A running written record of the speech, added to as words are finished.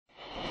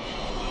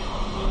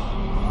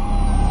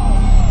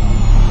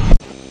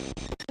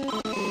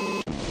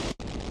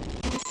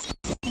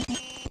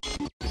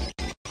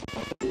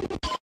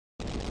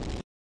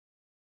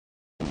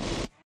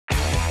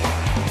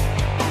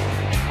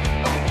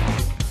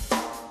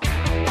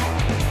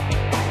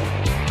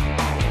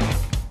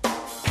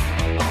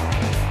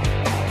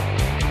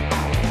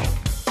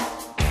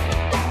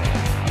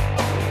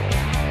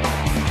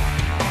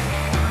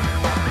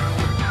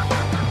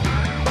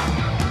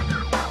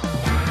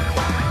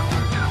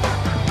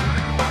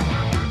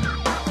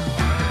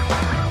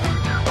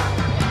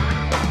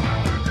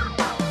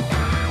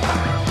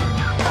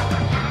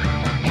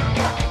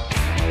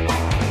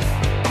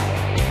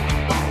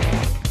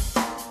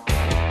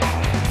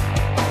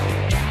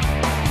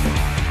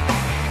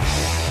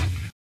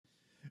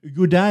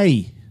Good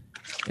day,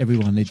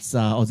 everyone. It's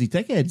Aussie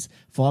Tech Heads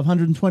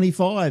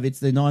 525. It's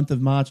the 9th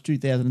of March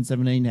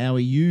 2017. How are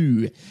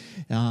you?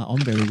 I'm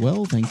very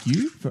well, thank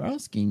you for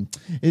asking.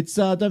 It's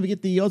don't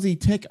forget the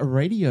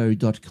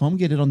AussieTechRadio.com.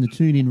 Get it on the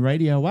TuneIn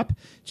Radio app.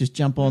 Just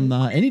jump on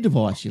any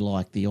device you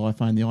like, the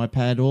iPhone, the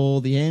iPad, or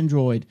the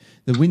Android,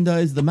 the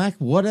Windows, the Mac,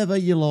 whatever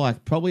you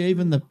like. Probably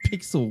even the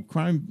Pixel,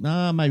 Chrome.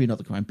 Maybe not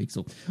the Chrome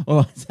Pixel. All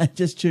right, so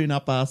just tune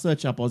up,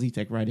 search up Aussie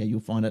Tech Radio.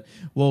 You'll find it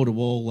wall to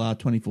wall,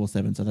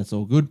 24/7. So that's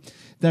all good.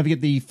 Don't forget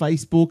the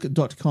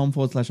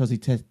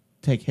Facebook.com/Aussie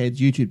Tech Heads,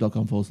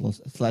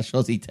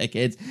 YouTube.com/Aussie Tech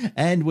Heads,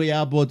 and we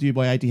are brought to you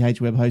by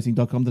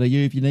athwebhosting.com.au.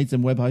 If you need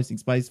some web hosting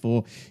space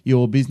for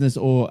your business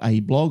or a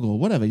blog or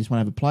whatever, you just want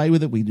to have a play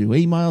with it, we do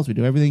emails, we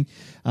do everything.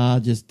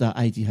 Just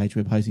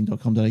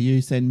athwebhosting.com.au.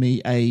 Send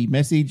me a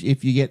message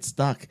if you get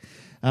stuck.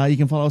 You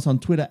can follow us on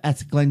Twitter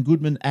at Glenn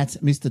Goodman, at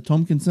Mr.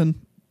 Tompkinson,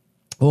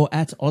 or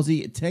at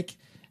Aussie Tech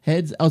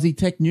Heads, Aussie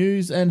Tech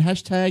News, and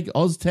hashtag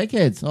Oz Tech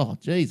Heads. Oh,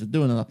 geez, we're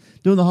doing the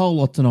whole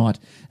lot tonight.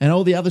 And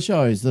all the other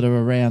shows that are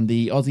around,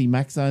 the Aussie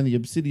Mac Zone, the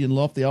Obsidian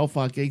Loft, the Old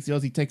Fart Geeks, the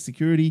Aussie Tech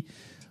Security.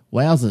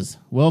 Wowzers,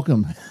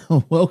 welcome.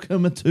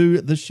 Welcome to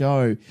the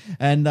show.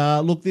 And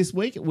look, this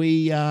week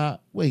we're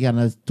going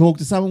to talk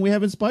to someone we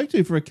haven't spoke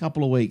to for a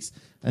couple of weeks.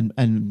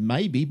 And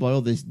maybe, by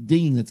all this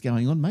dinging that's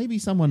going on, maybe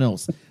someone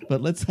else.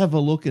 But let's have a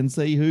look and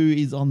see who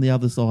is on the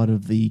other side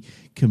of the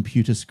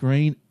computer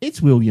screen. It's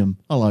William.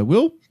 Hello,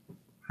 Will.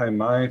 Hey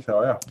mate, how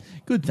are you?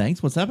 Good,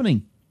 thanks. What's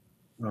happening?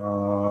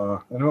 Anyone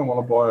want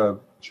to buy a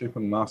cheap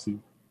and nasty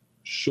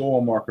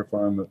Shure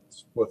microphone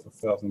that's worth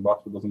 $1,000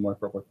 but doesn't work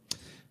properly?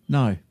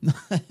 No,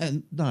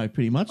 no,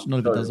 pretty much.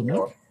 Not if it doesn't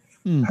work.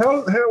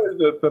 How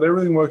is it that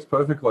everything works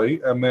perfectly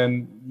and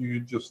then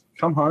you just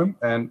come home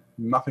and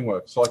nothing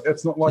works? Like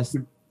it's not like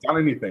you've done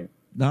anything.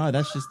 No,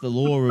 that's just the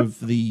law of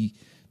the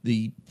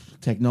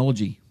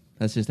technology.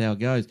 That's just how it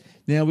goes.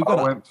 Now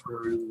I went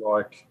through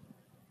like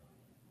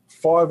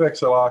 5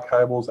 XLR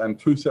cables and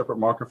 2 separate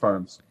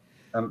microphones,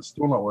 and it's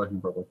still not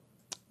working properly.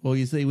 Well,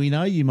 you see, we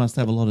know you must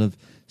have a lot of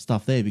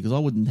stuff there because I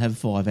wouldn't have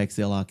 5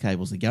 XLR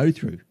cables to go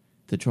through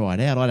to try it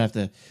out. I'd have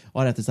to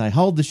say,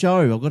 hold the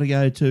show. I've got to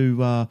go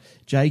to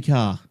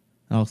J-Car.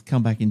 I'll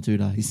come back in 2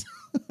 days.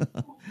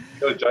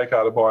 Go to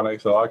J-Car to buy an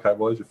XLR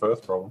cable. There's your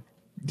first problem.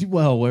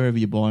 Well, wherever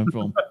you're buying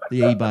from,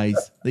 the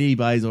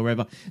eBays or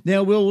wherever.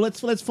 Now, Will,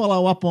 let's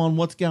follow up on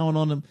what's going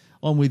on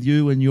with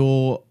you and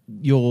your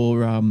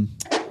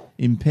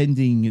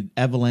impending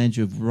avalanche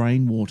of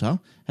rainwater.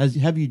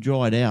 Have you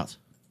dried out?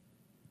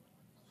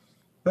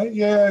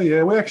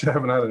 Yeah. We actually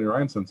haven't had any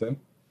rain since then.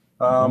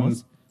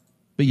 Nice.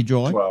 But you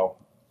dry? Well,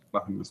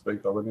 nothing to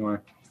speak of anyway.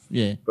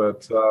 Yeah.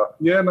 But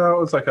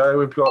no, it's okay.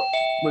 We've got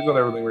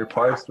everything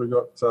replaced. We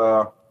got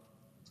all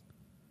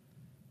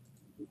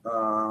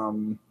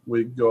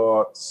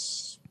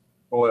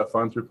our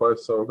phones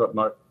replaced. So we've got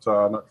Note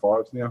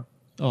 5s now.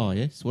 Oh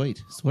yeah,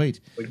 sweet. We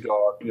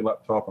got a new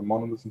laptop and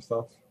monitors and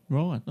stuff.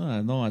 Right.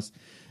 Oh, nice.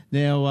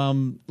 Now,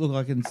 look,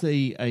 I can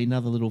see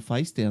another little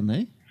face down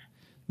there.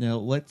 Now,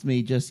 let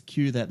me just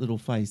cue that little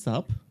face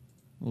up.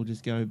 We'll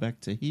just go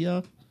back to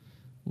here.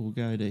 We'll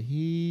go to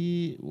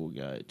here. We'll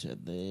go to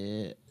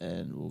there.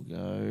 And we'll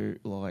go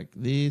like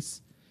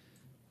this.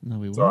 No,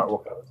 we won't. All right, we'll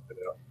cut this bit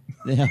out.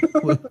 Now,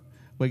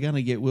 we're going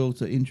to get Will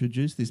to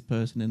introduce this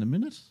person in a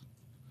minute.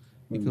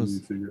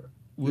 Because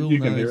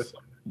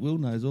Will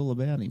knows all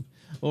about him.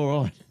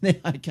 All right. Now,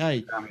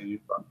 okay.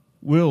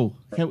 Will,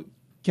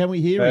 can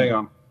we hear him? Hang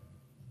on.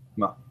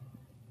 No.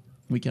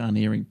 We can't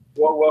hear him.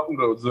 Well, welcome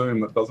to a Zoom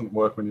that doesn't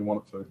work when you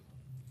want it to.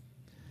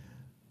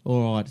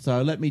 All right.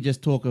 So let me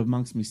just talk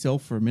amongst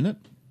myself for a minute.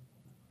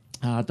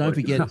 Don't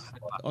forget,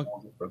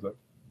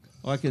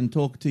 I can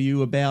talk to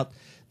you about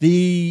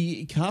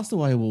the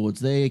Castaway Awards.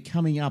 They're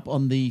coming up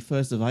on the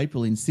 1st of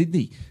April in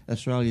Sydney,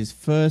 Australia's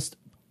first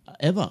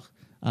ever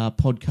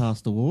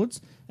podcast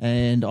awards.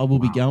 And I will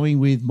be going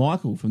with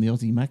Michael from the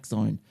Aussie Mac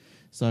Zone.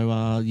 So,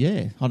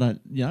 it's going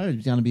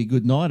to be a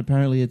good night.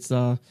 Apparently it's,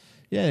 got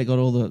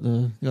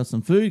got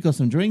some food, got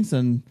some drinks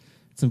and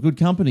some good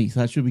company.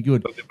 So it should be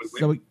good.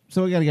 So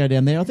we're going to go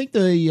down there. I think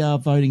the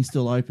voting's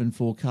still open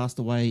for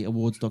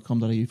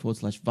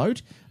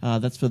castawayawards.com.au/vote.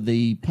 That's for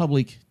the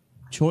public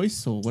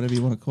choice or whatever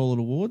you want to call it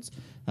awards.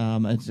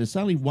 It's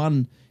only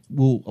one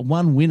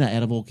winner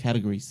out of all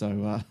categories.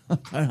 So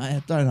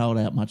don't hold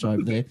out much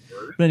over there.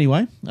 But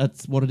anyway,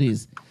 that's what it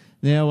is.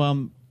 Now,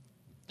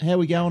 how are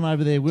we going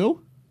over there,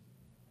 Will?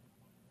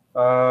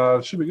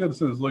 Should be good. As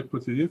soon as Luke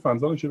puts his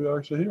earphones on, he should be able to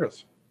actually hear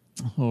us.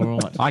 All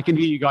right. I can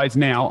hear you guys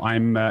now.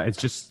 It's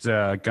just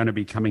going to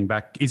be coming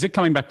back. Is it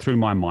coming back through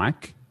my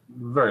mic?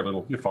 Very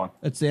little. You're fine.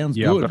 It sounds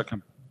good. I've got a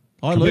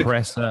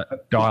compressor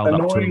dialed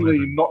up to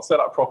annoyingly not set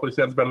up properly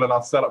sounds better than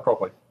us set up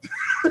properly.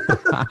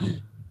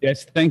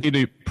 Yes, thank you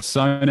to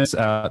Personas,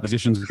 the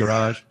Musician's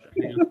Garage.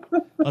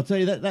 I'll tell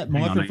you that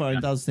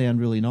microphone does sound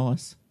really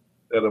nice.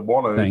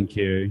 Thank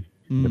you.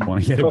 It's more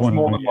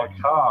than my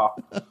car.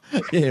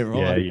 Yeah,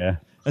 right. Yeah.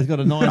 It's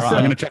got a nice... All right,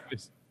 I'm going to check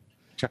this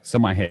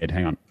on my head.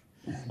 Hang on.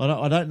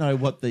 I don't know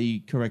what the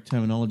correct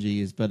terminology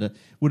is, but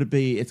would it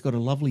be it's got a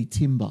lovely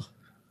timbre?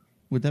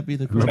 Would that be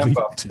the Lovely.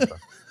 correct?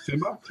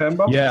 Timber?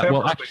 Yeah, Timber.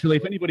 well, actually,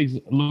 if anybody's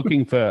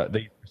looking for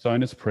the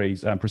Presonus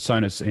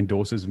Presonus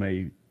endorses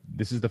me.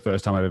 This is the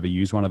first time I've ever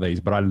used one of these,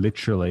 but I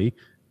literally,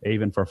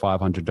 even for a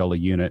 $500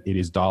 unit, it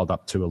is dialed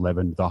up to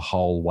 11 the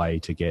whole way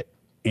to get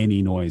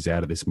any noise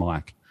out of this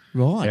mic.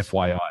 Right.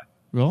 FYI.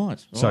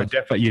 Right. So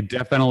you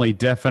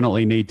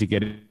definitely need to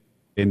get it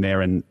in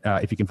there. And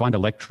if you can find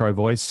Electro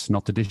Voice,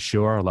 not to dish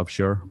Shure, I love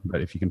Shure,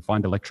 but if you can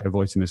find Electro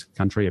Voice in this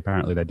country,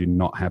 apparently they do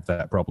not have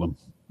that problem.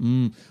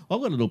 I've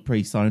got a little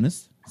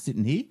PreSonus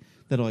sitting here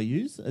that I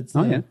use. It's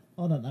Oh, yeah.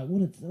 I don't know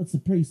what it's a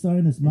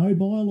PreSonus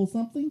Mobile or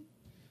something.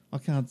 I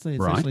can't see. It's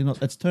Right. actually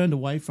not. It's turned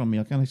away from me.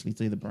 I can't actually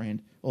see the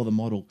brand or the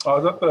model. Oh,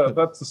 is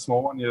that's the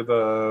small one? Yeah,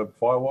 the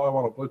Firewire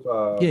one or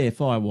Bluetooth? Yeah,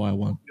 Firewire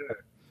one.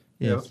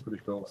 Yeah, that's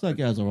pretty cool. So it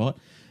goes all right.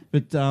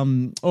 But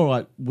all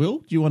right, Will,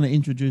 do you want to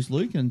introduce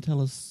Luke and tell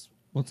us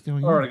what's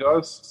going on? Alrighty,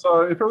 guys.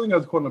 So if everything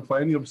goes according to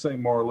plan, you'll be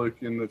seeing more of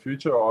Luke in the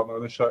future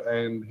on this show,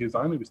 and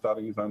he'll be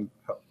starting his own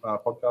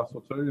podcast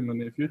or two in the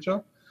near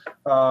future.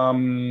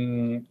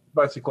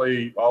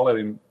 Basically, I'll let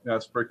him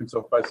speak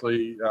himself.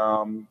 Basically,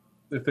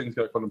 if things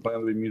go according to plan,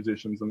 there'll be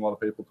musicians and a lot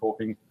of people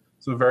talking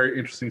some very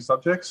interesting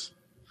subjects.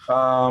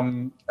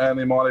 And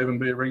he might even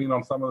be ringing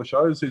on some of the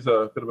shows. He's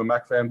a bit of a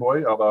Mac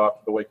fanboy, although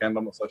after the weekend,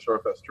 I'm not so sure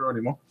if that's true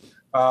anymore.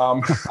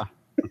 I'll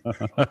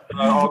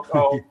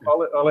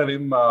let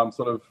him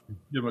sort of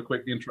give him a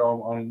quick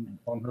intro on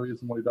who he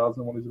is and what he does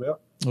and what he's about.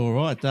 All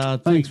right.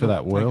 Thanks for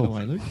that, Will. Take it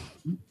away, Luke.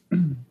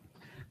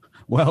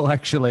 Well,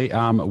 actually,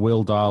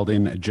 Will dialed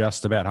in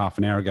just about half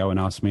an hour ago and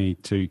asked me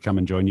to come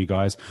and join you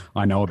guys.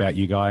 I know about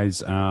you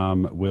guys.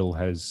 Will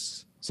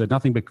has said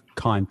nothing but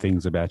kind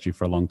things about you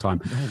for a long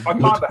time. I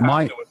Look,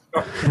 kind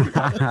of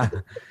have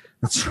to.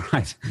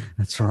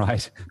 That's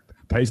right.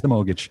 Pays the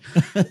mortgage.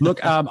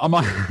 Look,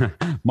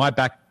 my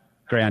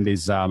background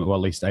is, well,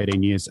 at least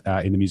 18 years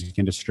in the music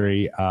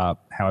industry.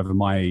 However,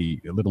 my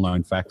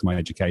little-known fact, my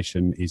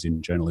education is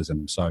in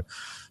journalism. So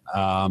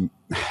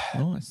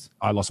Nice.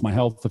 I lost my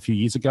health a few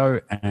years ago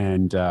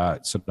and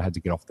sort of had to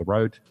get off the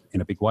road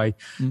in a big way.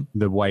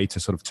 The way to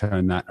sort of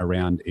turn that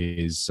around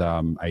is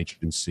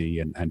agency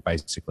and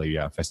basically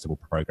festival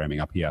programming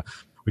up here.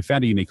 We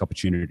found a unique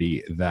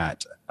opportunity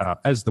that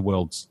as the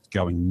world's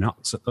going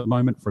nuts at the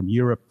moment, from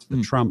Europe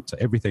to Trump to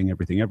everything,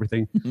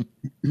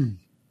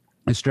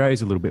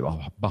 Australia's a little bit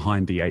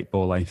behind the eight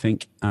ball, I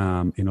think,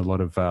 in a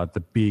lot of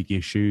the big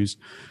issues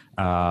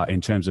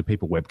in terms of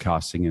people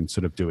webcasting and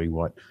sort of doing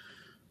what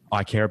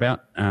I care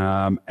about.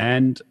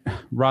 And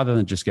rather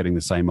than just getting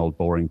the same old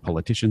boring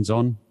politicians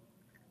on,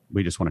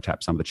 we just want to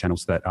tap some of the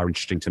channels that are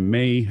interesting to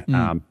me,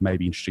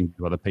 maybe interesting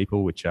to other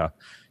people, which are,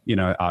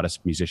 artists,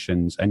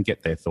 musicians, and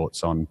get their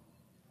thoughts on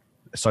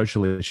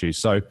social issues.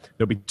 So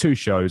there'll be two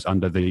shows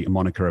under the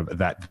moniker of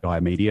That Guy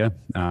Media.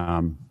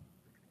 Now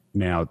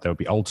there'll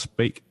be Old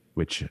Speak,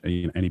 which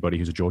anybody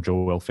who's a George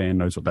Orwell fan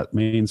knows what that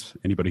means.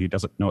 Anybody who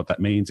doesn't know what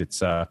that means, it's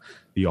the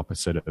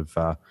opposite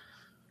of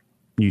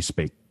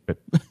Newspeak. But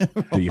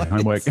do your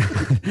homework.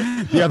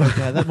 The other,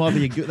 Okay, that might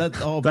be a good. Might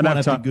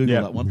have to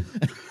Google that one.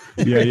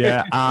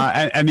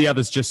 And the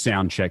other's just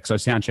Soundcheck. So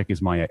Soundcheck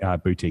is my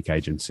boutique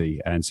agency,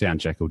 and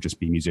Soundcheck will just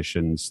be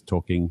musicians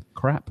talking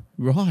crap.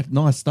 Right,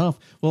 nice stuff.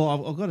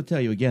 Well, I've got to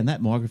tell you again,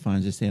 that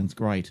microphone just sounds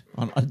great.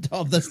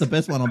 That's the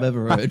best one I've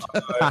ever heard.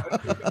 I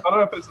don't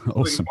know if it's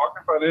Awesome.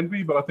 microphone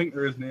envy, but I think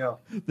there is now.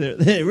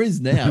 There is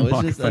now.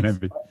 Microphone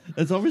envy.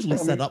 It's obviously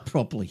set up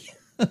properly.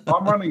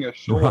 I'm running a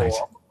Shure. Right.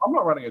 I'm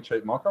not running a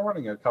cheap mic. I'm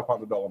running a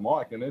 $200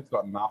 mic, and it's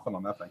got nothing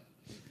on that thing.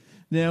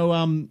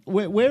 Now,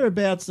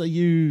 whereabouts are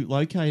you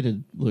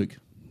located, Luke?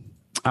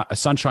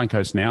 Sunshine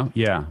Coast now,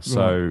 yeah.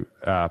 So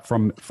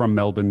from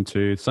Melbourne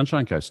to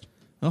Sunshine Coast.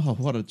 Oh,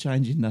 what a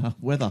change in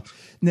weather.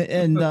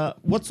 And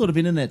what sort of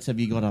internets have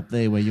you got up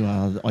there where you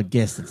are? I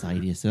guess it's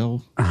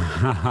ADSL.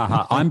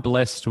 I'm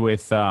blessed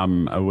with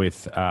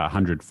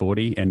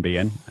 140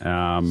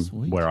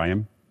 NBN where I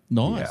am.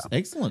 Nice, Yeah.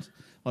 excellent.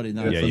 I didn't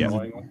know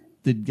Yeah.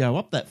 did go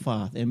up that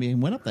far.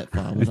 NBN went up that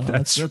far.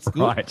 That's good.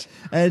 right.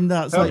 And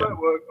How's that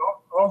work?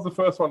 I was the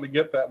first one to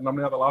get that, and I'm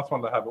now the last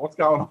one to have it. What's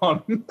going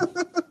on?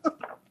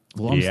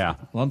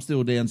 I'm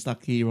still down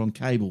stuck here on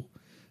cable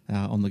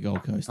on the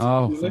Gold Coast.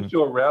 Oh, At least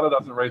your router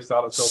doesn't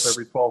restart itself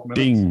every 12 minutes.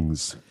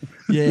 dings.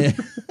 Yeah.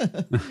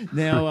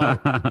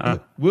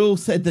 Now, Will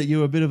said that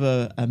you're a bit of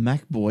a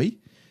Mac boy.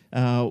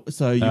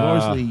 So you're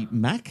obviously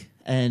Mac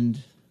and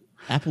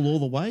Apple all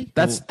the way?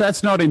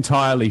 That's not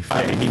entirely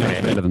fair. He knows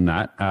better than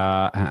that,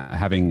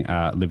 having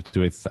lived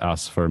with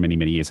us for many,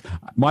 many years.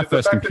 My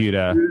first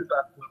computer...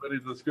 In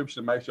the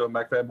description, make sure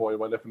Mac fanboy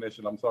by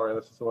definition. I'm sorry,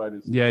 that's just the way it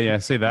is. Yeah,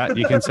 see that?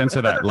 You can censor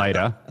that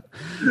later.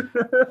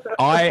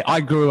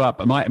 I grew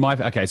up, so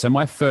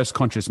my first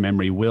conscious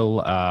memory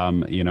will,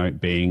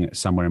 being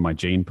somewhere in my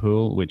gene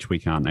pool, which we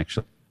can't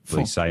actually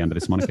say under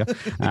this moniker.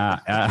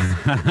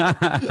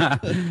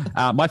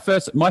 My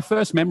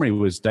first memory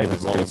was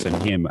David Wallace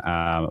and him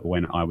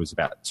when I was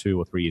about 2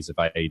 or 3 years of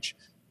age,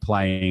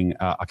 playing,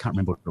 I can't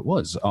remember what it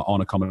was,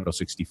 on a Commodore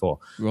 64.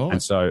 Right.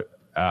 And so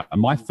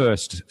my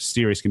first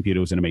serious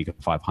computer was an Amiga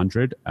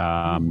 500.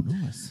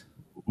 Nice.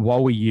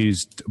 while we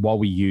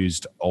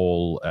used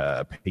all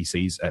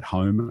PCs at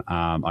home,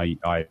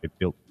 I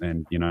built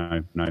and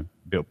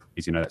built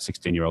that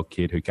 16-year-old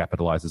kid who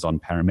capitalizes on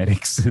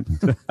paramedics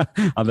and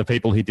other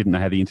people who didn't know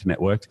how the internet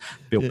worked.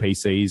 Built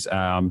PCs.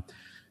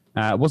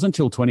 It wasn't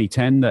until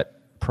 2010 that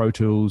Pro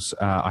Tools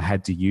I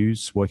had to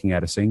use working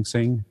out of Sing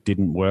Sing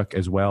didn't work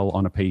as well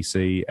on a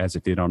PC as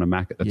it did on a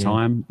Mac at the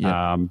time.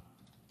 Yeah.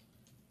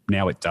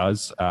 Now it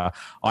does. I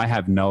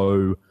have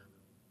no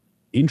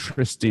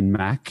interest in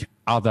Mac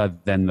other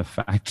than the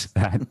fact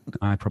that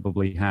I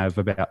probably have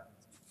about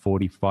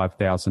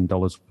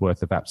 $45,000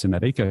 worth of apps in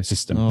that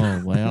ecosystem.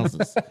 Oh,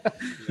 wowzers.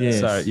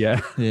 Yes. So,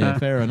 yeah. Yeah,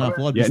 fair enough.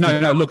 Well,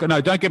 Look,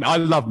 don't get me. I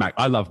love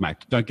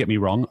Mac. Don't get me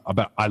wrong,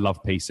 but I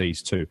love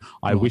PCs too.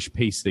 I wish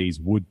PCs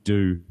would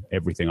do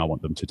everything I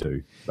want them to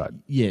do. But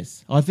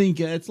yes, I think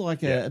it's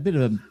like a bit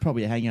of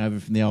probably a hangover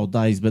from the old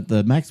days, but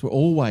the Macs were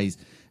always,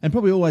 and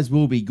probably always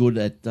will be, good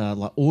at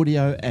like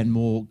audio and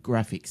more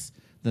graphics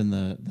than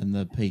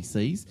the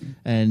PCs.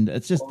 And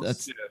it's just...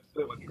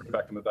 certainly true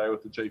back in the day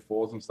with the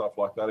G4s and stuff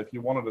like that. If you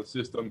wanted a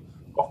system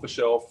off the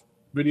shelf,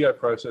 video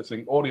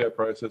processing, audio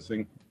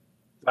processing,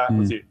 that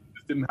was it. You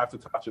just didn't have to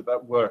touch it.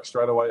 That worked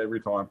straight away every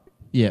time.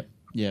 Yeah,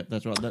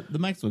 that's right. The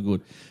Macs were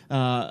good.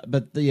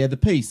 But the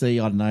PC,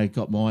 I don't know,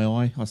 got my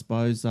eye, I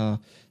suppose. That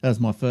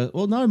was my first...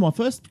 Well, no, my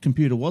first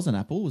computer was an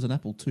Apple. It was an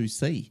Apple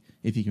IIc.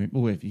 If you can...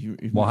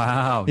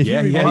 Wow.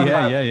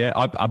 Yeah.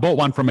 I bought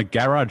one from a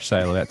garage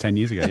sale about 10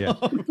 years ago, yeah.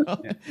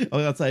 I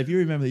was going to say, if you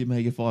remember the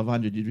Amiga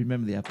 500, you'd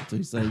remember the Apple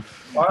IIc.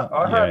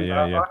 I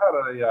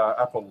had a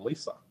Apple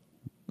Lisa.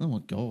 Oh, my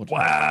God.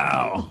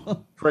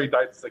 Wow.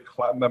 Predates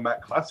the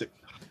Mac Classic.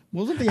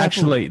 Wasn't the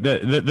Actually,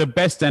 the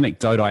best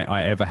anecdote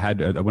I ever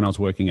had when I was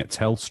working at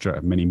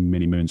Telstra many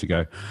moons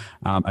ago,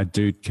 a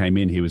dude came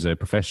in. He was a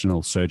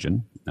professional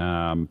surgeon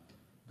in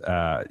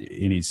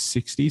his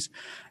 60s,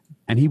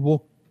 and he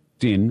walked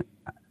in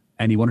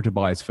and he wanted to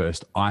buy his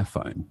first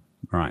iPhone.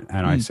 Right.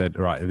 And I said,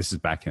 right, this is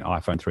back in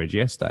iPhone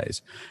 3GS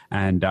days.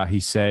 And he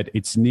said,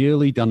 it's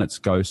nearly done its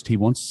ghost. He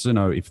wants to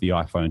know if the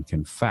iPhone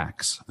can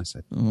fax. I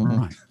said, all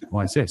right,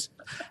 why is this?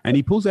 And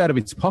he pulls out of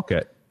his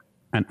pocket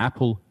an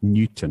Apple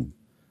Newton.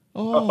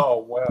 Oh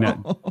wow.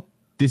 Now,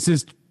 this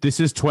is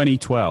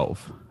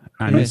 2012.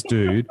 And this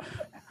dude...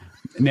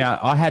 Now,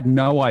 I had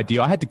no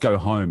idea. I had to go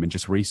home and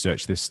just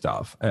research this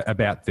stuff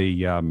about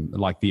the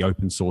the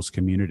open source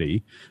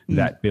community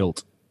that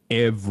built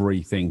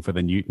everything for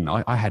the Newton.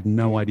 I had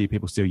no idea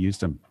people still used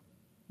them.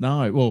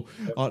 No, well,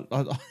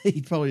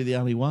 he's probably the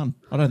only one.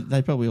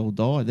 They probably all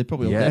died. They're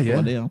probably all dead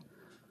by now.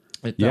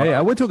 But,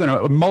 We're talking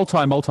a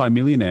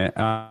multi-millionaire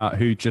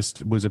who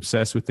just was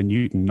obsessed with the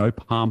Newton. No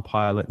Palm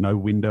Pilot, no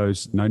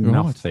Windows, no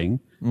nothing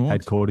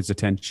had caught his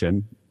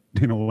attention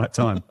in all that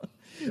time.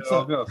 Yeah, I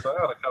was going to say,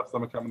 I had a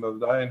customer come the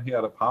other day and he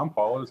had a Palm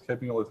Pilot. He's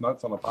keeping all his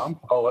notes on a Palm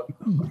Pilot.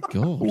 Oh, my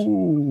God.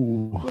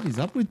 Ooh. What is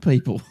up with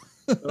people?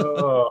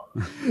 Well,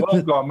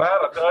 I've gone mad,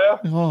 I tell you.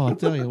 Oh, I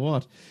tell you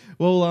what.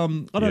 Well,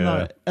 I don't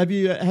know. Have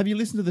you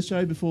listened to the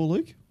show before,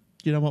 Luke? Do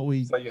you know what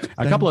we...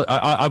 A couple of...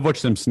 I've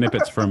watched some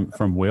snippets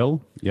from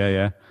Will.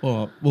 Yeah.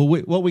 Oh, well,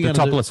 what we the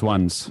topless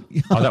ones.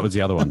 Oh, that was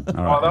the other one.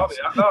 All right. That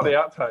was the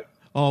outtake.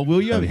 Oh,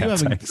 Will, you haven't.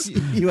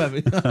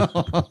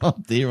 Oh,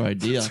 dear, oh,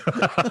 dear.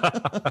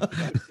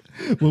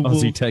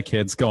 Aussie tech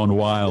heads gone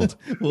wild.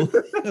 We'll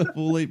put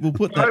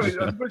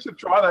that. We should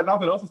try that.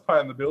 Nothing else is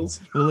paying the bills.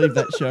 We'll leave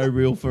that show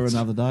reel for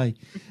another day.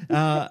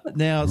 Now,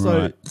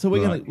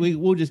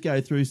 we'll just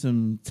go through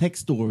some tech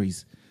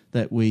stories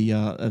that we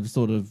have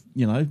sort of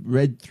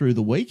read through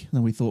the week,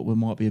 and we thought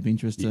might be of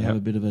interest to have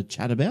a bit of a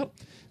chat about.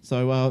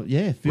 So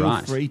feel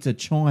free to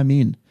chime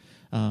in.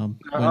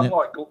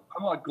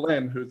 Unlike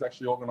Glenn, who's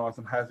actually organised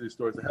and has his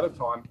stories ahead of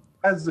time,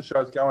 as the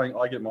show's going,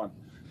 I get mine.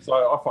 So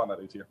I find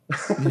that easier.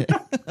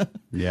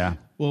 Yeah.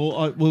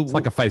 Well, it's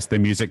like a Face the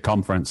Music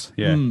conference.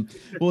 Yeah.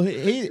 Well,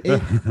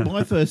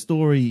 my first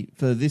story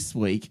for this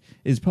week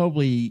is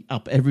probably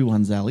up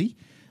everyone's alley.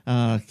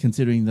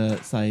 Considering I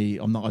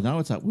know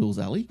it's up Will's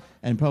alley,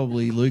 and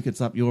probably Luke, it's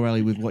up your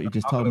alley with what you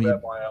just told me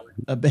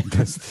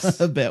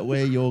about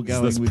where you're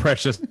going. It's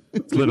precious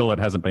little it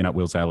hasn't been up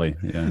Will's alley.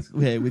 Yeah,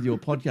 with your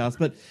podcast.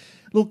 But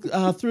look,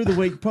 through the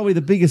week, probably the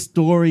biggest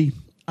story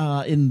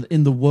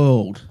in the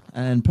world,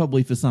 and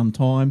probably for some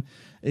time,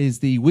 is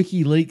the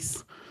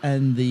WikiLeaks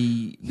and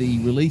the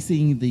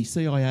releasing the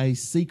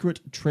CIA's secret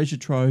treasure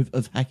trove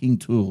of hacking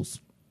tools.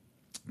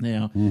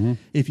 Now,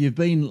 if you've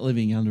been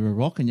living under a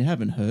rock and you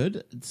haven't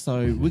heard,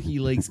 so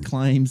WikiLeaks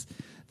claims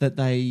that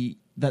the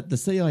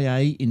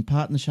CIA, in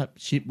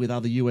partnership with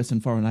other US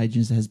and foreign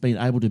agencies, has been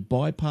able to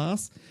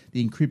bypass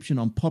the encryption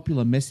on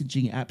popular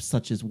messaging apps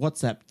such as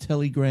WhatsApp,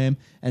 Telegram,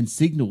 and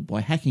Signal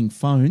by hacking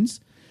phones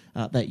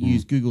that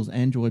use Google's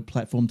Android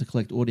platform to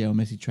collect audio and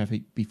message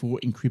traffic before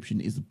encryption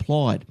is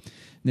applied.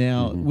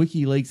 Now,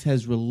 WikiLeaks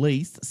has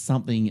released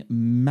something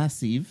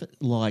massive,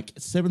 like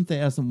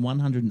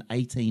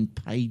 7,118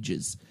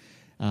 pages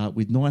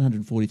with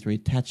 943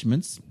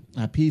 attachments,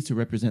 appears to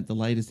represent the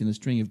latest in a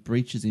string of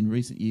breaches in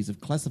recent years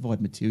of classified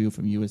material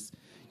from US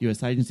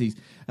agencies.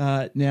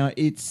 Now,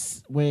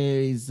 it's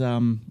where is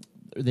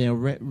their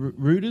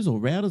Reuters or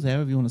Routers,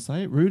 however you want to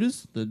say it,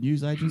 Reuters, the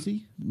news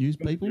agency, news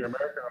people, You're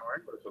American or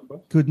English, I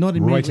suppose. could not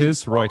immediately...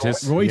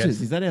 Reuters. Yes.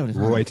 Yes. Is that how it is?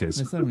 Reuters.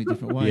 There's so many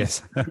different ways.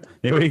 Yes.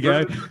 Here we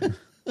go.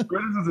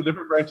 Reuters is a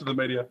different branch of the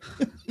media.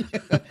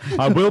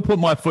 I will put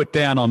my foot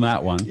down on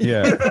that one.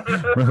 Yeah.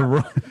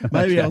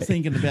 Maybe I was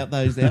thinking about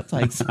those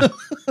outtakes.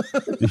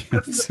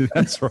 Yes,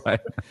 that's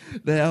right.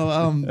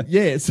 Now,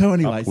 so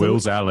anyway.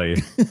 Will's alley.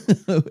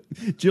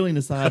 Julian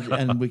Assange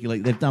and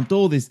WikiLeaks, they've dumped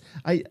all this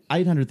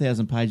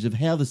 800,000 pages of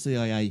how the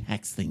CIA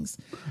hacks things.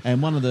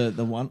 And one of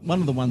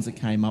the ones that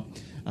came up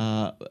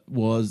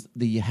was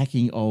the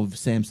hacking of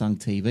Samsung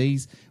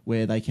TVs,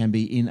 where they can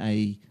be in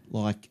a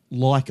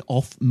like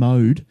off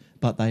mode,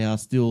 but they are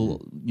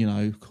still,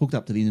 hooked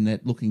up to the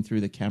internet, looking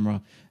through the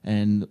camera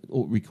and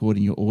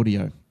recording your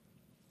audio.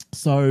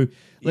 So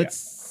let's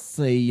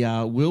see,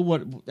 Will,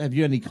 what have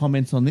you any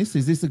comments on this?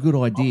 Is this a good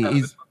idea?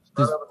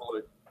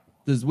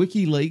 Does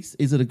WikiLeaks,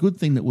 is it a good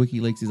thing that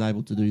WikiLeaks is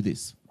able to do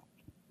this?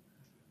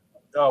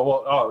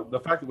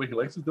 The fact that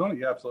WikiLeaks is doing it,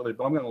 yeah, absolutely.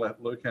 But I'm going to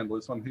let Luke handle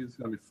this one. He's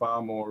going to be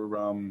far more.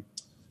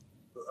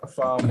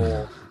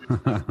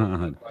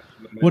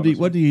 What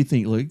do you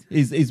think, Luke?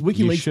 Is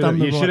WikiLeaks done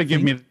the right thing? You should have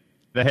given me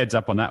the heads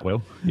up on that,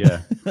 Will.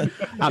 Yeah.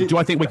 Do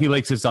I think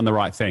WikiLeaks has done the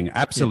right thing?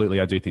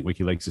 Absolutely, I do think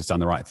WikiLeaks has done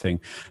the right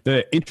thing.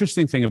 The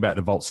interesting thing about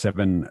the Vault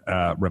 7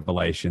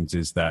 revelations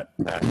is that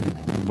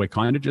we're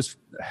kind of just...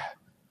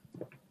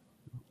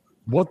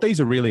 What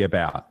these are really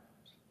about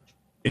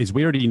is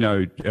we already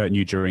knew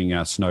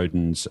during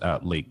Snowden's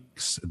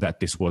leaks that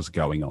this was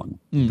going on.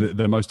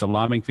 The most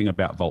alarming thing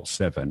about Vault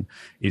 7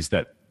 is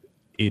that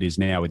it is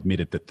now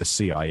admitted that the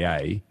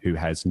CIA, who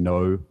has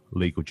no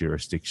legal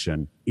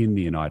jurisdiction in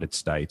the United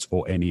States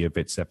or any of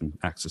its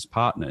 7-axis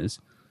partners,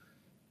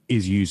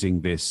 is using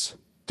this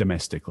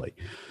domestically.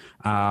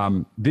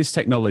 This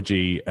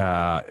technology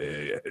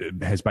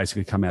has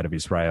basically come out of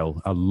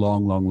Israel a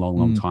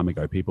long time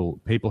ago.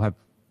 People have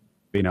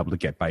been able to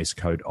get base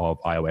code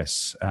of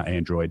iOS,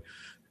 Android.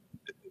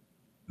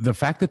 The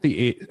fact that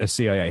the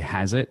CIA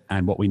has it,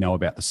 and what we know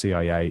about the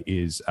CIA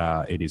is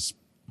it is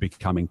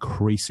become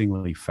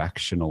increasingly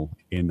factional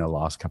in the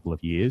last couple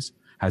of years,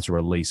 has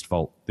released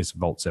this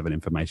Vault 7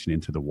 information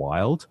into the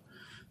wild.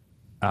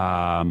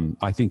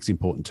 I think it's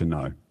important to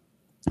know.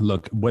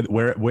 Look,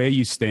 where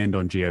you stand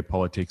on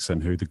geopolitics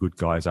and who the good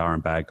guys are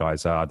and bad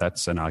guys are,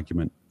 that's an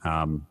argument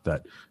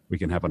that we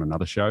can have on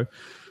another show.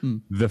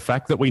 The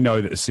fact that we know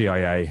that the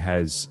CIA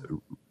has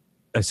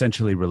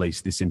essentially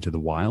released this into the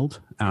wild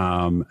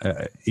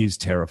is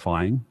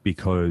terrifying,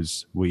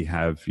 because we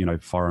have,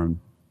 foreign,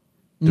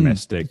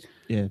 domestic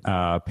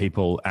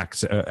people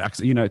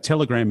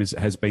Telegram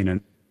has been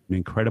an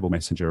incredible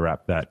messenger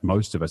app that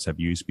most of us have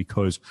used,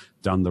 because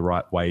done the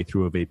right way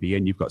through a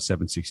VPN, you've got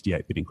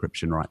 768-bit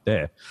encryption right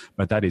there.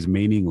 But that is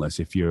meaningless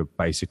if you're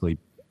basically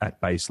at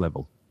base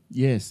level.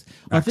 Yes,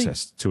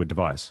 access to a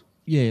device.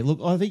 Yeah, look,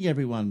 I think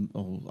everyone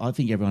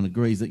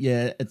agrees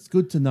that, it's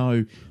good to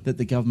know that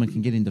the government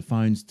can get into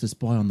phones to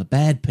spy on the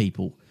bad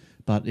people.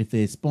 But if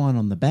they're spying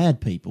on the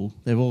bad people,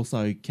 they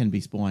also can be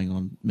spying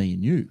on me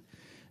and you.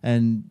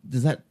 And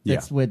does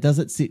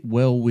it sit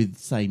well with,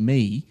 say,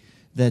 me,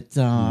 that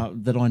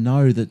I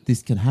know that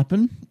this can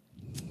happen?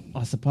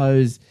 I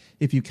suppose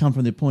if you come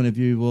from the point of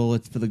view, well,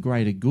 it's for the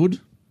greater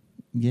good.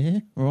 Yeah,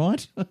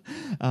 right.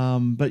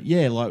 But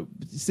like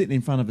sitting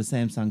in front of a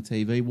Samsung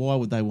TV, why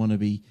would they want to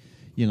be,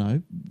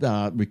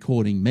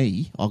 recording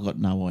me? I've got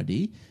no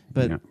idea.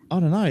 But I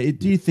don't know.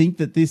 Do you think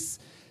that this...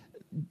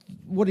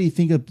 What do you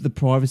think of the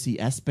privacy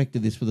aspect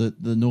of this for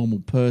the normal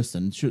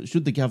person?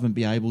 Should the government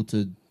be able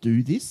to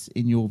do this,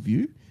 in your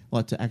view?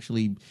 Like to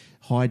actually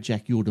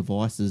hijack your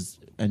devices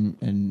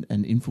and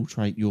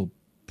infiltrate your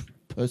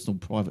personal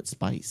private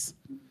space?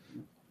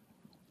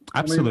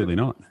 Absolutely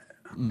not.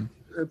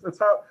 It's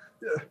how...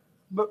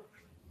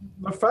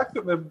 The fact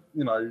that they've,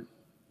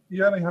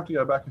 you only have to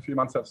go back a few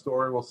months. That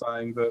story was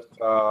saying that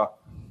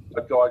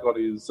that guy got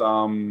his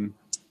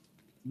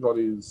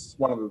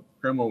one of the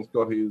criminals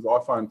got his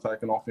iPhone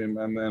taken off him,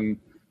 and then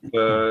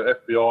the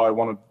FBI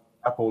wanted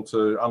Apple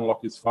to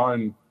unlock his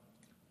phone.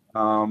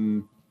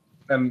 And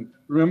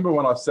remember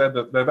when I said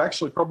that they've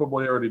actually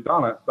probably already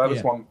done it? They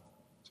just want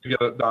to get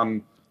it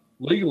done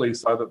legally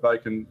so that they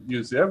can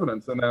use the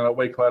evidence. And then a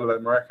week later, they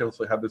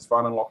miraculously had this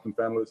phone unlocked and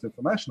found all this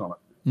information on it.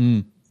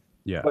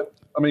 Yeah. But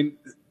I mean,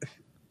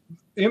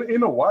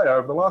 in a way,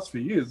 over the last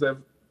few years,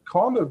 they've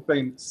kind of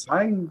been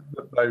saying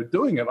that they're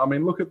doing it. I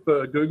mean, look at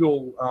the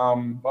Google,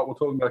 like we were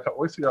talking about a couple of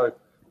weeks ago.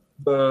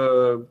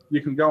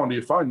 You can go onto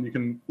your phone, you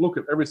can look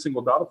at every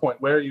single data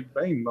point where you've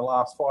been the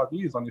last 5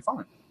 years on your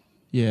phone.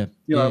 Yeah.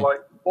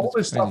 Like all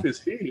this stuff is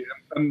here,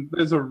 and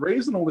there's a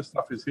reason all this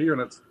stuff is here,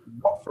 and it's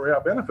not for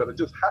our benefit. It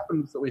just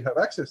happens that we have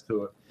access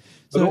to it.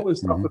 But all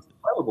this stuff that's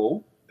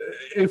available,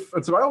 if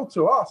it's available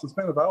to us, it's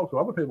been available to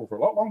other people for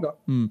a lot longer.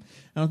 And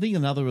I think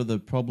another of the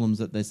problems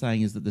that they're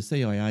saying is that the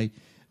CIA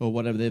or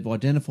whatever, they've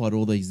identified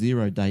all these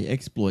zero-day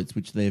exploits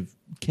which they've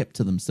kept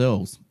to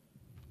themselves.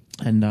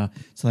 And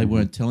so they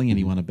weren't telling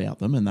anyone about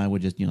them, and they were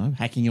just,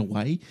 hacking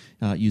away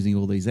using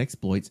all these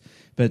exploits.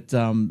 But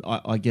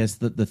I guess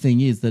that the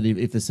thing is that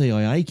if the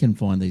CIA can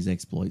find these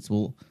exploits,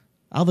 well,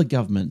 other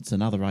governments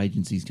and other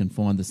agencies can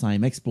find the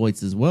same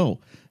exploits as well.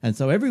 And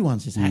so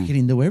everyone's just hacking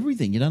into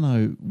everything. You don't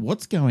know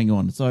what's going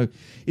on. So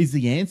is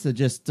the answer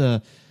just, do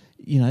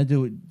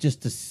it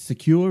just to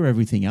secure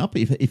everything up,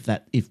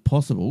 if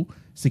possible,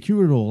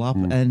 secure it all up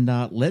and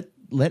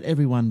let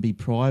everyone be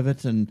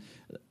private and,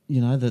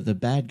 the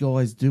bad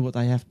guys do what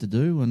they have to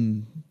do,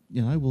 and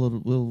will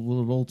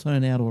it all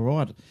turn out all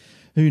right?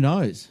 Who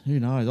knows?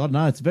 I don't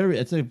know.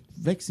 It's a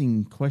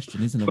vexing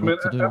question, isn't it?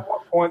 At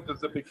what point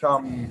does it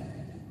become?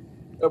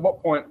 At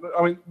what point?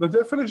 I mean, the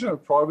definition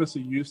of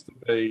privacy used to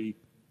be,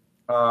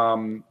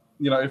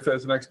 if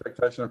there's an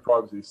expectation of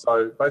privacy.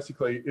 So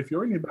basically, if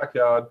you're in your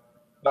backyard,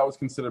 that was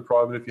considered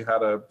private if you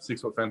had a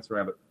 6-foot fence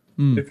around it.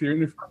 If you're in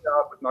your front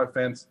yard with no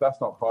fence, that's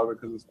not private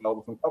because it's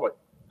available from public.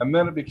 And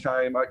then it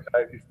became,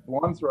 okay, if the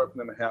blinds are open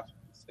in the house, you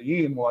can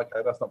see in, well, okay,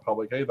 that's not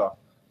public either.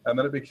 And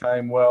then it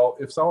became, well,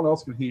 if someone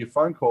else can hear your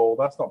phone call,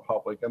 that's not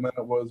public. And then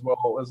it was,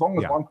 well, as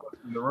long as one person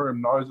in the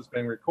room knows it's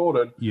being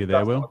recorded. You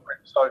there, Will?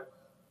 So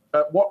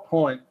at what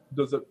point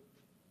does it,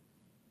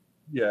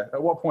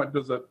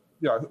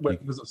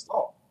 does it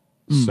stop?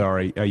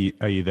 Sorry, are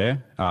you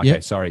there? Okay,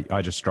 Yep. Sorry,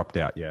 I just dropped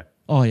out, yeah.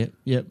 Oh, yeah,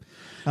 yep.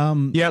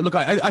 Look,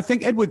 I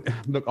think Edward.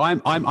 Look,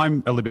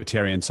 I'm a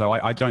libertarian, so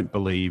I don't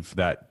believe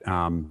that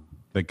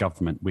the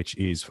government, which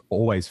is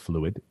always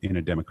fluid in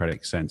a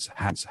democratic sense,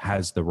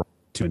 has the right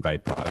to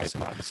invade privacy.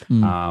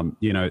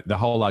 The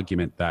whole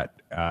argument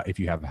that if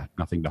you have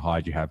nothing to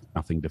hide, you have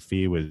nothing to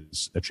fear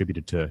was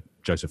attributed to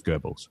Joseph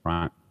Goebbels,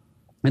 right?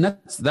 And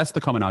that's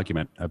the common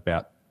argument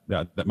about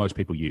that most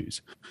people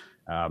use.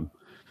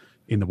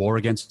 In the war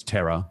against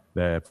terror,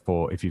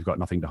 therefore, if you've got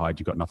nothing to hide,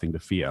 you've got nothing to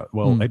fear.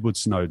 Well, Edward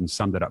Snowden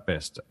summed it up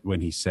best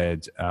when he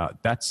said,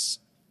 that's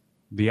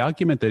the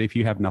argument that if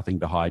you have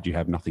nothing to hide, you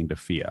have nothing to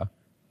fear,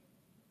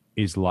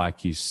 is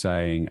like you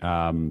saying,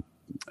 what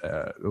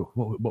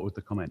was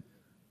the comment?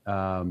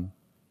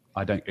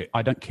 I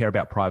don't care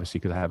about privacy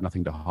because I have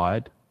nothing to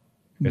hide.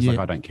 It's like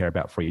I don't care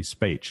about free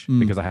speech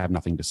because I have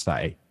nothing to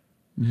say.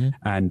 Mm-hmm.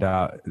 And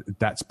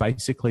that's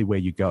basically where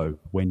you go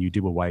when you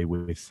do away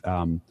with...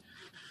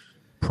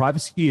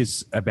 privacy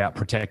is about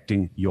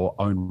protecting your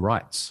own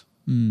rights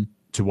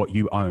to what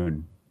you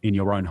own in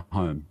your own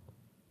home,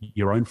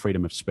 your own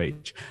freedom of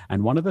speech.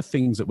 And one of the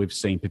things that we've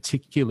seen,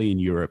 particularly in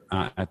Europe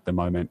at the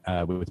moment,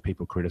 with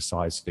people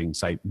criticizing,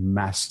 say,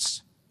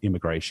 mass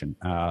immigration,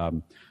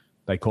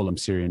 they call them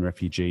Syrian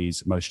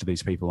refugees. Most of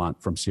these people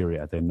aren't from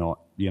Syria. They're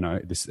not,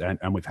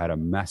 and we've had a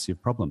massive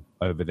problem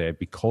over there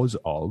because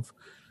of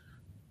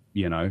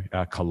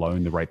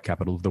Cologne, the rape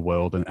capital of the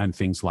world, and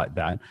things like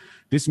that.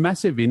 This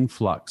massive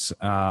influx,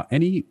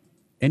 any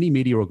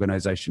media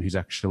organization who's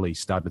actually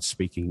started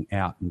speaking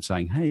out and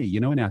saying, hey,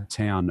 in our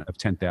town of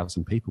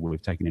 10,000 people,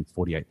 we've taken in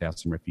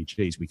 48,000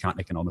 refugees. We can't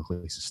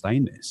economically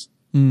sustain this.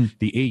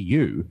 The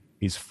EU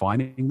is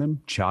fining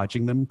them,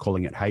 charging them,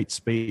 calling it hate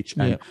speech.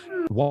 And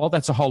while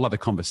that's a whole other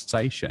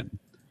conversation,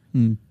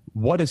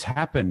 what has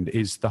happened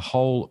is the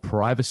whole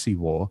privacy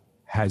war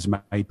has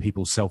made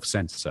people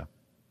self-censor.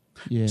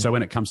 Yeah. So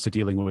when it comes to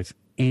dealing with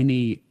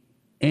any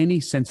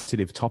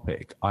sensitive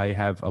topic, I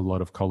have a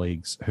lot of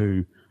colleagues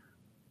who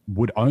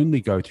would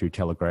only go through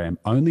Telegram,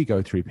 only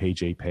go through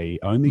PGP,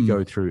 only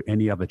go through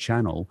any other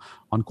channel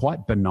on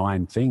quite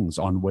benign things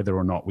on whether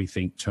or not we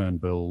think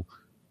Turnbull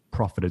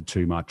profited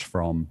too much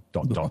from ...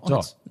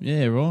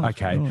 Yeah, right.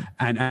 Okay. Right.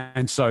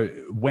 And so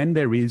when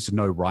there is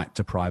no right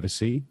to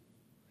privacy,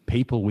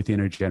 people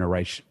within a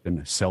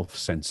generation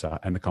self-censor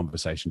and the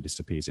conversation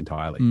disappears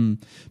entirely.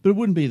 But it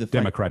wouldn't be the fact,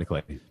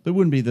 democratically. But it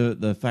wouldn't be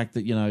the fact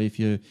that if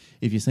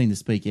you're seen to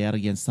speak out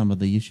against some of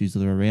the issues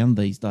that are around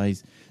these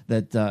days,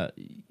 that like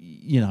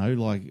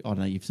I don't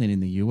know, you've seen in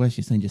the US,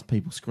 you've seen just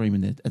people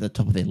screaming at the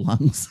top of their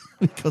lungs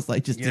because they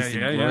just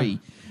disagree.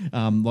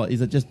 Yeah. Is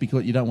it just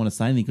because you don't want to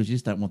say anything because you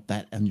just don't want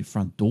that on your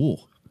front door?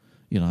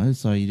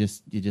 So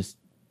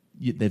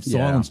they've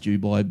silenced you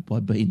by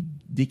being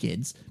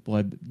dickheads,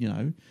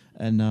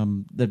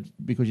 and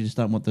because you just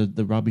don't want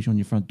the rubbish on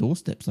your front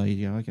doorstep. So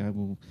you go, okay,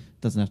 well, it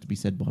doesn't have to be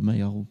said by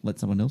me. I'll let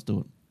someone else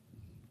do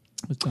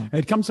it.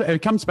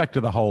 It comes back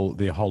to the whole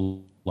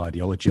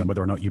ideology on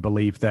whether or not you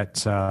believe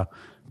that.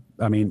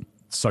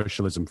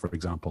 Socialism, for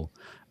example,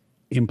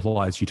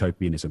 implies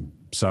utopianism.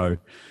 So,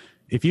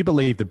 if you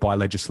believe that by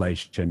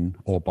legislation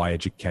or by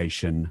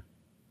education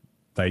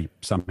they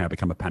somehow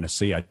become a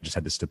panacea. I just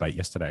had this debate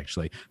yesterday,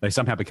 actually. They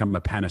somehow become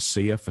a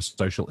panacea for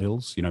social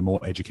ills. More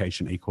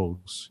education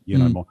equals,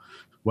 more.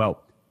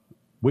 Well,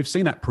 we've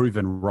seen that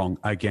proven wrong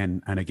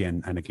again and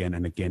again and again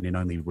and again in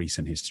only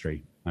recent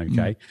history.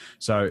 Okay.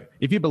 So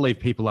if you believe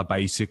people are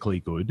basically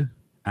good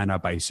and are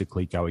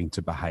basically going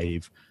to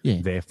behave,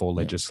 therefore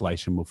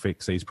legislation will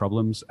fix these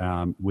problems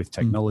with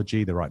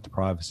technology, the right to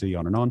privacy,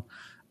 on and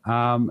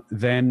on,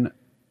 then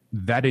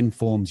that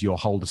informs your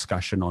whole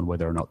discussion on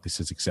whether or not this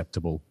is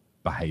acceptable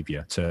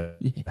behavior to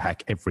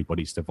hack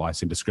everybody's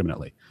device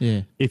indiscriminately.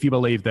 If you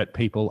believe that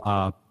people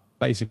are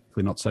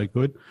basically not so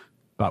good,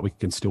 but we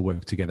can still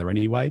work together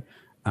anyway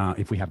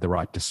if we have the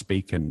right to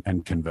speak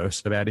and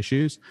converse about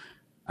issues.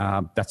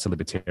 That's the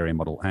libertarian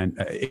model. And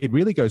it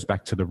really goes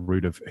back to the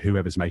root of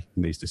whoever's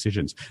making these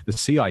decisions. The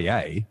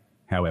CIA,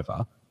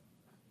 however,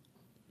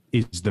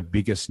 is the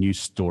biggest news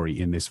story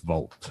in this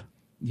vault,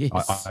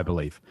 Yes. I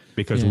believe,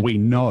 because we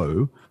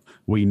know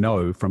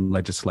from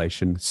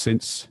legislation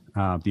since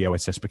the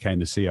OSS became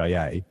the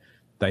CIA,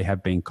 they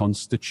have been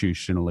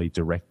constitutionally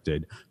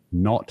directed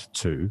not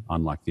to,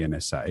 unlike the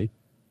NSA,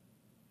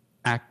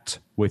 act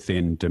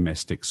within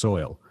domestic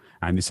soil.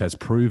 And this has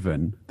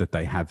proven that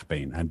they have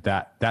been. And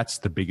that's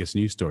the biggest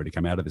news story to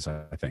come out of this,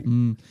 I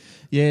think.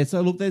 Yeah, so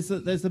look, there's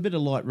a bit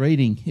of light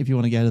reading if you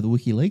want to go to the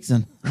WikiLeaks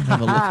and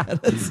have a look at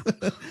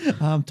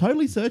it.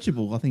 Totally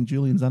searchable. I think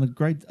Julian's done a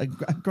great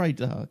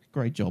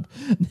job.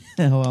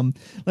 Now,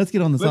 let's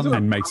get on to something.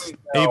 And makes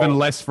even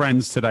less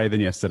friends today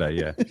than yesterday,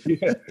 yeah.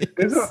 Yeah.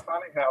 Isn't it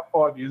funny how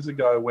 5 years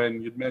ago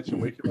when you'd mention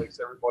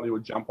WikiLeaks, everybody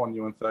would jump on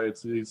you and say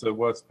he's the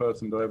worst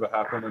person to ever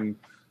happen? And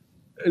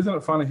isn't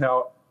it funny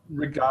how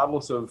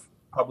regardless of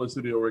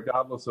publicity or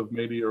regardless of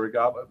media,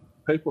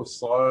 people are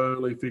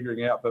slowly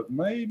figuring out that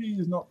maybe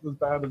he's not as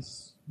bad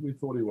as we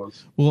thought he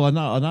was. Well,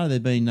 I know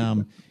they've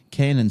been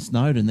canning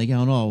Snowden. They're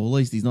going, well, at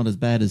least he's not as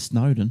bad as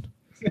Snowden.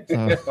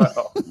 So,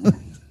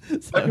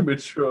 That can be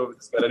true of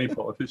just about any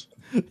politician.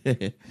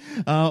 Yeah.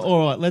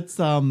 All right, let's.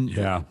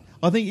 Yeah.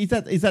 I think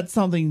is that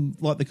something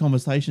like the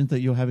conversations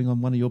that you're having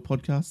on one of your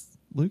podcasts,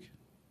 Luke?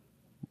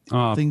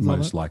 Things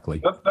most like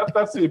likely.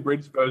 That's the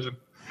abridged version.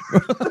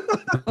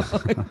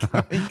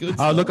 Good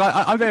Look,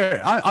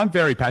 I'm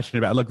very passionate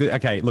about. Look,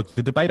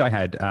 the debate I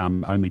had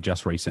only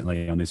just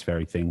recently on this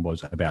very thing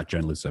was about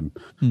journalism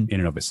in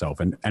and of itself,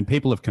 and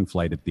people have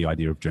conflated the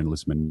idea of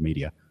journalism and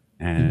media,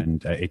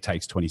 and it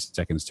takes 20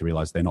 seconds to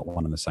realize they're not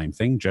one and the same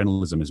thing.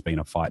 Journalism has been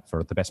a fight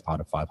for the best part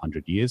of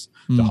 500 years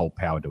to hold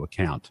power to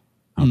account.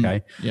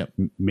 Okay, Yep.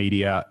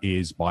 Media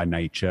is by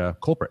nature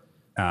corporate,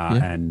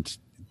 and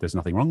there's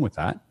nothing wrong with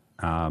that.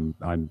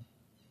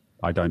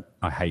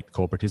 I hate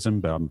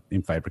corporatism, but I'm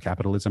in favor of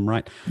capitalism,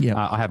 right? Yeah.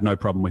 I have no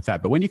problem with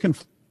that. But when you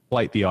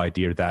conflate the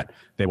idea that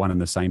they're one and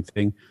the same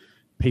thing,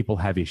 people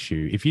have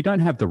issue. If you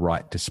don't have the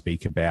right to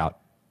speak about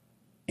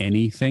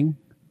anything,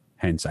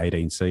 hence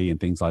 18C and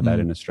things like that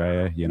in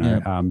Australia,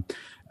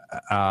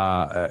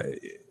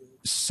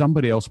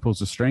 somebody else pulls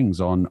the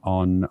strings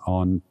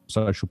on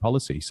social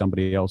policy.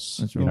 Somebody else,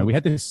 That's right. we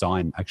had this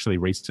sign actually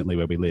recently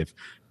where we live,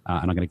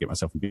 and I'm going to get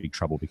myself in big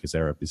trouble because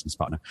they're a business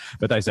partner.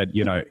 But they said,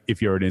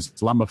 if you're an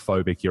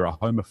Islamophobic, you're a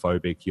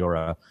homophobic, you're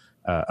a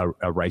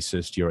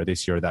racist, you're a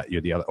this, you're a that,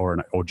 you're the other,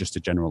 or just a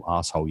general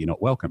asshole, you're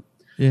not welcome.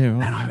 Yeah,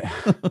 right.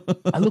 And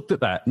I looked at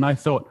that and I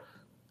thought,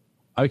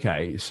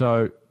 okay,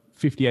 so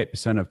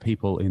 58% of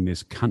people in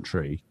this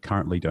country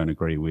currently don't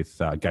agree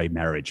with gay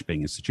marriage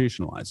being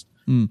institutionalized.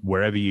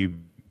 Wherever you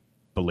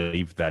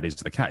believe that is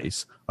the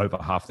case, over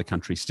half the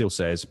country still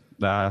says,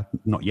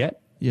 not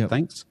yet,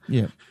 thanks.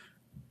 Yeah.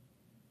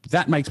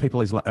 That makes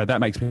people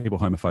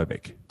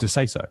homophobic to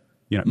say so.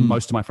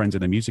 Most of my friends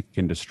in the music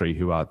industry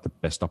who are the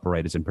best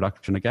operators in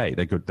production are gay.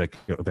 They're good.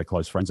 They're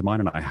close friends of mine,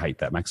 and I hate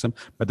that maxim.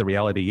 But the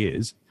reality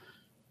is,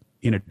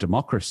 in a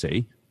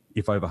democracy,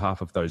 if over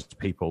half of those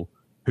people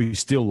who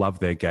still love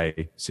their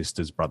gay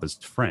sisters, brothers,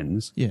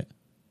 friends,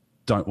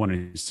 don't want to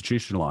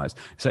institutionalize.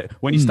 So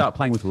when you start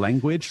playing with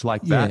language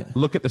like that,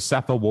 look at the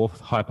Sapir-Whorf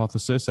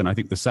hypothesis, and I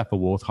think the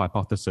Sapir-Whorf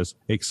hypothesis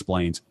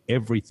explains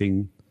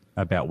everything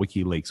about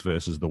WikiLeaks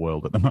versus the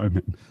world at the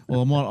moment.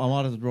 Well, I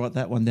might have to write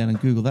that one down and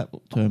Google that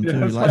term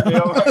too.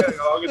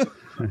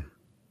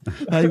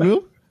 Hey,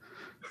 Will?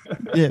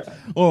 Yeah.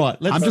 All right.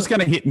 I'm just going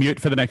to hit mute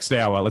for the next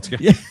hour. Let's go.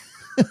 Yeah.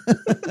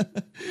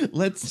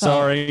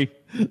 Sorry.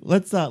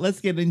 Let's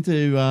get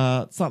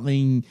into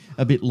something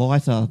a bit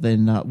lighter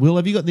than Will.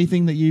 Have you got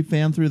anything that you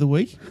found through the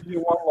week? You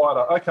want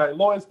lighter? Okay.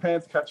 Lawyers'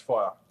 pants catch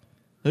fire.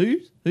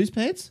 Whose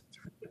pants?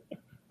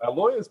 A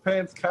lawyer's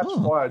pants catch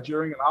fire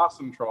during an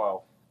arson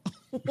trial.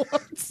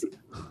 What?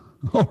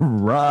 All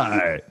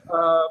right.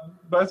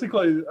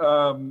 Basically,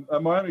 a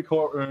Miami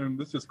courtroom.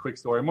 This is a quick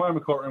story. Miami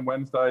courtroom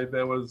Wednesday.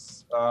 There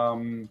was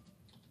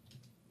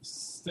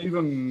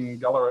Stephen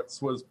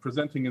Gulleritz was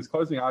presenting his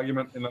closing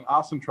argument in an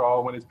arson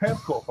trial when his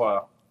pants caught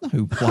fire.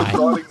 No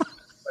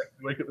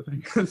way.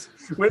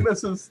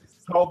 Witnesses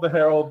told the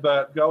Herald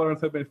that Gulleritz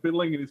had been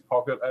fiddling in his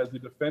pocket as he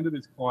defended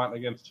his client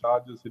against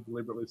charges he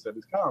deliberately set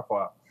his car on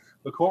fire.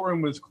 The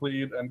courtroom was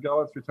cleared and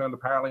Gulleritz returned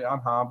apparently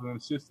unharmed and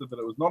insisted that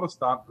it was not a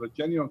stunt but a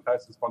genuine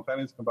case of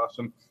spontaneous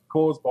combustion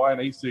caused by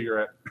an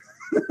e-cigarette.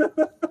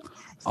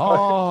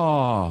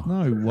 No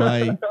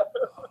way.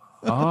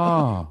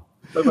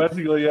 So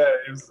basically,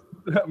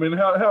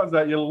 how is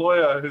that? Your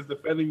lawyer who's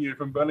defending you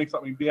from burning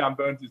something down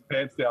burns his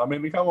pants down. I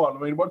mean, come on. I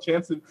mean, what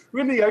chance? Can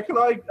I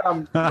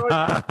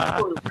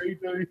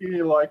redo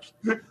here? Like,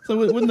 so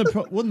wouldn't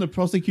the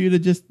prosecutor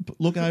just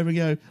look over and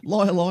go,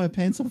 liar,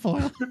 pants on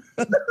fire?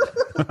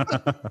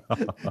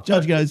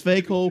 Judge goes,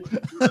 fair call.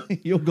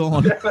 You're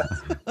gone.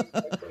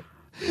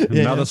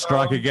 Another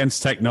strike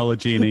against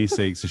technology in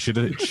e-cigs. It should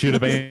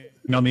have been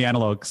on the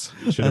analogs.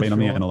 Should have been on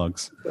the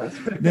analogs.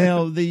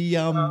 Now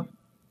the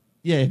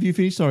Yeah, have you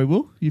finished? Sorry,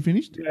 Will, you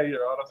finished? Yeah, you're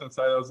right. I was going to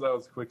say that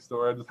was a quick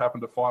story. I just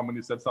happened to find when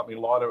you said something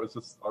lighter, it was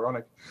just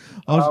ironic.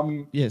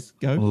 Yes,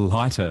 go.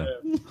 Lighter.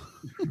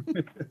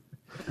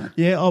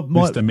 Yeah,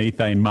 Mr.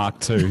 Methane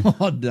Mark II.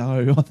 Oh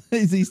no,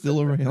 is he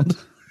still around?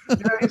 Yeah,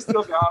 he's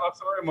still going. I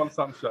saw him on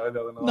some show the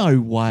other night. No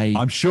way.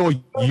 I'm sure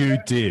you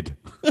did.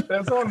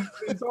 He's on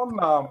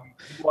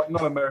like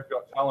not America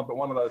Got Talent, but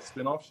one of those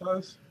spin-off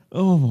shows.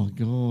 Oh my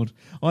god!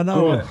 I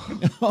know.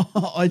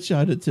 I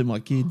showed it to my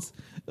kids.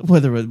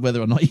 Whether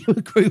or not you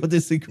agree or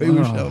disagree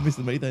with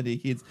Mr. Methane to your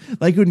kids,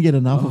 they couldn't get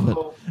enough of it,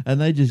 and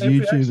they just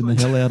YouTubing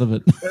the hell out of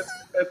it.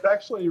 It's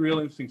actually a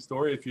really interesting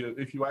story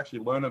if you actually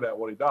learn about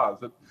what he does.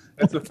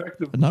 It's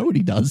effective. I know what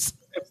he does.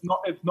 It's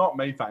not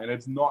methane.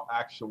 It's not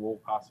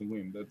actual passing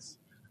wind.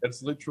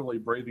 It's literally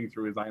breathing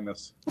through his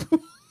anus.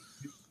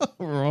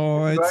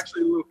 Right. To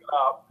actually look it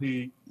up,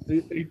 he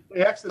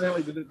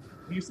accidentally did it.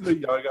 He used to do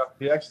yoga.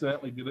 He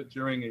accidentally did it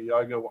during a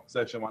yoga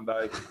session one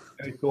day,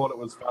 and he thought it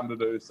was fun to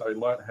do, so he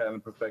learnt how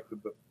and perfected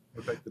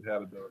how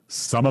to do it.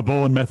 Some are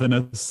born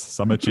methanists,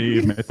 some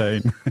achieve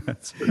methane.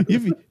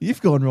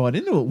 You've gone right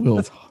into it, Will.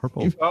 That's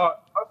horrible.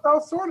 I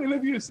saw an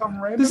interview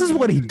some random. This is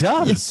what he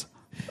does.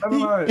 I don't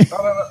know. I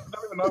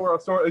don't even know where I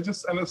saw it.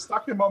 It's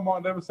stuck in my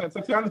mind ever since.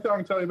 That's the only thing I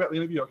can tell you about the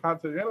interview. I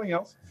can't tell you anything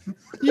else.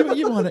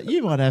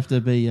 You might have to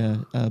be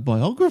a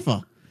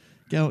biographer.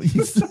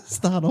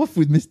 Start off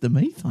with Mr.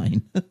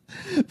 Methane,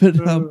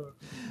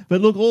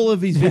 but look, all of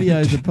his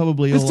videos are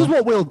probably. This is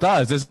what Will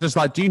does. It's just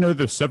like, do you know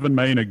the 7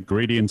 main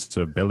ingredients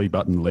to belly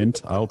button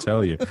lint? I'll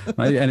tell you,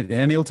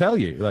 and he'll tell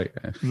you like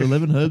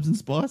 11 herbs and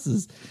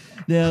spices.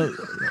 Now,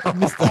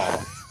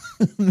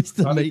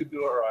 Mr. I need to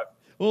do it right.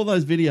 All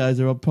those videos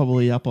are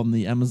probably up on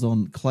the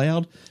Amazon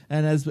cloud,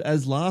 and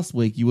as last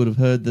week you would have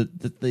heard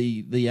that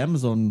the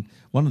Amazon,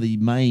 one of the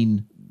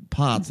main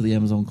parts of the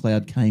Amazon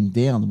cloud came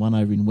down, the one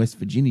over in West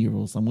Virginia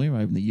or somewhere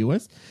over in the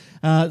US.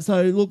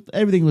 So look,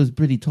 everything was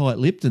pretty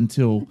tight-lipped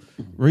until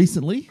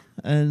recently,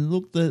 and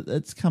look,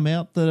 it's come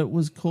out that it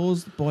was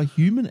caused by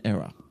human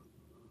error.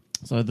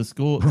 So the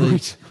score,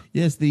 right.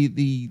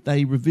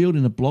 They revealed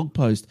in a blog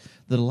post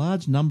that a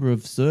large number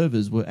of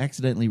servers were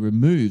accidentally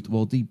removed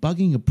while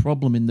debugging a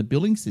problem in the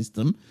billing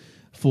system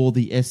for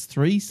the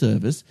S3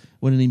 service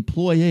when an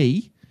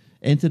employee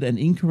entered an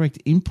incorrect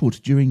input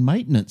during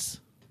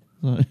maintenance.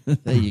 So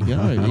there you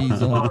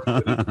go.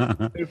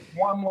 If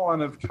one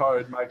line of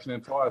code makes an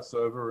entire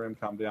server room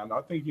come down,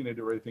 I think you need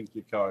to rethink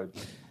your code.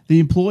 The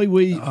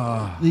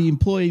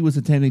employee was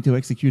attempting to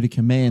execute a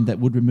command that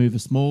would remove a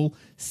small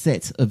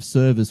set of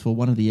servers for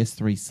one of the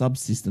S3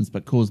 subsystems,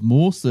 but caused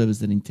more servers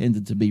than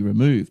intended to be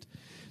removed.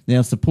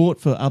 Now, support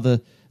for two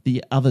other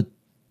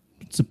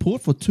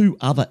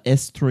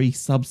S3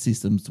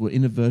 subsystems were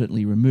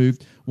inadvertently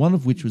removed, one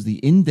of which was the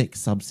index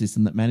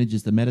subsystem that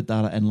manages the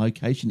metadata and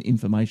location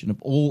information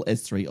of all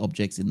S3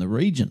 objects in the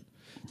region.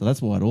 So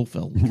that's why it all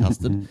fell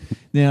custard.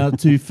 Now,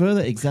 to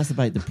further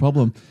exacerbate the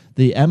problem,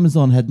 the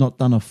Amazon had not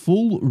done a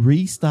full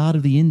restart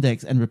of the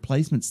index and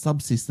replacement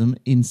subsystem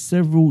in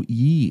several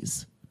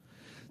years.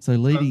 So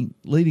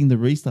leading the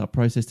restart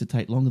process to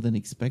take longer than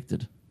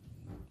expected.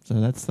 So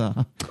that's...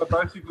 So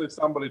basically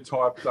somebody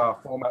typed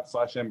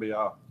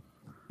format/MBR.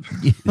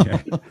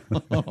 Yeah.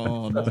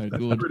 Oh, no, That's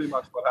good. pretty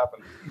much what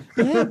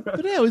happened.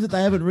 But how is it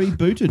they haven't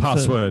rebooted?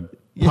 Password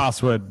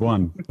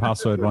 1,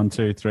 password 1,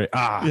 2, 3.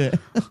 Yeah.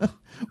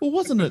 Well,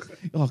 wasn't it,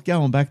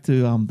 going back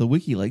to the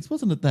WikiLeaks,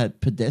 wasn't it that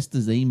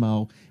Podesta's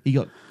email, he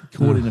got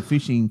caught in a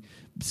phishing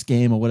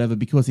scam or whatever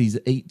because his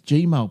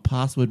Gmail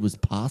password was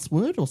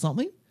password or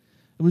something?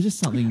 It was just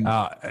something.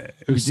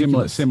 It was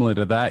similar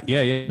to that.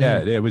 Yeah.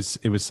 It was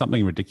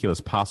something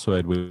ridiculous.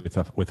 Password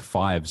with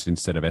fives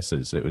instead of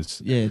s's. It was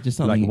just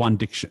something like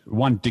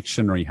one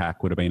dictionary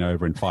hack would have been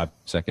over in 5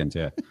 seconds.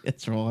 Yeah,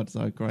 that's right.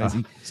 So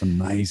crazy. It's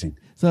amazing.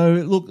 So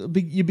look,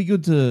 you'd be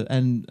good to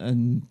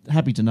and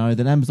happy to know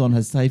that Amazon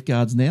has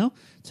safeguards now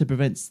to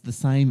prevent the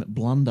same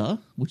blunder,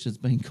 which has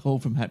been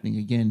called from happening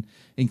again,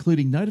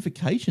 including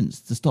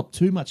notifications to stop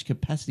too much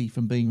capacity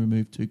from being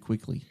removed too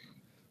quickly.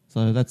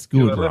 So that's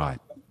good, right?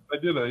 They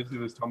did it easy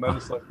this time. They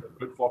just left the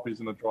boot floppies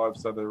in the drive,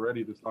 so they're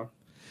ready this time.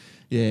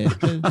 Yeah.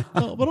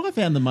 What I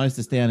found the most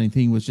astounding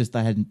thing was just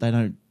they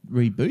don't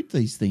reboot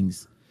these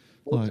things.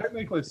 Well,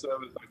 technically,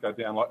 servers don't go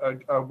down.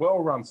 Like a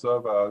well-run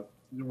server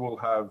will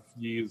have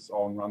years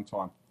on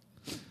runtime.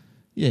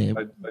 Yeah.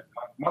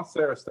 Once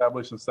they're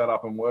established and set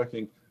up and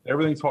working,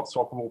 everything's hot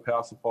swappable.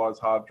 Power supplies,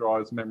 hard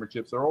drives, memory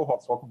chips, they're all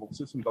hot swappable. The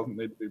system doesn't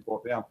need to be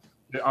brought down.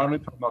 The only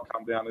time they'll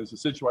come down is a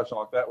situation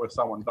like that where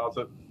someone does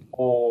it,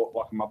 or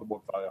like a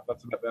motherboard failure.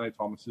 That's about the only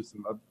time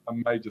a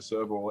major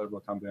server will ever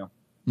come down.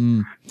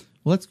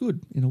 Well, that's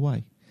good in a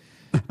way.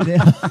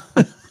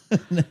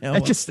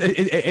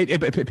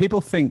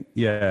 People think,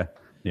 yeah.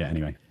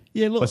 Anyway,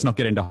 yeah. Look, let's not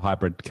get into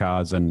hybrid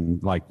cars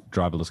and like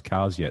driverless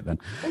cars yet. Then,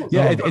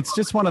 it's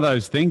just one of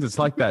those things. It's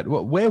like that.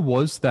 Where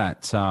was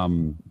that?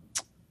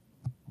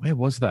 Where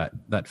was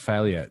that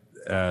failure?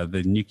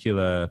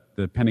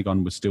 The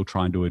Pentagon was still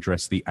trying to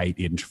address the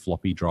 8-inch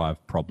floppy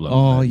drive problem.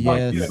 Oh, yeah.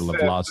 In the middle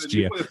of last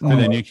year with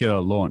the nuclear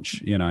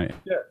launch, Yeah,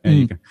 And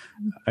you go,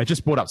 I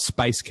just brought up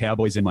Space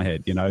Cowboys in my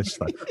head. You know, it's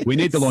like, we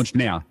need to launch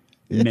now.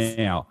 Yes.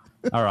 Now.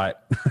 All right.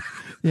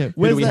 Yeah.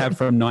 Who do we have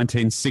from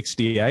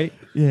 1968?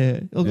 Yeah.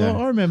 Look, Yeah.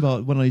 I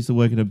remember when I used to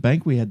work in a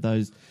bank, we had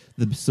the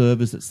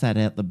servers that sat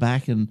out the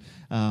back and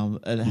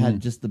it had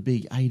just the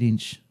big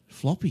 8-inch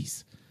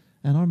floppies.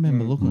 And I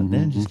remember looking at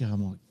them and just going, oh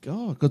my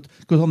God.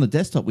 Because on the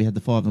desktop we had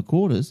the 5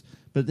 1/4s,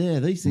 but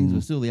these things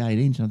were still the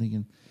 8-inch. I'm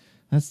thinking,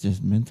 that's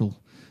just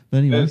mental. But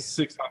anyway. There's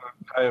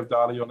 600K of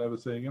data you'll never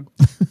see again.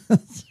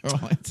 That's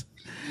right.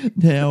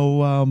 Now,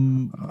 Oh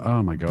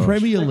my gosh.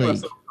 Premier Think about League.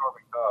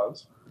 self-driving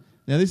cars.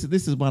 Now, this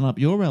is one up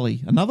your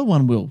alley. Another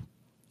one, Will.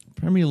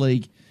 Premier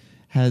League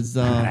has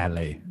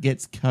Alley.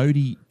 gets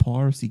Cody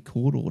piracy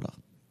court order.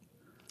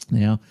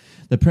 Now,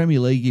 the Premier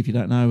League, if you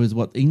don't know, is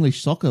what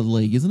English soccer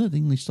league, isn't it? The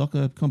English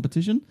soccer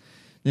competition.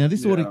 Now,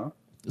 this order.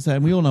 So,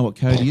 and we all know what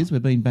Cody is.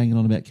 We've been banging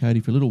on about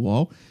Cody for a little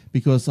while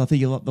because I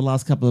think the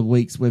last couple of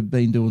weeks we've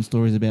been doing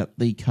stories about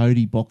the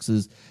Cody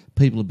boxes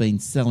people have been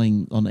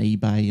selling on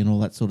eBay and all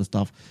that sort of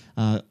stuff.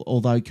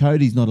 Although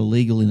Cody's not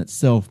illegal in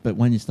itself, but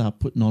when you start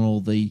putting on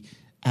all the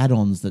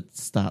add-ons that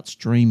start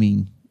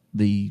streaming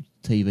the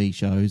TV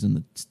shows and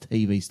the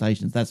TV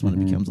stations, that's when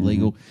it becomes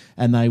illegal.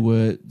 And they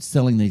were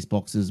selling these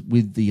boxes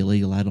with the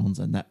illegal add-ons,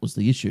 and that was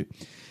the issue.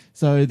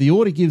 So the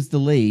order gives the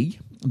league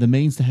the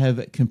means to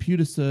have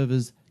computer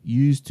servers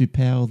used to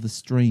power the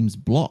streams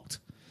blocked.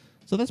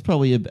 So that's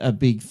probably a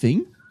big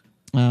thing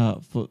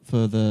for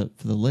the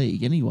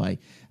league anyway.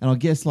 And I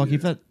guess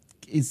if that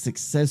is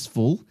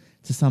successful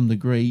to some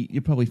degree,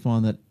 you probably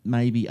find that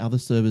maybe other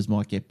servers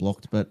might get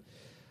blocked. But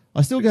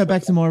I still go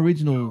back to my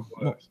original.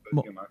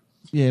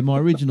 My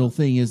original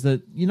thing is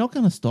that you're not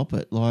going to stop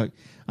it. Like,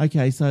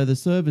 okay, so the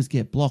servers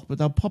get blocked, but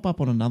they'll pop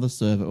up on another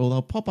server, or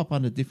they'll pop up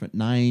under different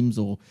names,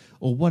 or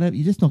whatever.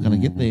 You're just not going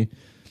to get there.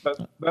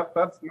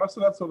 That's most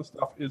of that sort of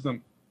stuff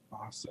isn't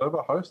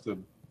server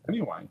hosted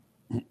anyway.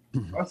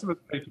 Most of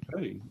it's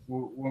P2P.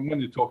 When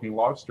you're talking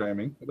live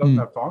streaming, it doesn't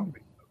have time to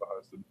be server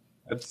hosted.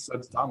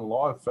 It's done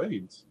live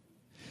feeds.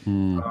 I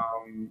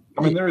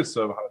mean, there is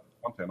server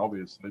hosted content,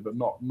 obviously, but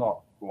not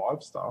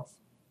live stuff.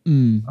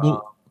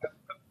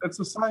 It's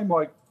the same,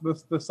 like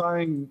the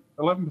saying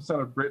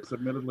 11% of Brits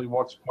admittedly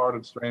watched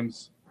pirated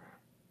streams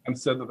and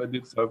said that they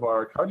did so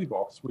via a Cody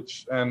box,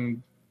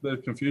 and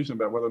there's confusion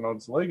about whether or not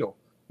it's legal.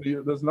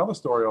 There's another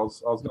story I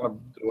was going to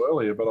do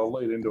earlier, but I'll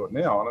lead into it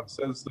now, and it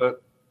says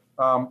that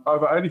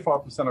over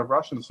 85% of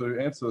Russians who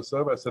answered the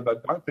survey said they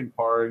don't think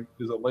pirating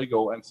is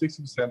illegal, and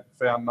 60%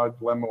 found no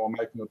dilemma while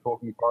making or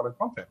talking pirated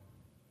content.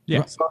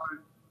 Yeah. So,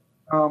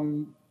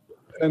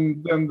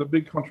 and then the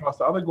big contrast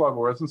to other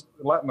global residents,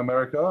 Latin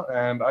America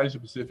and Asia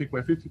Pacific,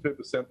 where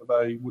 52% that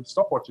they would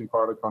stop watching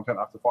pirated content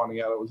after finding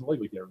out it was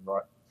illegal here,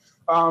 right?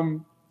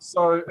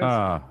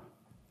 So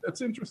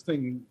it's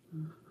interesting.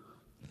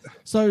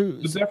 So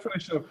the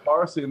definition of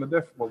piracy and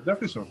the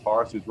definition of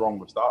piracy is wrong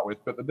to start with,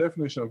 but the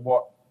definition of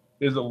what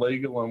is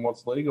illegal and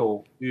what's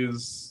legal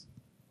is,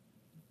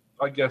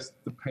 I guess,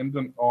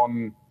 dependent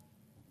on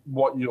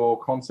what your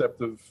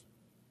concept of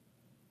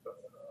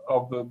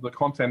the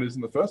content is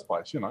in the first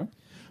place, you know.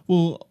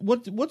 Well,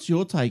 what's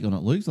your take on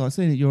it, Luke? So I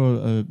see that you're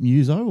a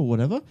muso or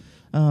whatever.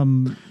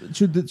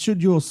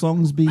 Should your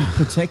songs be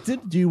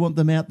protected? Do you want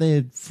them out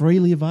there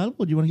freely available,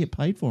 or do you want to get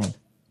paid for them?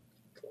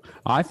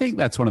 I think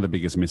that's one of the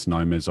biggest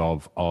misnomers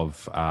of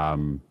how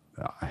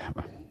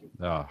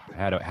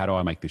do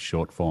I make this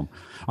short form?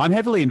 I'm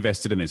heavily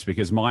invested in this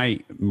because my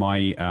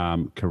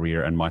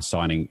career and my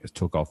signing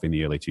took off in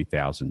the early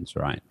 2000s,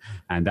 right?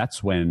 And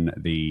that's when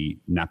the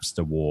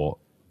Napster war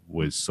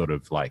was sort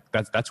of like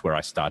that's where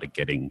I started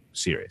getting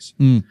serious.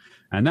 And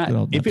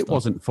that if it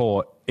wasn't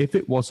for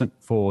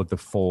the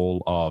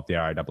fall of the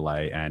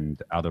RAAA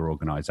and other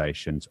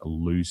organizations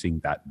losing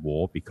that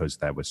war because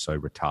they were so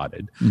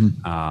retarded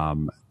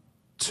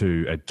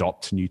to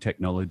adopt new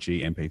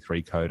technology,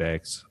 MP3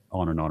 codecs,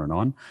 on and on and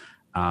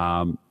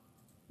on,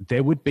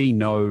 there would be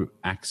no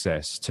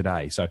access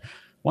today. So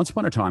once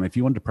upon a time, if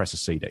you wanted to press a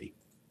CD,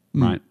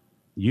 right,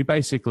 you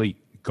basically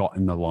got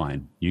in the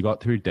line. You got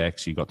through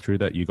decks, you got through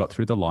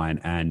the line,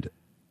 and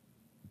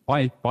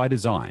by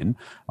design,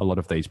 a lot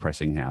of these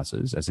pressing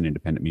houses, as an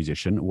independent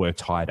musician, were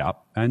tied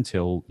up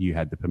until you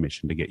had the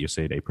permission to get your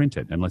CD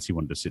printed, unless you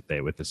wanted to sit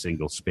there with a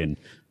single spin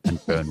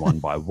and burn one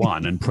by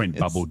one and print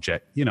bubble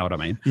jet. You know what I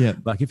mean? Yeah.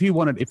 Like if you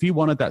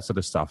wanted that sort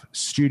of stuff,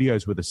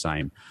 studios were the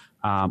same.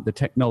 The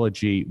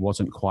technology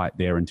wasn't quite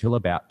there until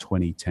about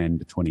 2010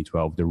 to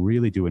 2012 to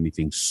really do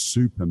anything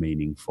super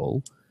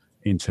meaningful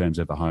in terms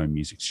of a home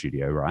music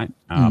studio, right?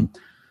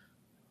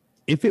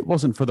 If it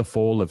wasn't for the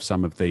fall of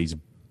some of these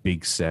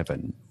big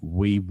seven,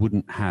 we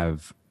wouldn't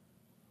have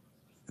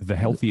the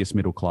healthiest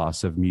middle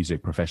class of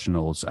music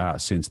professionals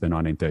since the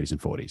 1930s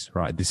and 40s,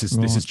 right? This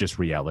is just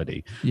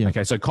reality. Yeah.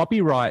 Okay, so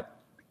copyright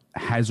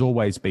has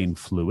always been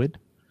fluid.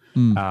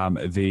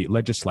 The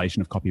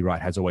legislation of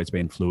copyright has always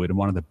been fluid, and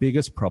one of the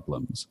biggest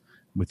problems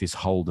with this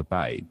whole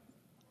debate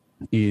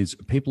is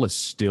people are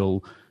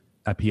still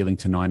appealing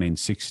to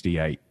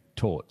 1968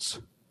 torts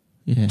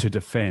to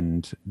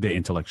defend their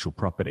intellectual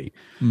property.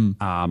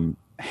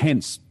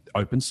 Hence,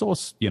 open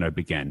source,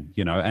 began,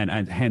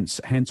 and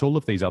hence all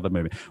of these other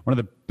movements. One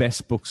of the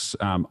best books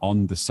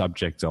on the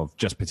subject of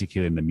just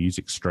particularly in the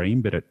music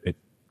stream, but it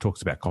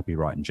talks about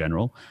copyright in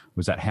general,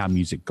 was that How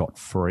Music Got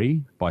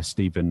Free by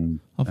Stephen,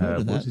 I've heard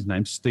of that. what's his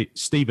name?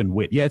 Stephen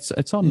Witt. Yeah,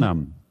 it's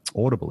on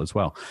Audible as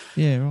well.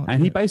 Yeah, right.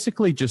 And he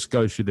basically just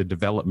goes through the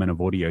development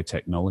of audio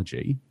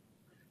technology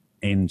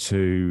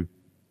into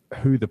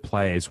who the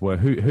players were,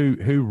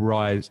 who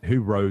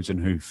rose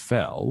and who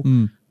fell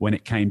when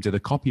it came to the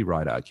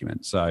copyright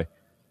argument. So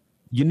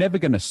you're never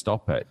going to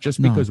stop it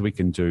just because we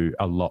can do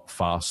a lot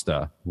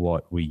faster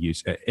what we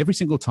use. Every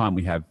single time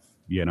we have,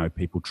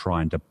 people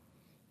trying to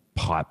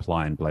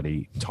pipeline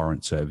bloody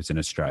torrent servers in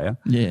Australia.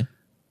 Yeah.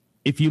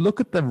 If you look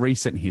at the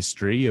recent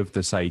history of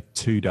the, say,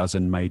 24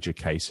 major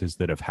cases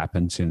that have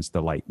happened since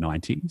the late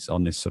 90s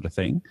on this sort of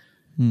thing,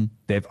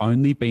 they've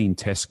only been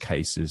test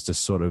cases to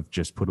sort of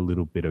just put a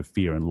little bit of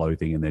fear and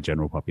loathing in their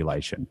general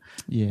population.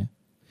 Yeah.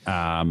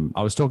 I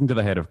was talking to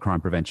the head of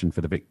crime prevention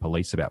for the Vic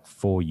Police about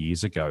 4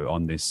 years ago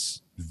on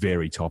this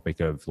very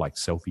topic of like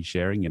selfie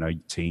sharing,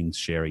 teens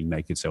sharing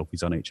naked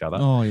selfies on each other.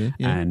 Oh, yeah.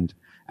 And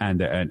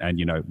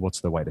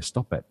what's the way to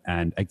stop it?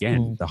 And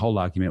again, the whole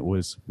argument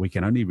was we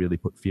can only really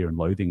put fear and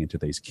loathing into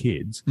these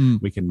kids.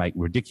 We can make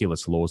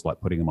ridiculous laws like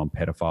putting them on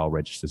pedophile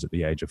registers at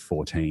the age of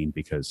 14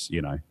 because,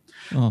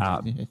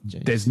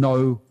 there's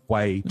no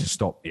way to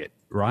stop it,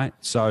 right?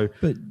 So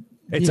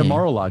it's a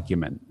moral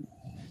argument.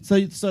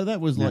 So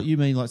that was like, you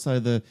mean like,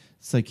 so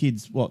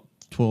kids,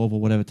 12 or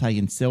whatever,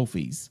 taking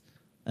selfies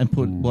and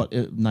put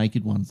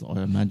naked ones,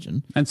 I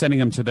imagine. And sending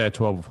them to their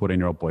 12 or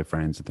 14-year-old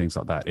boyfriends and things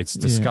like that. It's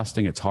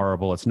disgusting. It's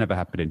horrible. It's never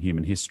happened in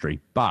human history.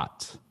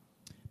 But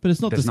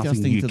it's not there's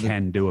disgusting nothing you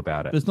can do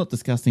about it. But it's not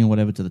disgusting or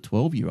whatever to the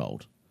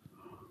 12-year-old.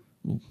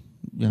 Well,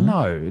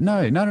 No.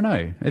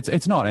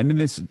 It's not. And in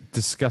this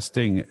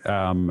disgusting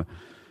faux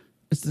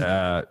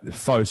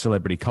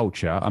celebrity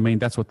culture, I mean,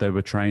 that's what they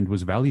were trained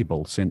was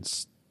valuable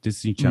since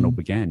Disney Channel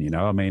began,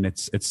 I mean,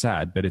 it's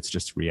sad, but it's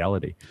just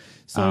reality.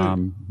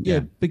 So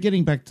but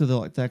getting back to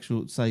the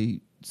actual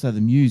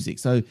the music.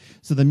 So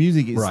the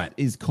music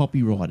is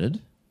copyrighted,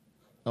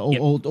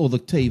 or the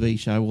TV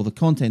show or the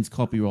content's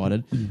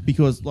copyrighted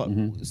because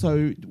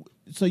so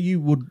you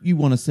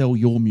want to sell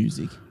your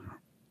music,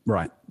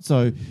 right?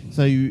 So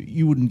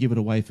you wouldn't give it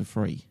away for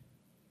free.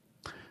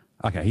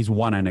 Okay, here's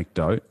one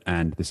anecdote,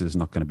 and this is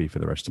not going to be for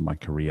the rest of my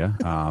career.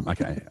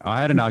 Okay,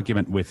 I had an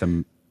argument with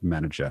a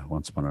manager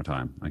once upon a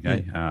time.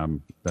 Okay,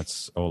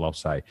 that's all I'll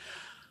say.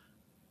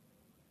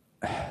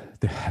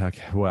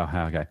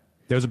 Okay.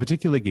 There was a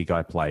particular gig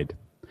I played,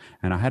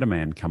 and I had a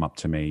man come up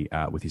to me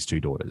with his two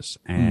daughters,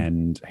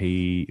 and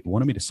he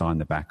wanted me to sign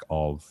the back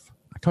of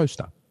a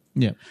coaster.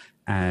 Yeah,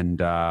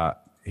 and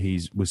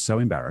he was so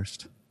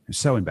embarrassed.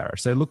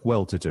 They look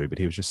well to do, but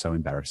he was just so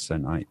embarrassed.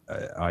 And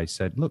I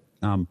said, "Look,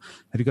 have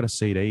you got a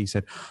CD?" He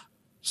said,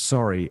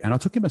 "Sorry." And I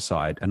took him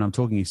aside, and I'm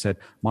talking. He said,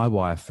 "My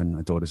wife and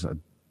my daughters are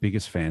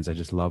biggest fans. I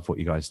just love what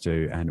you guys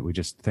do, and we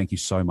just thank you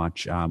so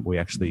much. We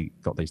actually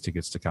got these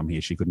tickets to come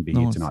here. She couldn't be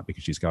here tonight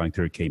because she's going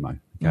through chemo,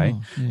 okay,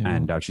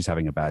 and she's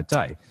having a bad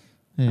day."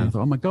 Yeah. And I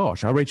thought, oh my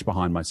gosh! I reached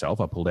behind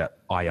myself. I pulled out.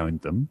 I owned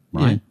them,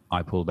 right? Yeah.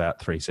 I pulled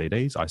out 3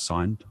 CDs. I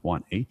signed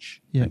one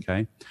each,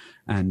 okay,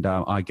 and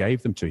I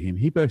gave them to him.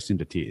 He burst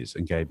into tears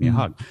and gave me a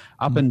hug.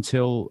 Up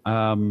until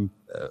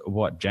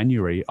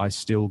January, I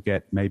still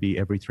get maybe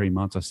every 3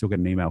 months, I still get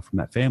an email from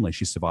that family.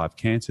 She survived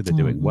cancer. They're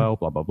doing well,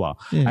 blah, blah, blah.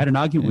 Yeah. I had an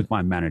argument with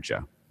my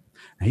manager.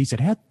 And he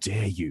said, "How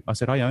dare you?" I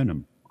said, "I own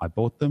them. I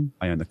bought them.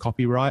 I own the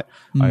copyright.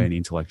 I own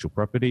intellectual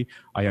property.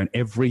 I own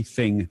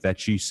everything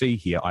that you see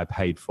here I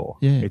paid for.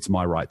 Yeah. It's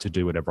my right to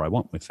do whatever I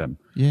want with them."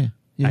 Yeah.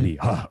 Yeah. And he,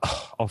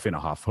 off in a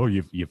huff. "Oh,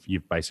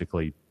 you've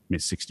basically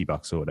missed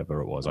 $60 or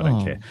whatever it was. I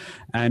don't care."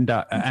 And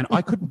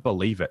I couldn't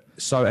believe it.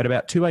 So at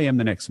about 2 a.m.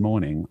 the next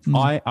morning,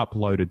 I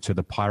uploaded to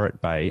the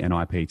Pirate Bay and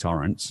IP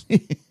torrents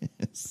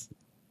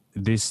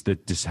this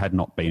that just had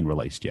not been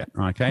released yet.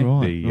 Okay,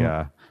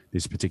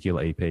 this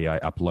particular EP I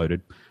uploaded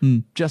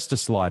just to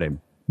slide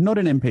him, not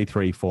in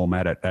MP3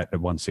 format at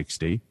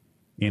 160,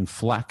 in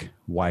FLAC,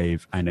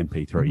 WAVE, and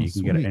MP3. You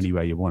can get it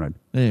anywhere you wanted.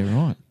 Yeah,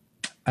 right.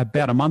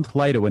 About a month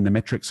later, when the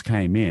metrics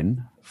came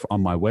in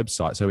on my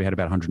website, so we had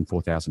about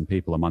 104,000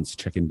 people a month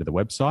check into the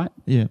website.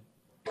 Yeah,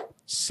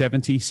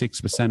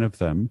 76% of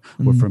them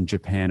were from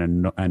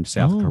Japan and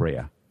South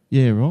Korea.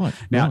 Yeah, right.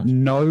 Now,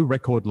 no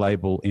record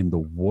label in the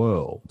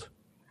world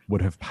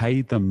would have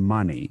paid them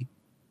money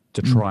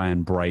to try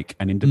and break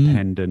an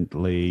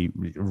independently,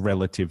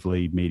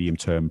 relatively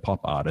medium-term pop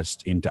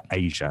artist into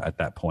Asia at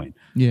that point.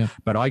 Yeah.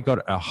 But I got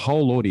a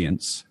whole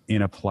audience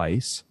in a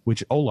place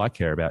which all I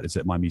care about is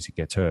that my music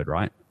gets heard,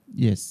 right?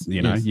 Yes.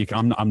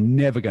 I'm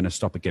never going to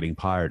stop it getting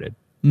pirated.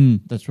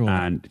 That's right.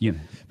 And,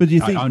 but do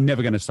you think I'm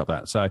never going to stop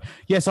that. So,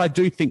 yes, I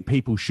do think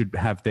people should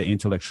have their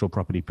intellectual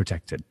property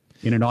protected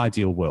in an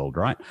ideal world,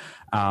 right?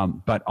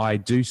 But I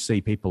do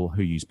see people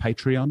who use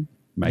Patreon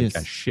make a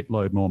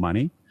shitload more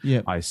money.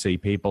 Yeah. I see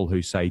people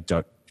who say,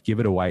 "Don't give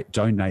it away,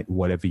 donate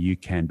whatever you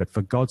can, but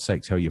for God's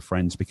sake, tell your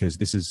friends," because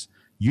this is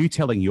you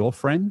telling your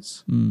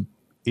friends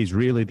is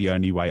really the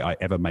only way I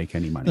ever make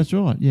any money. That's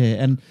right.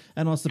 Yeah,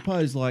 and I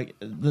suppose like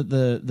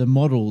the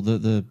model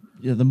the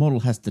model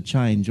has to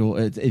change, or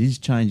it is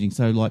changing.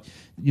 So like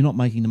you're not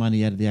making the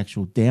money out of the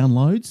actual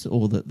downloads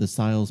or the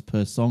sales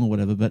per song or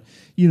whatever, but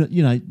you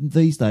know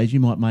these days you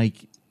might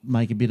make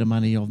a bit of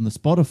money on the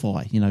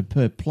Spotify,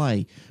 per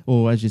play,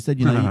 or as you said,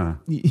 you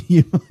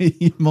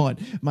might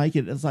make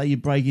it. Say you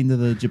break into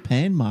the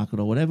Japan market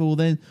or whatever. Well,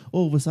 then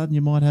all of a sudden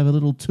you might have a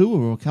little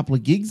tour or a couple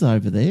of gigs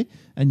over there,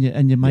 and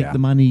you make the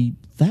money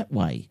that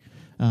way,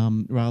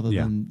 rather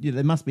than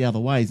there must be other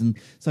ways. And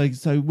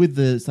so with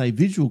the say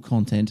visual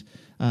content,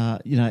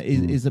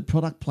 is it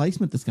product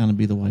placement that's going to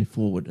be the way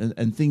forward,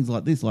 and things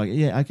like this,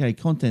 like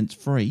content's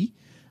free,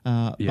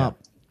 but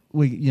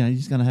you're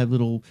just going to have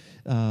little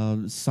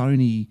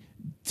Sony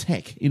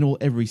tech in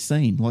every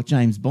scene, like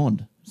James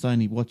Bond.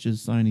 Sony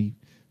watches, Sony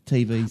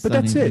TVs. But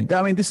that's it.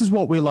 I mean, this is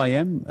what Will I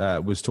Am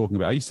was talking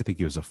about. I used to think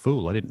he was a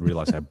fool. I didn't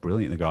realize how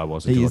brilliant the guy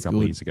was until a couple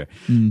of years ago.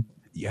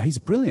 Yeah, he's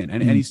brilliant.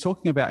 And he's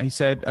talking about, he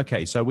said,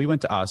 okay, so we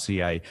went to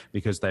RCA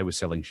because they were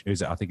selling,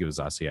 I think it was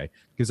RCA,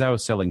 because they were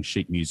selling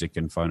sheet music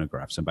and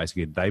phonographs. And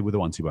basically they were the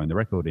ones who owned the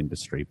record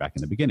industry back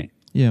in the beginning.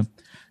 Yeah.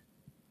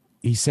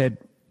 He said,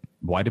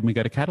 why didn't we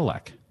go to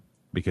Cadillac?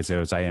 Because there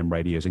was AM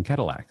radios and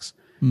Cadillacs.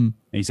 And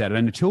he said,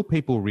 and until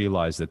people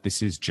realize that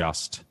this is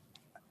just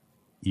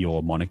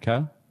your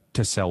moniker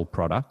to sell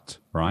product,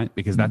 right?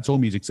 Because that's all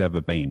music's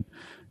ever been.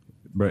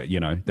 But,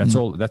 that's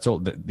all.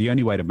 The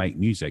only way to make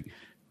music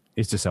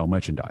is to sell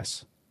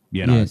merchandise,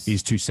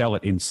 is to sell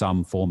it in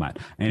some format.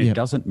 And it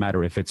doesn't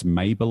matter if it's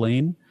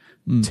Maybelline,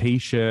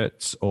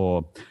 T-shirts,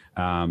 or,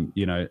 on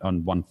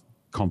one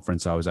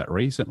conference I was at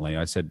recently,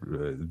 I said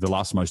the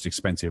last most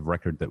expensive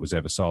record that was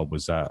ever sold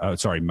was,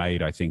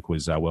 made, I think,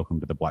 was Welcome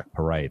to the Black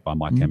Parade by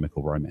My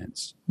Chemical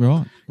Romance.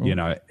 Right.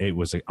 It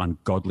was an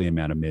ungodly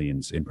amount of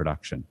millions in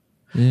production.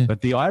 Yeah.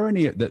 But the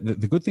irony,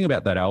 the good thing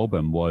about that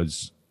album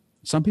was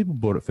some people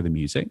bought it for the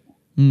music.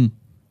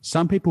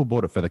 Some people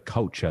bought it for the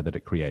culture that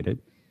it created.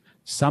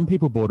 Some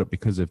people bought it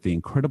because of the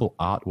incredible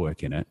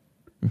artwork in it.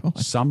 Right.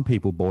 Some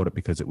people bought it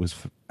because it was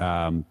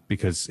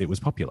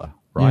popular,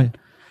 right? Yeah.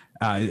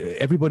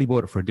 Everybody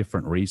bought it for a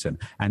different reason.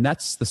 And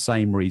that's the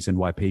same reason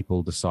why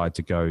people decide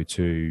to go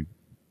to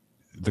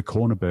the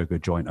corner burger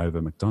joint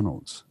over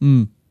McDonald's.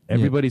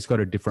 Everybody's got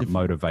a different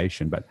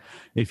motivation. But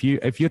if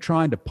you're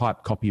trying to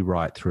pipe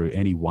copyright through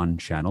any one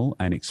channel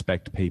and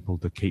expect people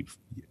to keep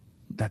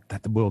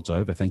that the world's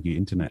over. Thank you,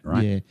 internet,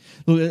 right? Yeah.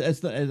 Look,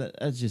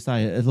 as you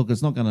say,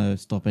 it's not going to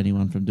stop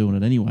anyone from doing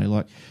it anyway.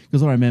 Like,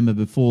 because I remember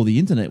before the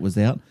internet was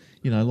out,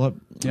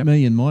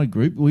 me and my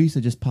group, we used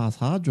to just pass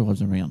hard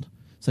drives around.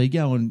 So you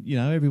go and,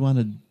 everyone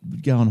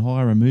would go and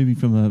hire a movie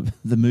from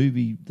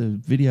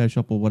the video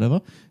shop or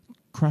whatever,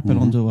 crap it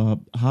onto a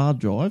hard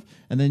drive,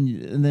 and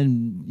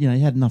then you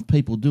had enough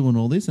people doing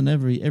all this, and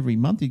every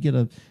month you'd get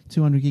a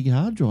 200 gig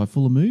hard drive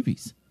full of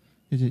movies.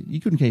 You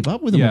couldn't keep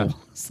up with them all.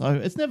 So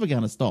it's never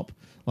going to stop.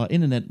 Like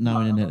internet,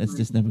 it's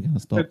just never going to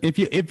stop.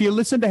 If you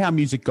listen to how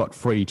music got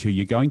free too,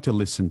 you're going to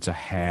listen to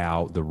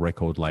how the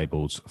record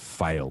labels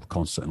fail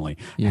constantly,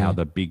 how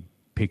the big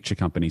picture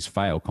companies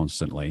fail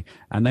constantly,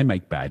 and they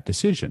make bad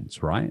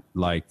decisions, right?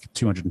 Like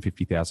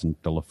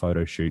 $250,000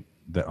 photo shoot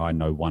that I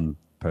know one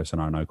person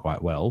I know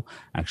quite well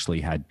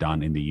actually had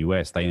done in the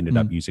US. They ended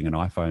up using an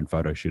iPhone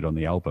photo shoot on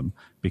the album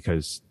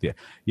because,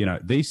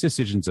 these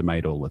decisions are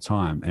made all the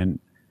time. And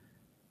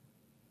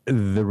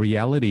the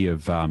reality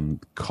of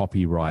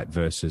copyright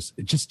versus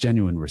just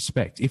genuine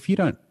respect. If you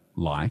don't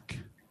like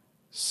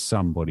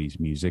somebody's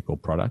music or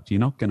product, you're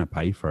not going to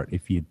pay for it.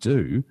 If you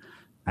do,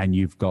 and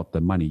you've got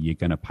the money, you're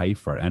going to pay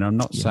for it. And I'm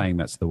not saying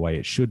that's the way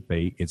it should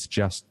be. It's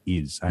just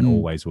is and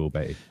always will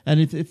be.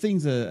 And if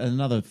things are,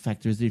 another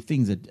factor is if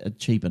things are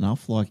cheap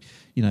enough, like,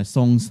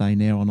 songs say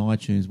now on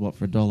iTunes,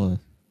 for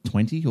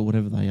 $1.20 or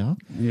whatever they are.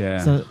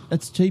 Yeah. So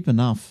it's cheap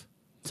enough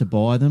to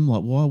buy them.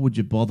 Like, why would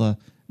you bother,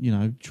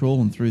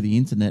 trawling through the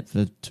internet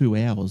for 2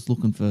 hours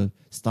looking for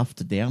stuff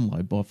to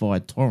download via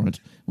torrent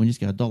when you just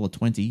go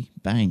 $1.20,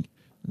 bang,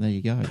 there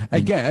you go.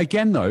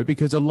 Again, though,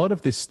 because a lot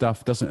of this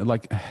stuff doesn't,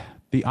 like,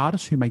 the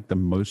artists who make the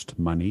most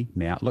money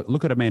now,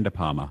 look at Amanda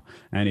Palmer.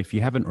 And if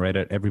you haven't read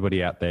it,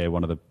 everybody out there,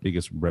 one of the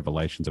biggest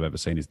revelations I've ever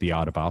seen is The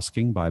Art of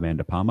Asking by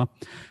Amanda Palmer.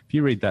 If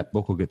you read that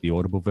book or get the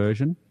Audible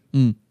version,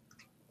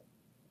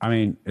 I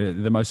mean,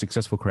 the most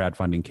successful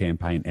crowdfunding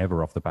campaign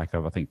ever off the back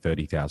of, I think,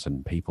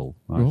 30,000 people.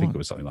 I think it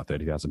was something like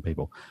 30,000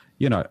 people.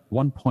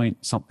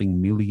 $1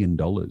 million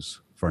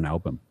for an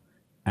album.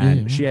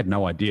 And she had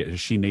no idea.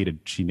 She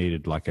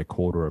needed like a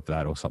quarter of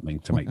that or something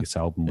to make this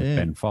album with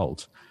Ben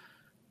Folds.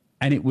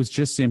 And it was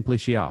just simply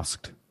she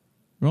asked.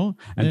 Right.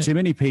 And too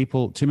many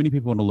people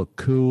want to look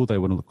cool. They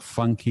want to look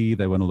funky.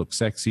 They want to look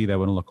sexy. They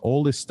want to look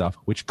all this stuff,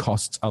 which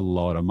costs a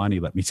lot of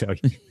money, let me tell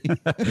you.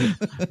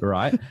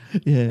 Right?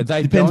 Yeah.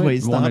 They depends where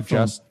you want to start from,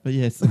 just. but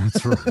yes.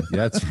 That's right.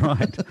 That's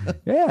right.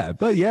 Yeah.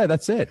 But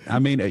that's it. I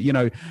mean,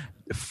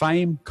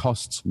 fame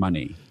costs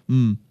money.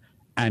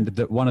 And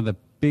one of the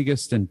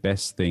biggest and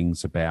best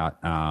things about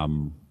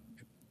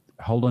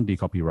hold on to your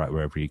copyright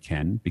wherever you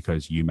can,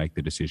 because you make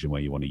the decision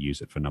where you want to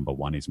use it. For number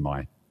one is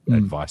my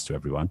advice to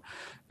everyone.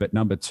 But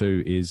number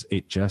two is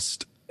it's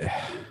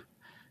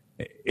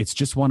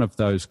just one of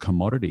those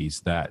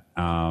commodities that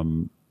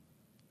will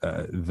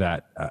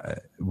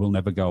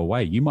never go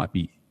away. You might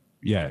be,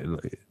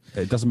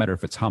 it doesn't matter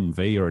if it's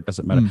Humvee or it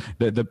doesn't matter.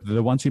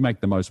 The ones who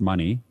make the most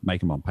money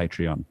make them on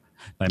Patreon.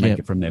 They make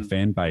it from their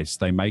fan base.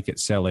 They make it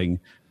selling,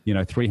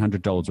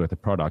 $300 worth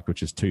of product,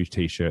 which is 2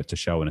 T-shirts, a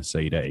show, and a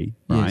CD,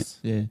 right? Yes,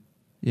 yeah.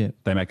 Yeah,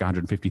 they make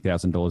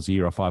 $150,000 a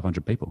year or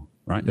 500 people,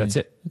 right? Yeah, That's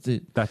it.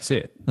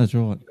 That's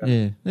right.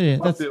 Yeah.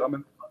 That's it. I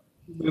mean,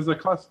 there's a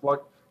classic,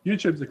 like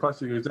YouTube's a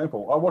classic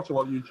example. I watch a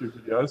lot of YouTube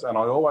videos, and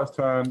I always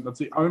that's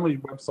the only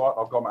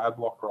website I've got my ad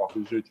blocker off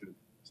is YouTube.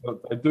 So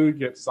they do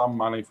get some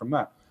money from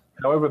that.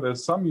 However,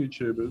 there's some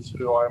YouTubers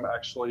who I'm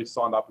actually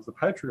signed up as a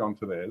Patreon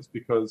to theirs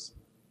because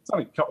it's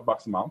only a couple of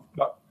bucks a month.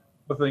 But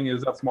the thing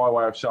is, that's my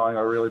way of showing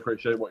I really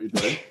appreciate what you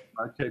do.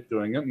 I keep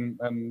doing it,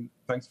 and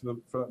thanks for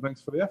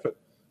the effort.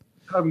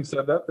 Having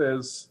said that,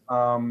 there's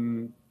I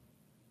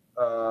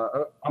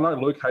know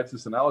Luke hates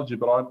this analogy,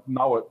 but I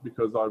know it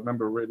because I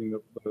remember reading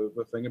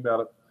the thing about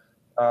it.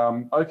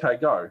 OK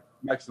Go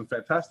makes some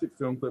fantastic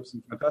film clips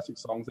and fantastic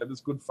songs. They're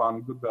just good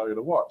fun, good value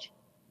to watch.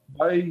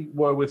 They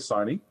were with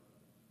Sony,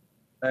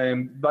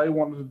 and they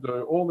wanted to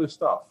do all this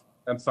stuff,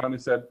 and Sony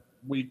said,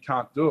 "We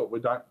can't do it.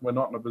 We're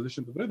not in a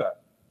position to do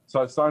that."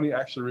 So Sony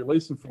actually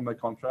released them from their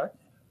contract.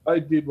 They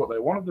did what they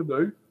wanted to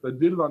do. They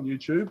did it on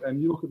YouTube,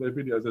 and you look at their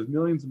videos. There's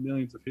millions and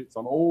millions of hits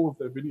on all of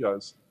their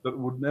videos that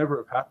would never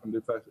have happened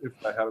if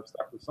they had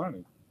stuck with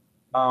Sony.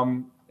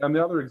 And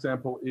the other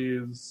example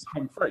is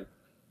Home Free.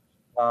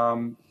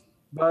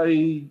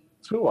 They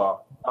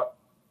tour, but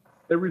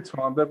every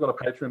time they've got a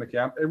Patreon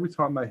account, every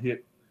time they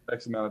hit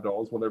X amount of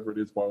dollars, whatever it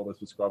is by all their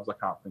subscribers, I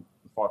can't think,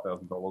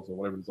 $5,000 or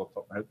whatever it is off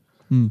the top of my head,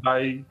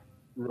 they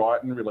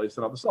write and release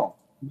another song.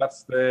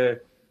 That's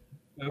their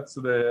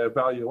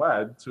value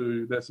add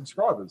to their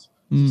subscribers.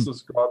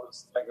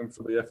 Subscribers thank them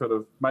for the effort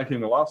of making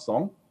the last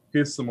song.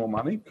 Here's some more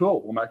money.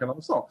 Cool, we'll make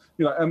another song.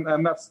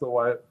 And that's the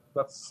way.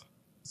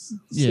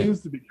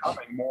 Seems to be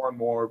becoming more and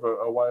more of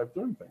a way of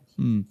doing things.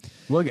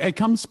 Well, it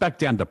comes back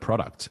down to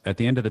product. At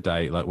the end of the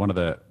day, like one of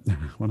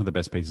the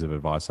best pieces of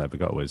advice I ever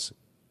got was,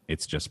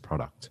 it's just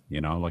product.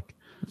 I'm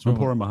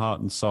pouring my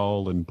heart and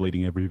soul and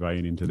bleeding every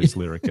vein into this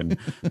lyric, and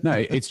no,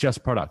 it's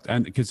just product.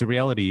 And because the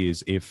reality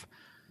is, if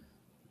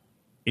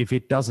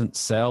it doesn't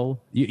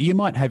sell, you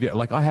might have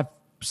I have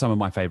some of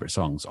my favorite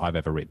songs I've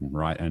ever written,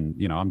 right? And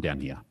I'm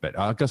down here, but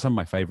I've got some of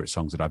my favorite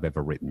songs that I've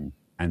ever written,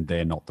 and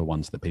they're not the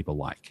ones that people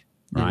like,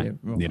 right?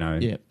 And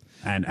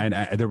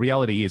the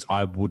reality is,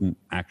 I wouldn't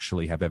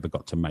actually have ever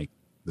got to make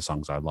the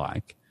songs I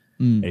like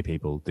if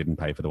people didn't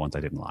pay for the ones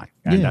I didn't like,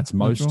 and that's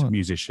most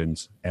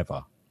musicians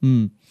ever.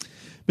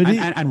 But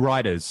and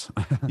writers.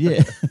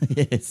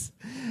 Yes.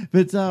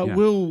 But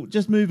Will,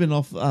 just moving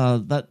off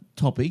that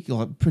topic,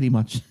 pretty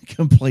much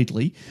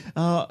completely,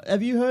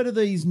 have you heard of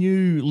these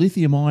new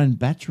lithium-ion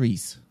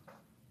batteries?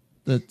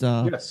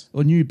 Yes.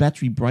 Or new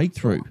battery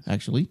breakthrough,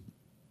 actually.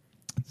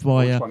 It's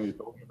by Which one are you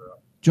talking about?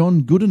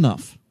 John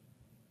Goodenough.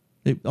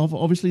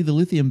 Obviously, the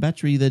lithium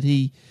battery that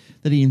he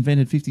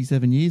invented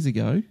 57 years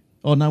ago.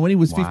 Oh, no, when he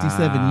was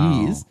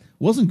 57 years,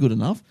 wasn't good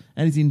enough,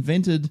 and he's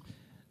invented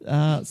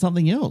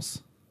something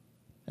else.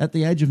 At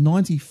the age of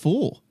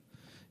 94,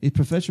 he's a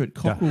professor at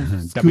Cockrell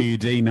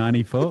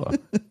WD-94.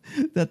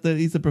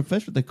 He's a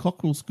professor at the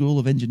Cockrell School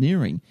of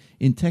Engineering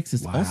in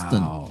Texas,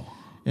 Austin.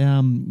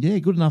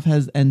 Goodenough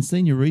has, and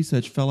senior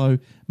research fellow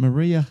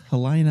Maria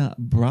Helena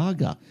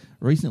Braga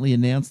recently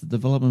announced the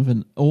development of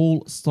an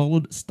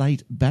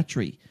all-solid-state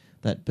battery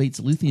that beats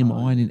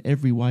lithium-ion in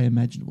every way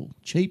imaginable.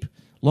 Cheap,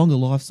 longer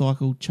life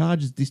cycle,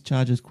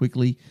 discharges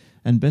quickly,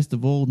 and best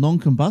of all,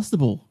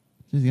 non-combustible.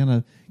 He's going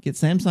to get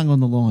Samsung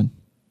on the line.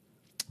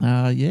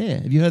 Have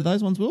you heard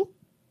those ones, Will?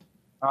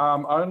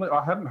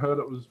 I hadn't heard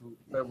it was.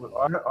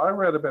 I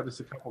read about this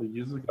a couple of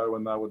years ago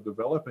when they were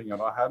developing it.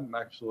 I hadn't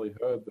actually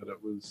heard that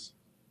it was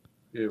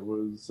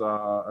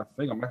a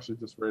thing. I'm actually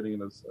just reading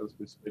it as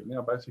we speak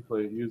now.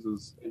 Basically, it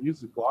uses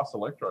glass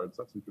electrodes.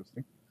 That's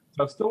interesting.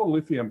 So it's still a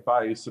lithium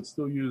base. It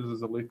still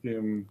uses a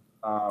lithium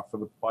for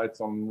the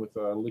plates on with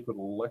a liquid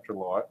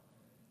electrolyte,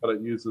 but it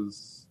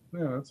uses.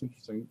 Yeah, that's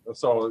interesting.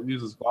 So it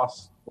uses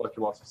glass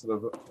electrolytes instead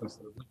of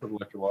liquid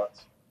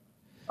electrolytes.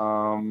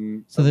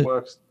 So it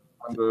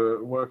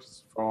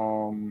works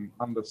from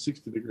under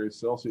 60 degrees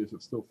Celsius.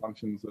 It still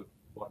functions at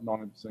like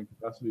 90%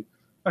 capacity.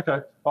 Okay,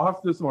 I'll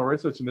have to do some more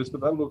research in this, but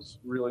that looks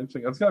really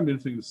interesting. It's going to be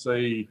interesting to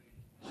see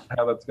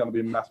how that's going to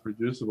be mass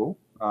producible,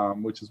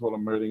 which is what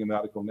I'm reading in the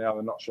article now.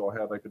 They're not sure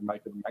how they could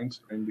make it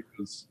mainstream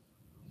because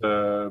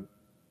the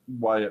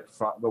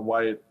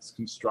way it's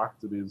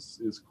constructed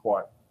is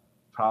quite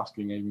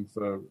tasking even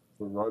for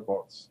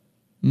robots.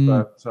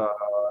 But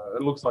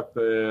it looks like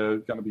they're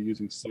going to be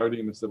using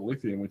sodium instead of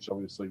lithium, which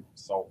obviously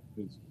salt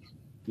is,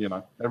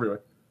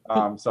 everywhere.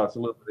 So it's a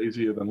little bit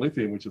easier than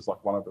lithium, which is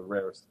like one of the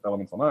rarest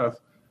elements on Earth.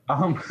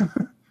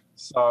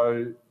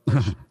 So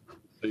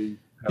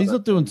he's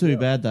not doing too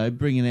bad though,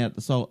 bringing out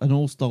an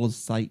all-solid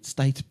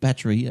state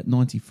battery at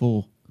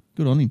 94.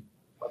 Good on him.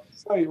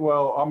 say,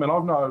 well, I mean,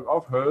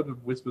 I've heard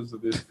of whispers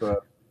of this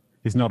for.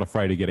 He's not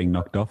afraid of getting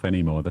knocked off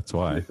anymore. That's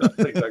why.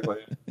 Exactly.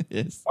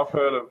 Yes. I've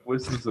heard of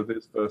whispers of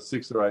this for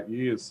 6 or 8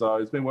 years, so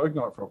he's been working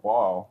on it for a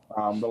while.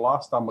 The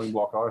last stumbling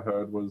block I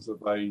heard was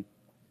that they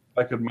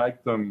could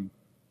make them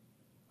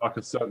like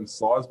a certain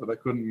size, but they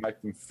couldn't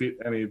make them fit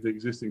any of the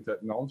existing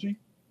technology.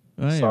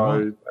 Oh, yeah, So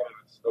right. that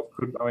stuff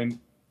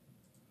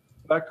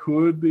that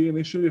could be an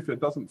issue if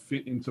it doesn't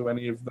fit into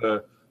any of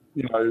the,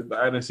 the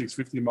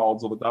 8650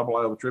 molds or the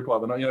AA or the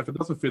AAA. If it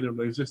doesn't fit in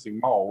the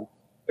existing mold,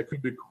 it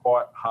could be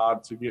quite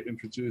hard to get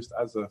introduced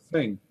as a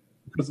thing,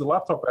 because the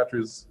laptop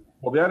batteries,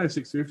 well, the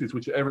 8650s,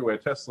 which are everywhere,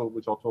 Tesla,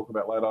 which I'll talk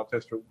about later,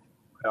 Tesla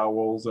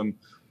Powerwalls and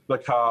the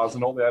cars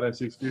and all the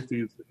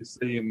 8650s that you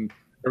see in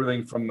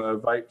everything from the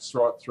vapes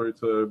right through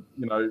to,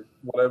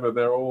 whatever,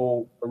 they're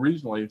all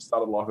originally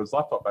started life as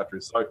laptop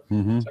batteries. So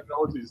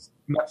technologies,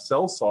 that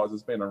cell size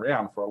has been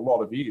around for a lot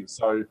of years.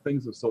 So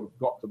things have sort of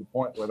got to the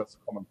point where that's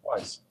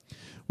commonplace.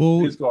 Well,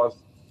 These guys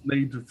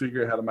need to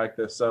figure out how to make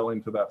their cell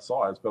into that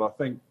size. But I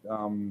think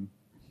I'm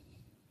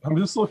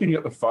just looking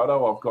at the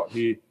photo I've got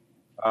here,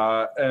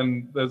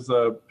 and there's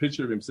a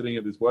picture of him sitting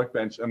at his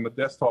workbench, and the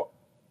desktop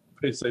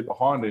PC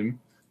behind him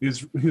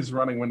is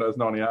running Windows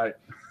 98.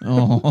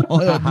 oh,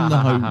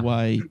 no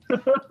way!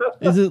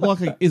 Is it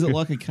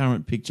like a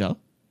current picture,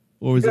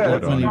 or is it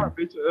like it's a current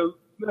picture.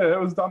 It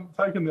was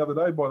taken the other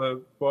day what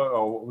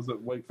was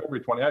it, week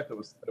February 28th?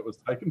 It was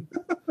taken.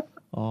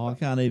 Oh, I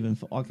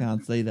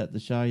can't see that to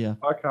show you.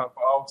 I can't.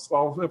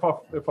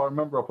 If I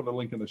remember, I'll put a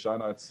link in the show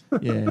notes.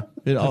 Yeah,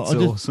 but That's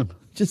awesome.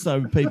 Just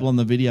so people on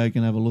the video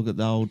can have a look at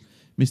the old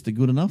Mr.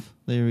 Good Enough.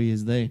 There he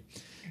is there.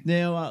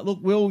 Now, look,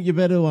 Will, you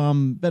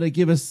better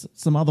give us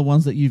some other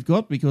ones that you've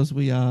got, because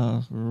we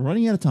are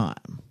running out of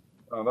time.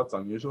 Oh, that's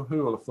unusual.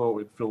 Who would have thought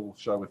we'd fill the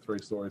show with 3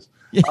 stories?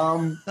 Yeah.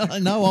 I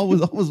know. I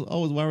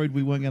was worried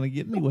we weren't going to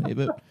get anywhere,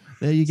 but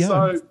there you go.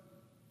 So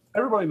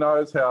everybody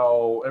knows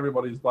how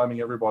everybody's blaming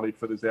everybody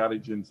for this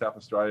outage in South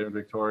Australia and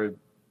Victoria,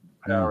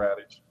 power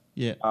outage.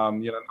 Yeah.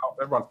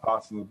 Everyone's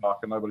passing the buck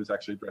and nobody's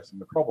actually addressing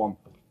the problem.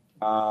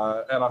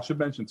 And I should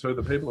mention too,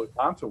 the people who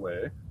aren't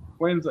aware,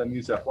 Queensland and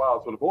New South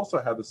Wales would have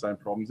also had the same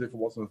problems if it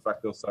wasn't the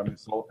fact there were so many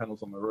solar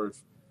panels on the roof.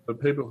 The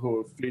people who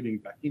were feeding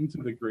back into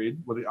the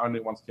grid were the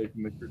only ones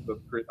keeping the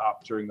grid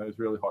up during those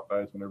really hot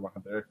days when everyone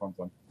had their aircons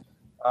on.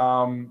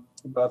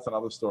 But that's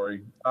another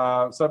story.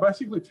 So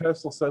basically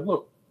Tesla said,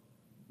 look,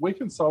 we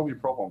can solve your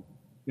problem.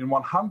 In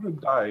 100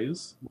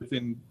 days,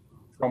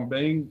 from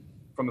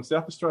the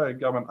South Australia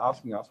government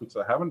asking us, which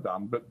they haven't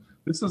done, but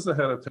this is the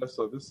head of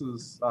Tesla. This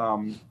is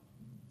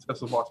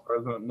Tesla Vice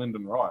President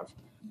Lyndon Rive.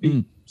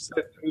 He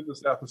said to the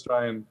South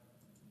Australian,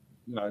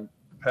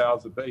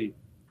 powers that be,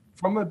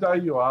 from the day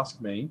you ask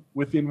me,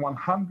 within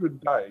 100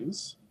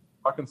 days,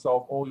 I can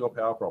solve all your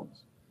power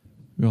problems.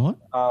 Right.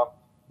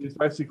 He's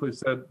basically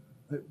said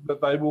that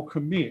they will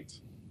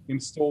commit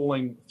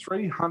installing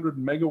 300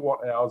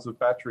 megawatt hours of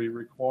battery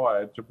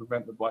required to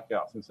prevent the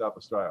blackouts in South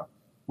Australia,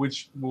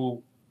 which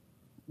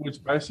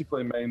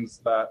basically means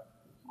that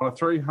on a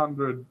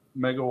 300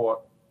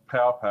 megawatt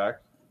power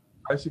pack,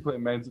 basically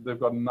it means that they've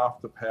got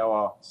enough to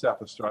power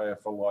South Australia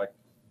for like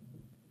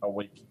a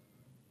week.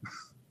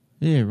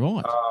 Yeah,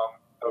 right.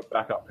 Of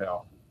backup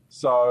power.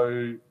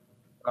 So,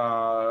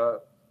 so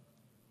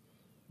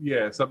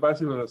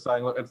basically they're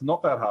saying, look, it's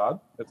not that hard.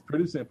 It's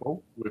pretty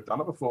simple. We've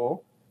done it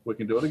before. We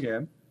can do it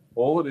again.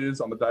 All it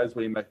is on the days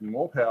where you're making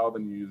more power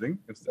than you're using,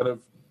 instead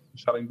of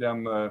shutting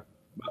down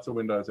that's a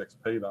Windows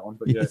XP, that one,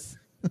 but yes.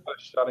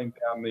 Shutting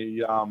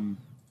down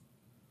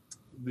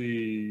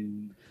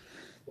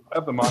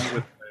at the moment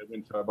with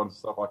wind turbines and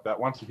stuff like that,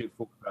 once you hit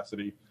full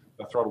capacity,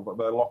 they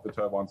lock the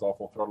turbines off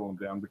or throttle them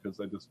down because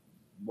they're just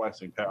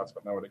wasting power. It's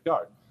got nowhere to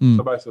go.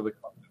 So basically the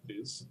concept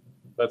is,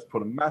 let's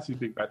put a massive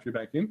big battery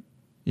bank in,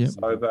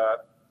 so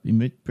that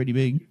pretty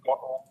big. you've got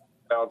all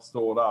the power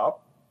stored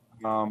up.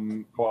 It's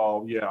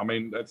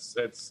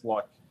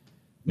like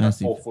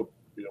 4 foot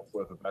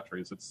worth of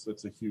batteries.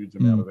 It's a huge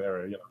amount of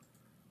area,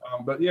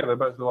 but they're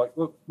basically like,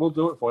 look, we'll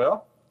do it for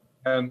you,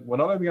 and we're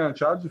not even going to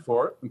charge you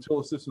for it until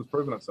the system's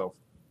proven itself.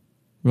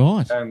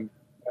 Right. And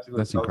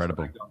that's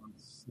incredible.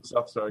 The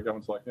South Australia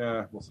government's like,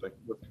 we'll see.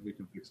 We think we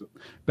can fix it.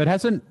 But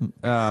hasn't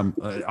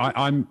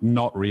I'm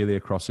not really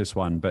across this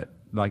one, but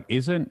like,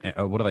 isn't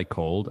what are they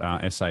called?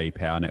 SA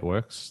Power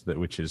Networks,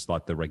 which is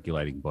like the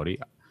regulating body.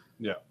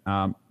 Yeah.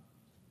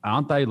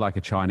 Aren't they like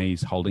a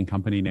Chinese holding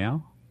company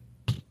now?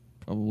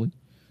 Probably.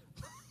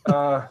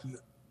 The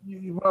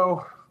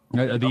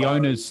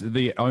owners,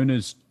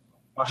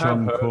 I have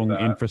heard Chongqing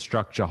that.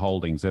 Infrastructure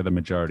Holdings, they're the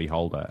majority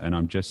holder, and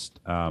I'm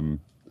just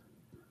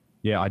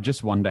I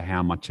just wonder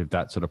how much of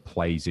that sort of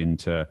plays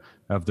into,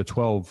 of the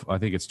 12, I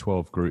think it's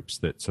 12 groups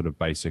that sort of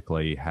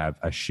basically have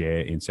a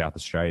share in South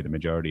Australia. The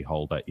majority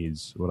holder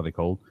is, what are they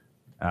called?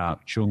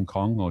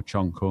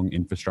 Chongqing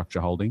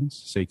Infrastructure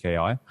Holdings,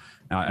 CKI.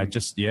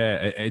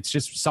 It's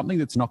just something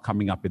that's not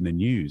coming up in the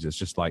news. It's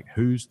just like,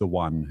 who's the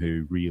one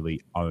who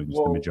really owns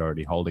the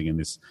majority holding in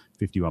this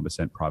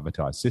 51%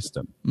 privatized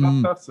system?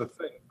 That's the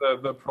thing.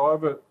 The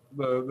private,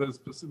 there's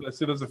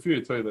a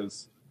few too.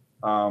 There's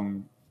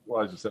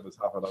well, as you said, there's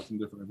half a dozen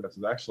different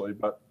investors actually,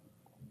 but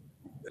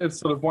it's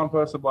sort of one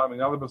person blaming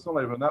the other, but it's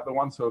not even that. The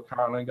ones who are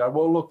currently go,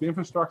 well, look, the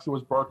infrastructure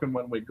was broken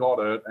when we got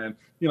it, and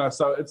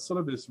so it's sort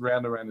of this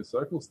round around in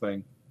circles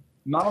thing.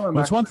 None of them.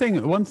 Well, it's one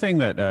thing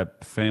that a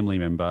family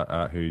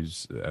member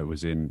who's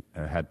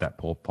had that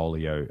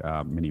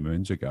polio many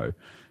moons ago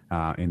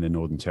in the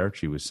Northern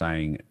Territory was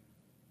saying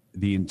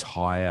the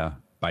entire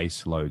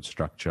base load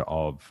structure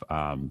of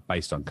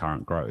based on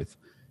current growth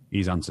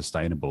is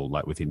unsustainable,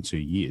 like within 2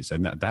 years,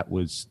 and that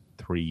was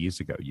 3 years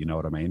ago. You know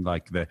what I mean?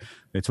 Like they're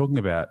talking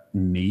about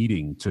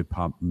needing to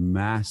pump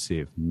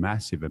massive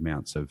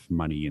amounts of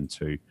money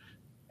into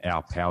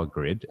our power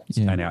grid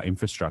and our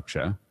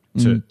infrastructure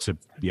to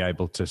be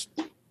able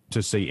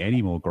to see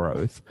any more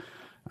growth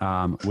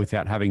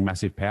without having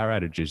massive power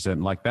outages.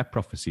 And like that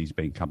prophecy's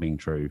been coming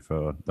true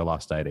for the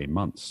last 18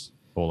 months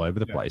all over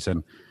the place.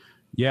 And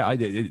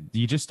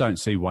you just don't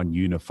see one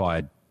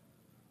unified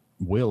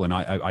will. And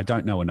I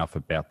don't know enough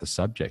about the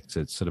subject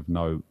to sort of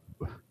know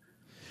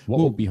what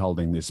will be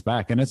holding this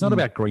back. And it's not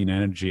about green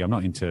energy. I'm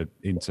not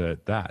into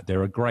that.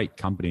 There are great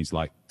companies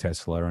like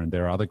Tesla, and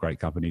there are other great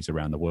companies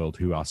around the world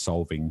who are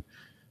solving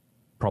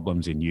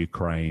problems in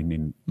Ukraine,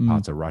 in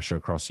parts of Russia,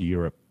 across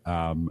Europe,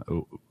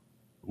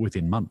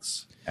 within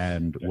months.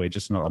 And we're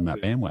just not on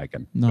that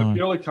bandwagon. No. It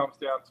purely comes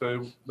down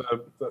to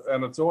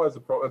and it's always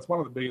it's one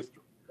of the biggest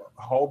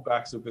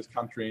holdbacks of this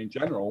country in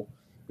general,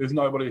 is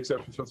nobody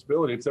accepts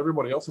responsibility. It's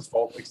everybody else's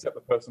fault except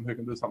the person who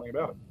can do something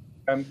about it.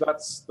 And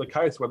that's the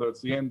case, whether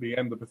it's the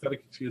NBN, the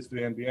pathetic excuse for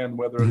the NBN,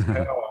 whether it's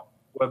power,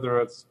 whether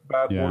it's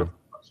bad water,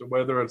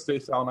 whether it's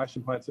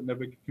desalination plants that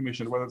never get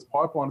commissioned, whether it's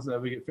pipelines that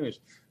never get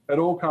finished. It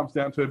all comes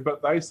down to,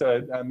 but they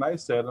said, and they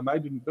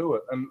didn't do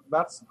it. And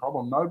that's the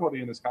problem.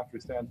 Nobody in this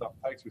country stands up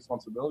and takes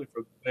responsibility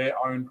for their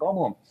own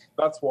problem.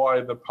 That's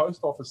why the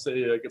post office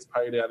CEO gets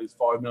paid out his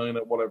 $5 million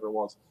or whatever it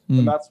was.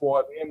 And that's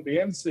why the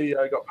NBN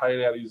CEO got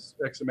paid out his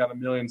X amount of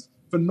millions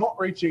for not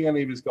reaching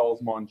any of his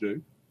goals, mind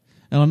you.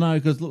 And I know,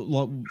 because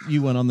like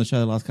you went on the show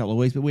the last couple of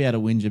weeks, but we had a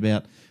whinge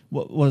about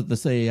what the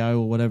CEO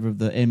or whatever of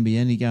the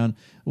NBN. He going,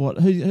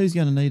 who's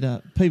going to need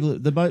people?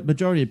 The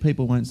majority of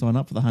people won't sign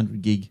up for the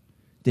 100 gig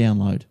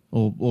download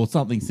or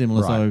something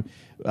similar. Right.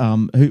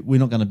 So we're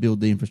not going to build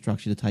the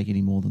infrastructure to take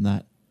any more than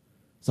that.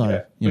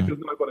 So because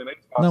nobody needs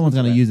no one's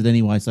going to use it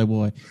anyway. So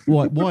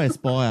why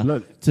aspire to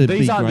be greater?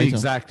 These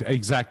aren't the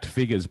exact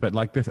figures, but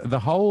like the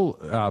whole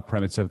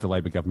premise of the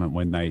Labor government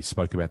when they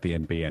spoke about the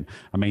NBN,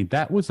 I mean,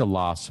 that was a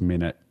last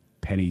minute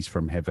pennies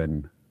from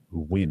heaven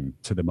win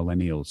to the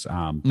millennials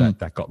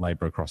that got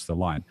Labor across the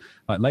line.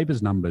 Like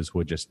Labor's numbers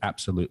were just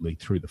absolutely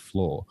through the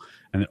floor,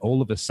 and then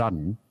all of a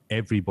sudden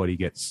everybody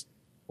gets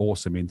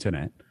awesome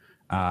internet.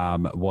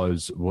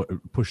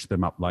 Pushed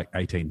them up like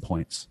 18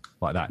 points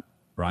like that,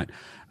 right?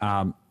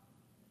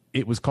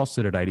 It was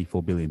costed at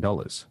 $84 billion,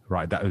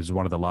 right? That was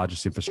one of the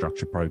largest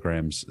infrastructure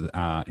programs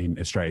in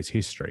Australia's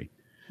history.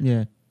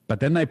 Yeah. But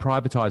then they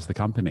privatized the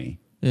company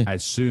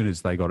as soon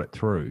as they got it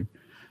through.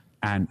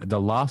 And the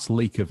last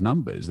leak of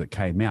numbers that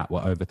came out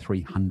were over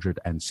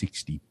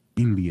 $360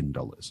 billion,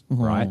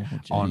 right?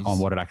 On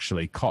what it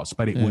actually cost.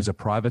 But it was a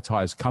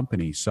privatized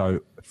company.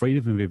 So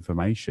freedom of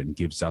information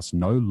gives us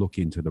no look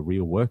into the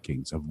real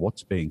workings of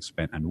what's being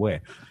spent and where.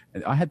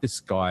 And I had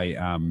this guy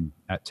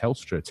at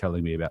Telstra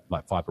telling me about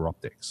like fiber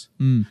optics,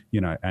 and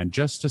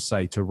just to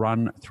say to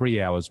run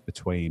 3 hours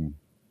between,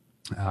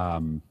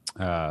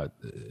 it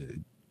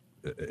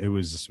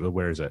was,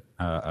 where is it?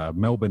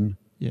 Melbourne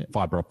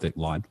fiber optic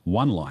line,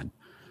 one line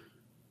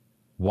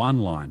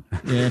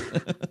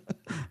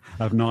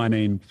of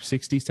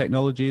 1960s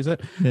technology, is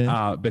it?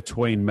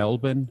 Between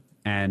Melbourne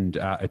and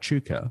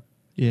Echuca,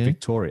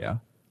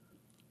 Victoria,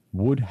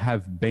 would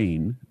have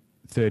been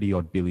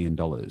 $30-odd billion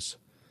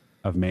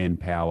of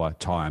manpower,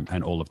 time,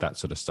 and all of that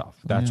sort of stuff.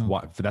 That's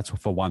for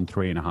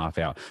 3.5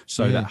 hours.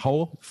 So that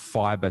whole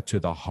fiber to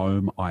the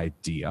home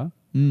idea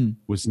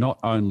was not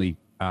only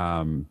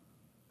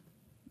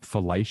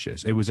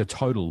fallacious, it was a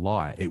total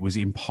lie. It was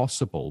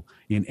impossible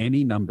in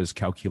any numbers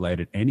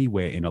calculated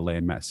anywhere in a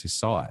landmass this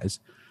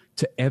size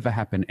to ever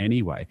happen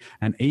anyway.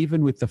 And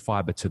even with the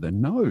fiber to the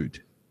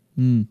node,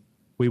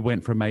 we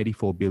went from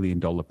 $84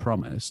 billion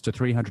promise to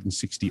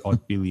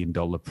 $360-odd billion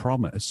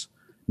promise.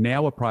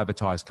 Now a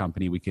privatized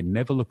company we can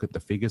never look at the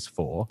figures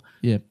for.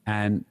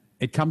 And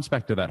it comes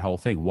back to that whole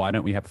thing. Why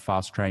don't we have a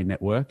fast train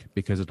network?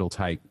 Because it'll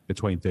take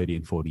between 30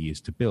 and 40 years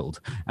to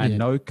build. And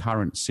no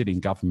current sitting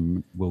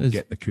government will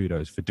get the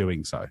kudos for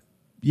doing so.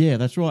 Yeah,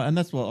 that's right. And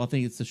that's what I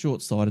think, it's the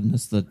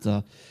short-sightedness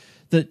that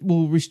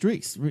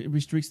restricts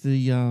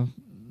the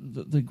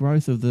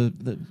growth of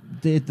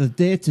the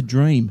dare to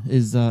dream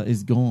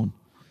is gone.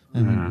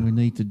 And we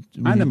need to...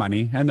 the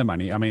money.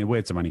 I mean,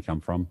 where's the money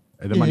come from?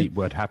 The money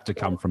would have to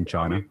come from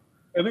China.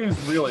 It is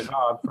really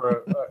hard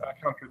for a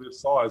country this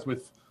size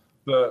with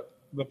the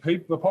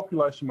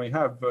population we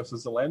have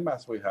versus the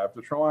landmass we have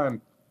to try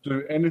and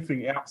do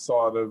anything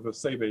outside of the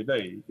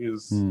CBD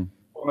is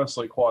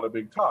honestly quite a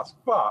big task.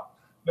 But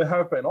there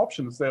have been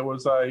options. There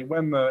was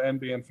when the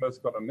NBN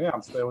first got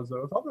announced, there was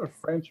either a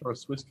French or a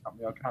Swiss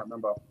company, I can't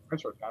remember,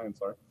 French or Italian,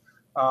 sorry,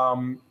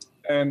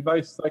 And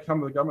they come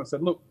to the government and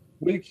said, look,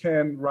 we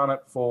can run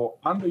it for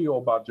under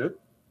your budget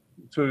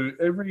to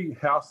every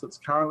house that's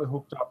currently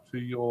hooked up to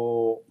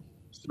your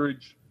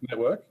sewage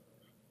network.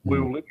 We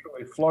will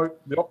literally float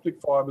the optic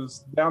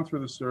fibres down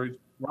through the sewage,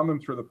 run them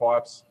through the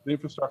pipes. The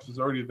infrastructure's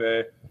already there.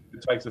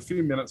 It takes a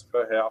few minutes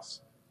per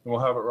house, and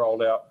we'll have it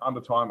rolled out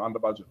under time, under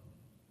budget.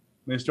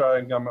 And the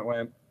Australian government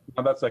went,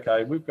 no, that's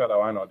okay. We've got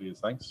our own ideas,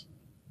 thanks.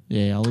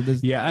 Yeah,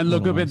 and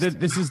look,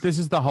 this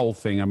is the whole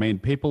thing. I mean,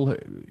 people,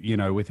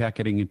 without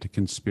getting into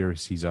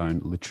conspiracy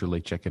zone, literally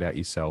check it out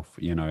yourself.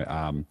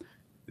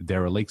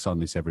 There are leaks on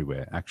this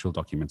everywhere, actual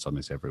documents on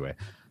this everywhere.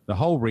 The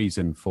whole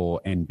reason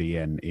for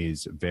NBN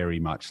is very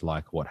much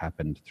like what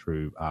happened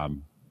through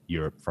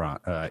Europe,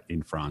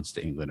 in France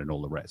to England and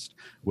all the rest.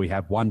 We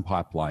have one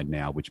pipeline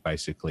now which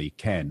basically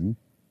can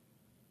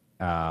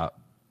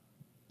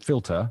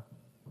filter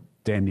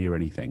damn near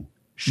anything,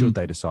 should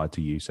they decide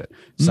to use it.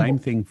 Same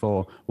thing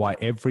for why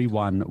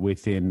everyone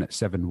within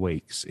 7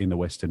 weeks in the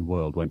Western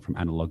world went from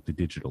analog to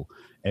digital.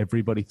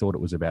 Everybody thought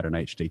it was about an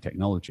HD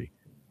technology.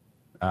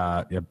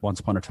 Once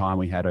upon a time,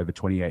 we had over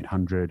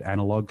 2,800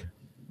 analog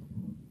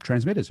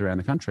transmitters around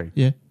the country.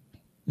 Yeah.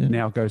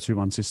 Now it goes through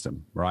one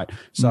system, right?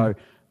 So,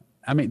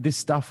 I mean, this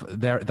stuff,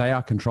 they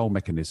are control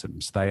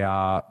mechanisms. They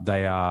are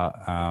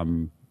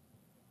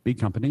big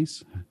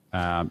companies.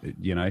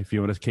 If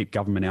you want to keep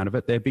government out of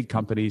it, they're big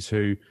companies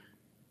who,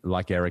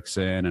 like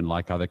Ericsson and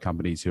like other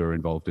companies who are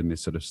involved in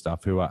this sort of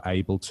stuff, who are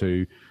able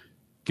to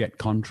get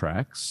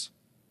contracts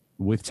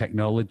with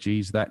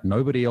technologies that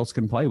nobody else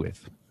can play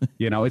with.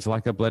 It's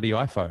like a bloody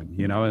iPhone,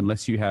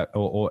 unless you have,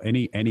 or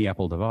any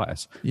Apple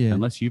device,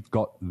 unless you've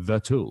got the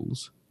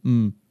tools,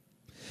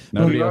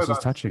 nobody else is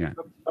touching it.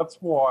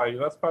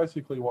 That's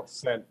basically what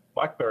sent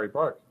BlackBerry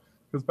broke.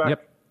 Because back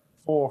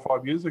 4 or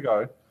 5 years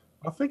ago,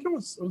 I think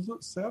was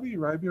it Saudi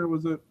Arabia,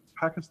 was it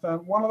Pakistan?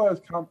 One of those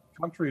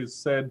countries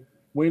said,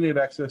 we need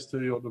access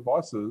to your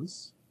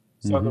devices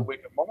so that we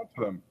can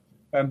monitor them.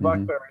 And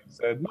BlackBerry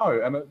said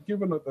no. And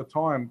given at the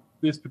time,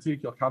 this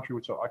particular country,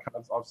 which I've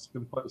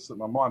completely slipped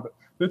my mind, but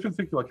this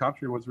particular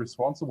country was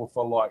responsible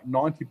for like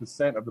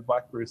 90% of the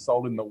BlackBerries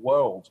sold in the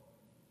world.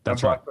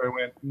 That's and BlackBerry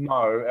went,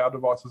 no, our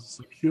devices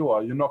are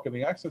secure. You're not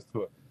getting access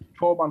to it.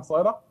 12 months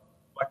later,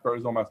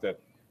 BlackBerry's almost dead.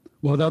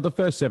 Well, they were the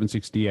first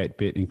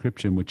 768-bit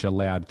encryption, which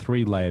allowed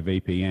 3-layer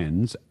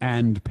VPNs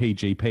and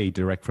PGP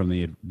direct from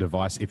the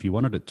device if you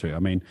wanted it to. I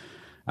mean,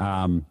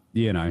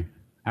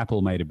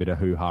 Apple made a bit of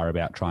hoo-ha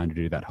about trying to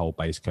do that whole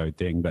base code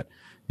thing, but at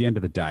the end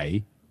of the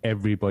day,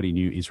 everybody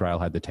knew Israel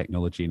had the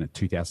technology in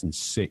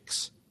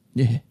 2006.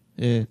 Yeah.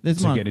 To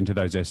get into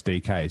those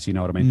SDKs, you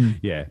know what I mean?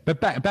 Yeah.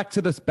 But back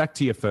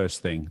to your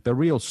first thing. The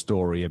real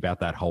story about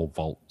that whole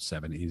Vault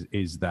 7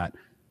 is that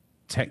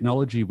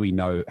technology we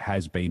know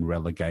has been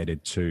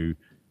relegated to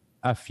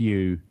a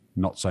few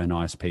not so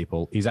nice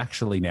people is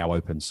actually now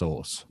open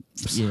source.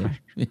 Yeah.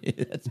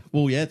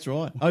 That's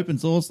right. Open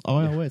source,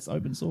 iOS,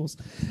 open source.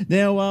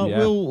 Now,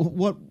 Will,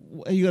 what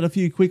you got a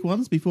few quick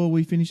ones before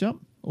we finish up?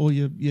 Or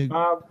you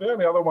the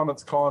only other one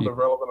that's kind of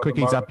relevant.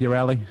 Quickies up your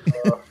alley.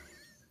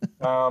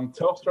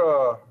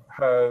 Telstra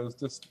has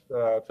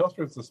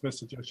dismissed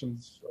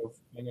suggestions of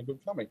being a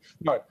good company.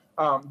 No,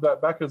 that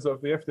backers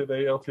of the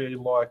FDD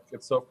LTE like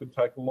itself could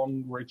take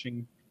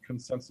long-reaching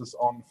consensus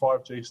on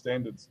 5G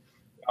standards.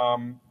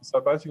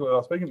 So basically, I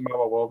was speaking at the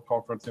Mobile World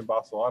Conference in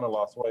Barcelona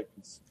last week.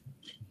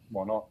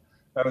 Why not?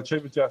 And the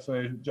chief of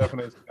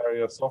Japanese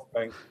carrier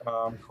SoftBank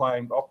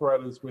claimed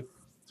operators with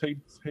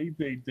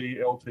TDD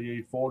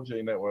LTE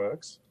 4G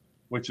networks,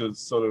 which is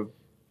sort of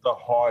the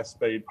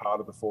high-speed part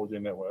of the 4G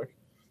network,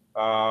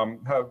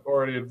 have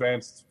already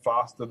advanced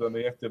faster than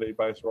the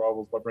FDD-based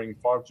rivals by bringing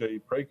 5G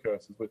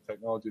precursors with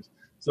technologies.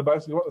 So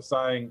basically what they're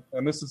saying,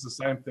 and this is the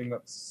same thing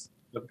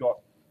that got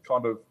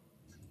kind of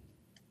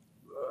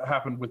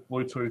happened with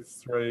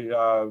Bluetooth 3,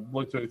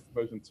 Bluetooth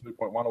version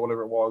 2.1 or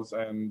whatever it was,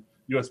 and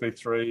USB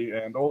 3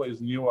 and all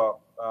these newer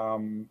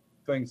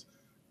things.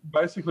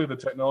 Basically, the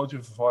technology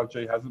for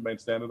 5G hasn't been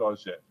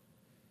standardized yet.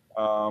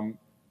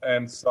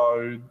 And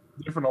so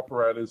different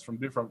operators from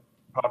different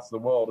parts of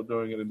the world are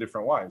doing it in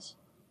different ways.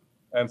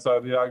 And so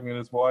the argument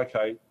is, well,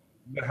 okay,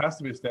 there has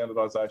to be a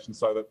standardization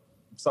so that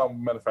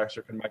some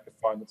manufacturer can make a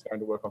phone that's going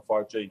to work on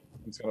 5G.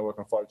 It's going to work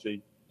on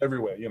 5G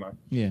everywhere,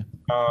 Yeah.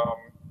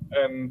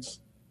 And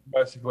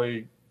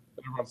basically,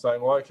 everyone's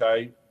saying, well,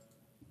 okay,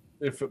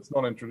 if it's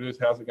not introduced,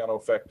 how's it going to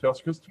affect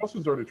Telstra? Because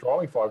Telstra's already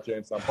trialing 5G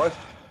in some places.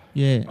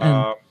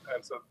 Yeah.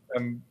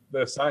 And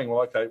they're saying,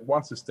 well, okay,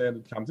 once the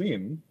standard comes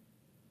in,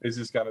 is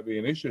this going to be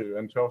an issue?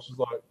 And Telstra's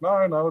like,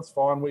 no, it's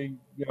fine.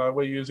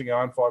 We're using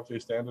our own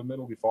 5G standard and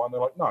it'll be fine.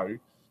 They're like, no,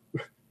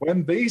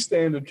 when the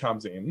standard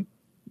comes in,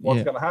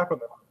 what's going to happen?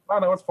 They're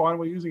like, no, it's fine.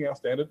 We're using our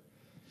standard.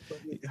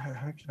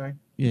 Okay.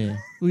 Yeah.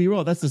 Well, you're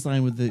right. That's the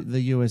same with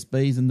the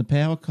USBs and the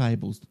power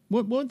cables.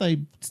 Weren't they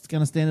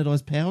going to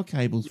standardize power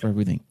cables for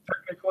everything?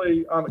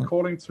 Technically,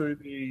 according to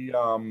the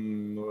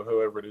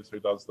whoever it is who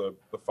does the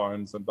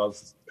phones and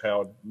does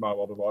powered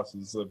mobile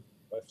devices, the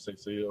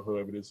FCC or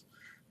whoever it is,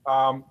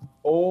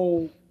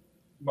 all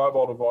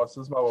mobile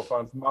devices, mobile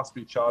phones must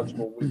be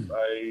chargeable with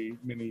a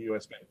mini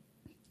USB.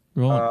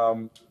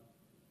 Right.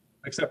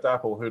 Except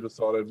Apple, who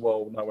decided,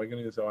 well, no, we're going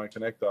to use our own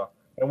connector,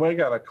 and we're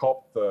going to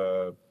cop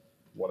the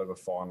whatever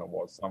fine it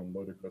was, some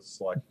ludicrous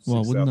like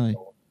Well, wouldn't they? $6,000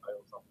 or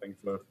something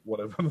for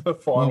whatever the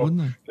fine Well, was.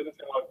 wouldn't they? They're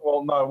just like,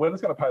 well, no, we're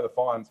just going to pay the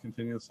fines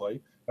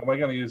continuously, and we're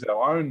going to use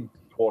our own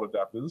port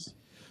adapters.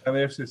 And the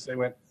FCC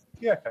went,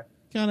 yeah, okay.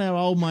 Can't our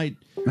old mate?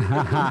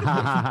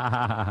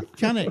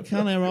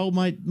 Can't our old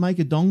mate make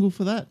a dongle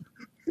for that?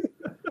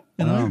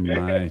 You know? Oh,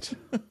 mate.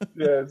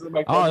 Yeah,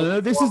 Oh,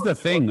 this is the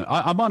thing.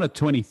 I'm on a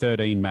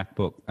 2013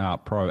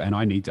 MacBook Pro, and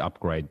I need to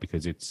upgrade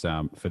because it's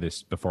for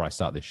this before I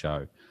start this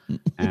show.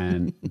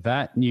 And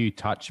that new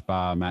Touch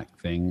Bar Mac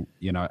thing,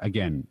 you know,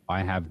 again,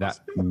 I have that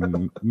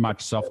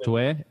much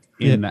software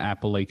in the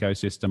Apple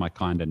ecosystem. I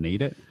kind of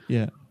need it.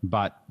 Yeah.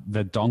 But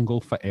the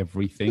dongle for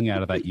everything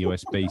out of that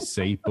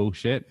USB-C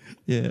bullshit,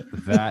 Yeah.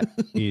 that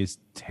is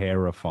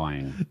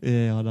terrifying.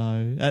 Yeah, I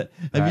know. That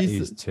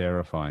is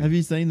terrifying. Have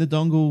you seen the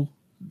dongle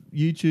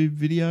YouTube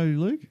video,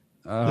 Luke?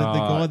 The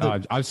guy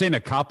that I've seen a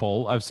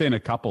couple.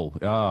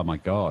 Oh my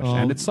gosh,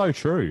 and it's so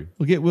true.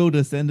 we'll get Will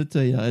to send it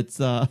to you. It's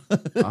Oh,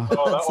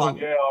 that one,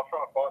 yeah, I'll try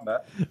and find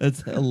that.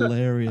 it's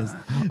hilarious.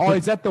 Oh,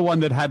 is that the one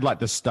that had like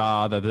the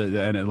star,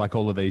 and like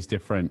all of these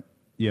different,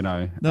 you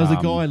know? There was a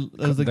guy.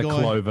 There was a the guy.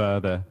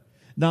 clover.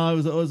 No,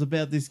 it was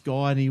about this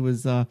guy, and he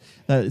was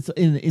it's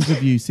in an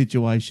interview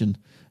situation,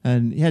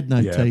 and he had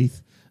no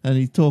teeth, and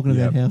he's talking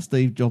about how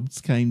Steve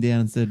Jobs came down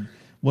and said,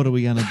 "What are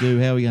we going to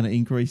do? How are we going to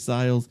increase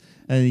sales?"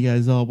 And he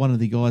goes, "Oh, one of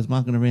the guys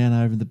mucking around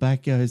over in the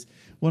back goes,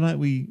 why don't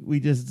we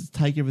just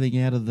take everything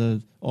out of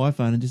the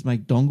iPhone and just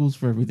make dongles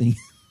for everything?"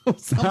 Or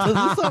something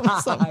like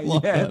Yeah,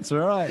 that. that's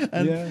right.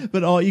 And,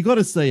 But you got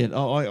to see it.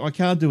 I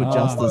can't do it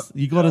justice.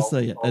 You got to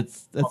see it.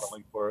 It's I'll find a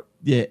link for it.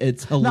 yeah,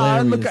 it's No,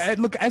 hilarious.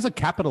 look. As a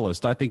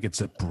capitalist, I think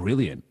it's a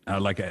brilliant.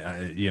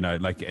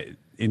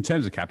 In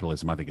terms of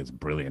capitalism, I think it's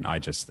brilliant.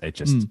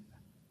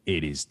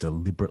 It is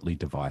deliberately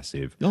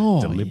divisive. Oh,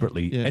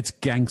 deliberately, yeah. it's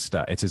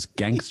gangster. It's as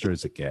gangster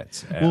as it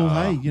gets. Well,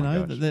 hey, you my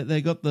know gosh.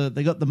 they got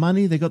the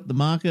money, they got the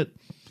market.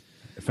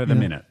 For the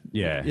minute,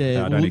 yeah.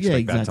 Yeah, I don't well,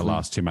 expect that to exactly.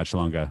 last too much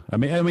longer. I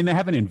mean, they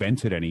haven't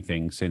invented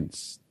anything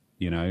since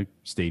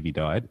Stevie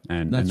died,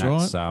 and That's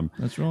that's right.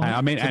 That's right.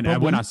 I mean, It's a and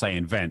problem. when I say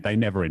invent, they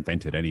never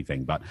invented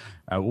anything. But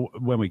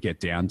when we get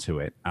down to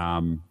it,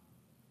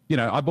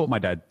 I bought my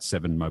dad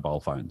 7 mobile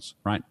phones,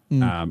 right?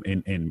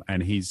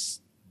 And his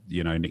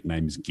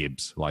nickname is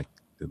Gibbs, like.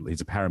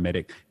 He's a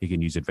paramedic. He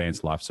can use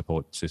advanced life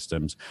support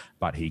systems,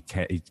 but he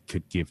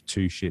could give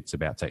 2 shits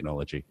about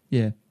technology.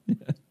 Yeah.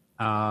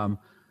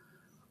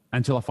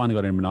 Until I finally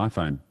got him an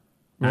iPhone.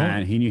 Right.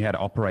 And he knew how to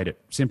operate it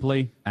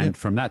simply. And Yep.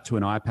 from that to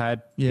an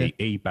iPad, Yeah.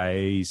 he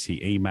eBays, he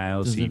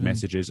emails, Does he everything.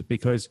 messages.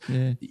 Because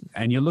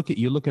and you look at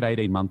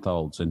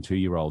 18-month-olds and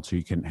 2-year-olds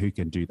who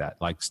can do that.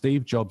 Like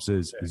Steve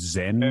Jobs's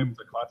Zen, It's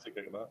a classic,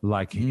 isn't it?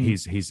 like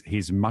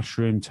his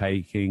mushroom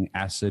taking,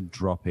 acid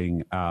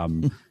dropping,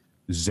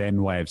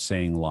 Zen way of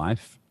seeing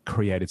life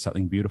created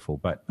something beautiful.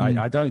 But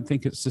I don't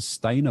think it's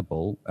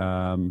sustainable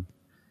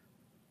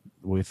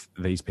with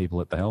these people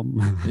at the helm.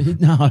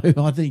 No,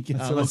 I think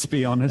So let's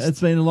be honest.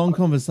 it's been a long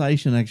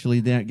conversation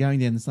actually, going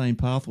down the same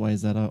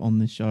pathways that are on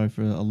this show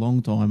for a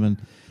long time, and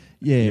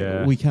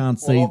we can't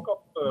see Well, I've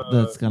got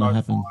the that's going to Note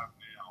happen.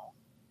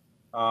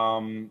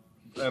 5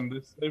 now. And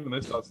this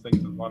does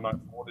things that my Note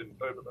 4 didn't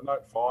do. But the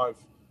Note 5,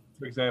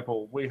 for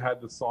example, we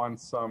had to sign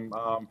some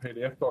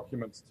PDF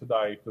documents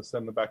today to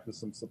send them back to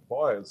some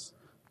suppliers.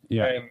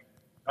 Yeah. And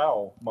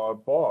Al, my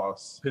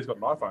boss, he's got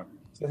an iPhone.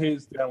 So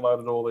he's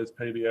downloaded all these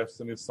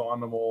PDFs and he's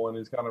signed them all and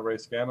he's going to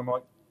rescan them. I'm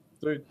like,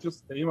 dude,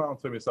 just email them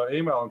to me. So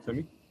email them to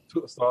me,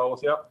 took the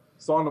stylus out,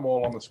 signed them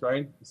all on the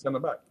screen, send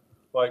them back.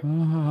 Like,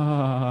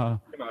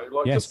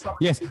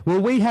 Yes. Well,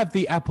 we have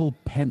the Apple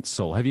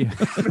Pencil. Have you?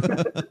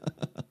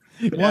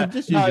 Well,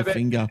 just use your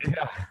finger.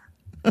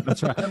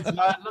 That's right. we've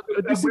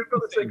got this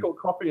thing called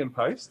copy and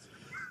paste.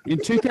 In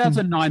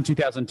 2009,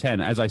 2010,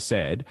 as I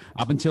said,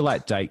 up until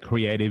that date,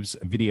 creatives,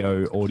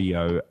 video,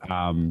 audio,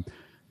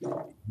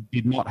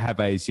 did not have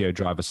ASIO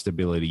driver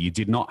stability. You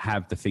did not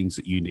have the things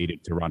that you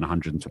needed to run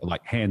 120.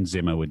 Like Hans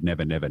Zimmer would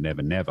never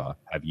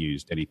have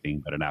used anything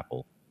but an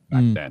Apple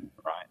back then,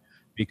 right?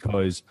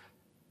 Because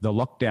the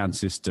lockdown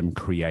system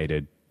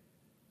created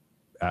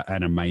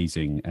an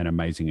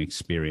amazing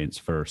experience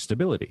for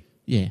stability.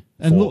 Yeah,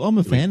 and look, I'm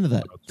a fan of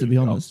that. To be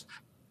honest,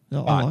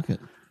 I like it.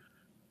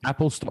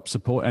 Apple stopped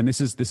support, and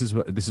this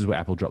is where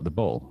Apple dropped the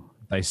ball.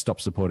 They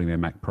stopped supporting their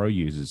Mac Pro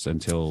users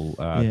until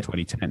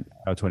 2010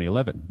 or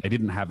 2011. They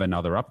didn't have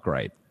another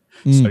upgrade.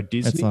 So Disney,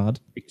 that's hard.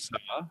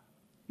 Pixar,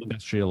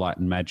 Industrial Light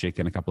and Magic,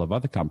 and a couple of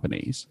other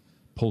companies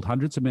pulled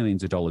hundreds of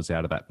millions of dollars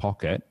out of that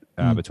pocket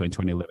between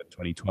 2011 and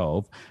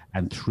 2012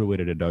 and threw it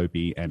at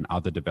Adobe and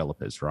other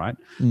developers, right?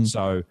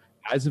 So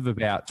as of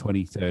about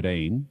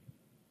 2013,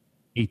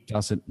 it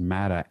doesn't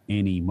matter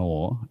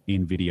anymore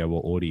in video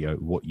or audio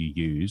what you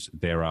use.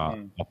 There are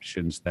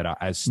options that are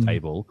as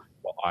stable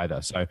for either.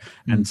 So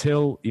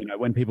until,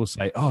 when people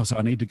say, oh, so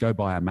I need to go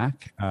buy a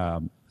Mac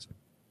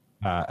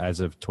as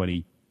of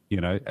 20,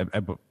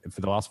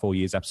 for the last 4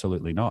 years,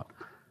 absolutely not.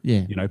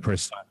 Yeah.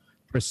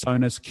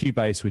 Presonus,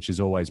 Cubase, which has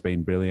always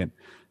been brilliant,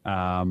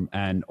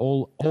 and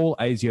all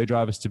ASIO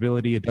driver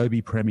stability,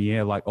 Adobe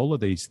Premiere, like all of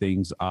these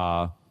things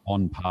are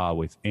on par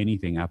with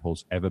anything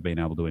Apple's ever been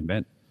able to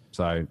invent.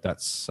 So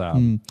that's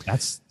the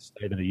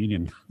state of the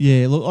union.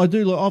 Yeah, look, I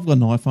do. I've got an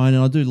iPhone, and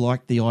I do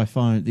like the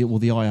iPhone, the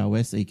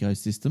iOS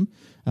ecosystem.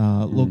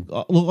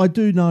 Look, I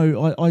do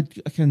know. I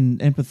can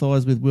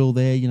empathise with Will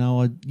there. You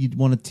know, you'd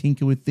want to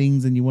tinker with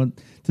things, and you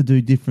want to do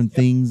different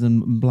things,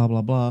 and blah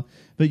blah blah.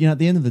 But you know, at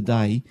the end of the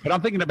day, but I'm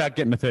thinking about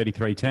getting a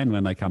 3310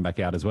 when they come back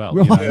out as well.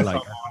 Right. You know,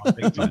 like,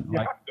 You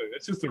have to.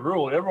 It's just a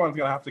rule. Everyone's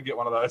going to have to get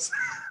one of those.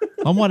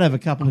 I might have a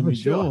couple in my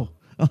Sure. drawer.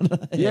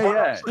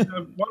 yeah. Actually,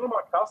 one of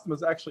my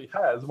customers actually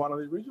has one of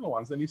the original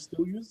ones, and he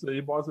still uses it. He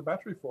buys a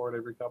battery for it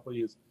every couple of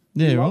years.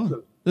 Yeah, He right. loves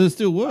it. Does it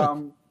still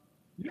work?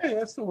 Yeah,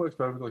 it still works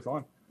perfectly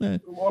fine. Yeah.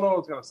 What I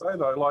was going to say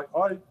though,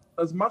 like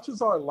as much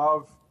as I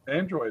love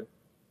Android,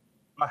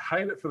 I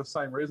hate it for the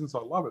same reasons I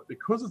love it,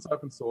 because it's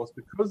open source,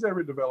 because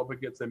every developer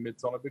gets their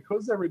mitts on it,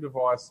 because every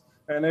device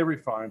and every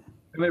phone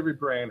and every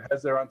brand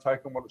has their own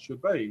take on what it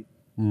should be.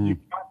 You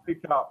can't pick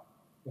up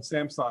a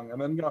Samsung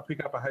and then go and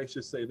pick up a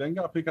HTC, then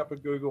go and pick up a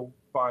Google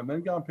phone,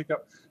 then go and pick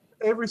up.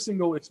 Every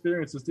single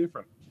experience is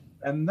different,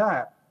 and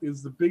that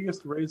is the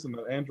biggest reason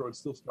that Android's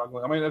still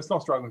struggling. I mean, it's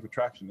not struggling for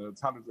traction. The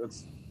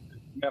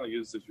amount of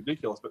users is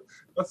ridiculous, but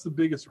that's the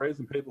biggest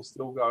reason people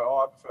still go,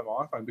 "Oh, I prefer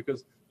my iPhone,"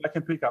 because they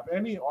can pick up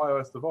any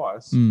iOS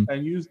device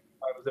and use it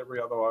as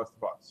every other iOS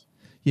device.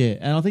 Yeah,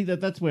 and I think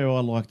that's where I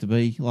like to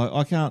be. Like,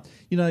 I can't,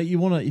 you know, if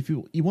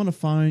you want a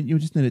phone, you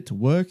just need it to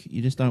work.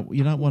 You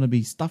don't want to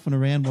be stuffing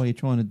around while you're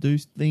trying to do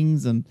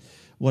things and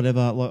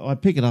whatever. Like, I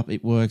pick it up,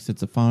 it works.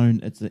 It's a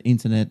phone. It's the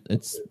internet.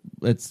 It's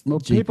Well,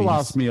 GPS. people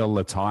ask me all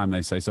the time.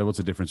 They say, "So, what's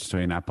the difference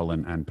between Apple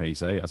and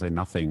PC?" I say,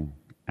 "Nothing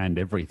and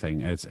everything."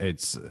 It's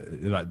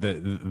like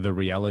the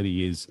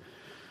reality is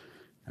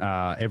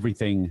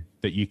everything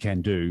that you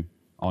can do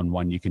on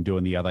one you can do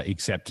on the other,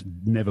 except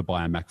never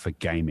buy a Mac for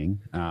gaming,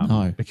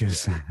 No.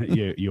 because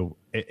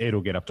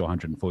it'll get up to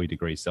 140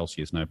 degrees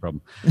Celsius, no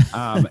problem.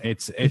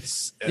 If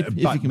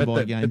you can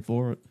buy a game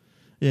for it.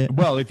 Yeah.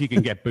 Well, if you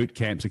can get Boot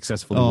Camp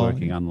successfully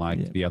working,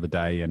 unlike the other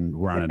day, and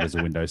run it as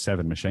a Windows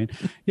 7 machine.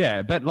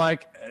 Yeah, but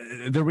like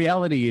the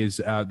reality is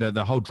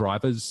the whole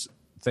drivers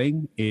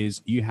thing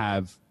is you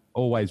have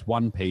always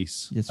one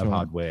piece of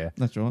hardware.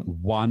 That's right.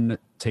 One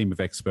team of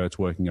experts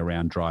working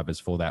around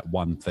drivers for that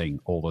one thing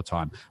all the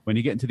time. When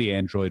you get into the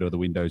Android or the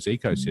Windows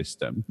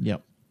ecosystem,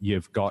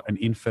 you've got an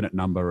infinite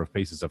number of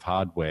pieces of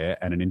hardware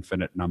and an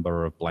infinite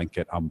number of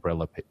blanket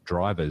umbrella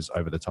drivers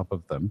over the top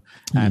of them.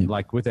 And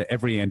like with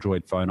every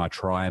Android phone I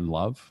try and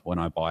love when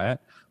I buy it,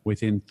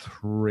 within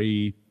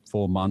 3-4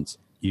 months,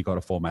 you got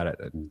to format it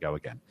and go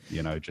again,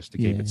 you know, just to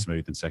keep it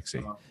smooth and sexy.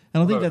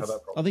 And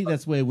I think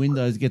that's where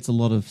Windows gets a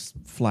lot of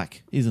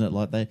flack, isn't it?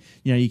 Like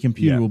your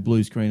computer will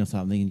blue screen or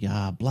something, and you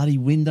go, bloody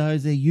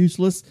Windows, they're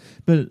useless.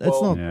 But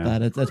it's not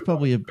that. It's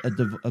probably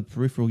a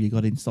peripheral you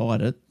got inside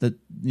it that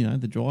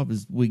the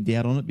driver's wigged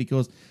out on it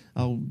because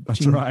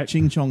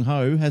Ching Chong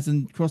Ho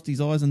hasn't crossed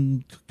his eyes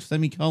and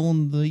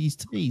semicolon his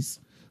T's.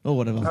 Or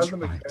whatever. As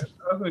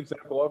an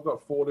example, I've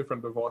got 4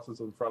 different devices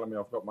in front of me.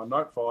 I've got my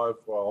Note 5.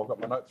 Well, I've got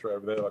my Note 3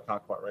 over there that I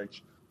can't quite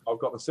reach. I've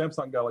got the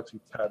Samsung Galaxy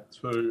Tab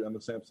 2 and the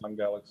Samsung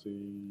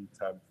Galaxy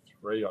Tab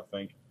 3, I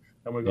think.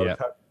 And we've got a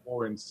Tab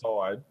 4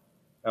 inside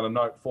and a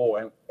Note 4.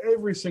 And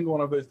every single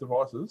one of these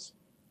devices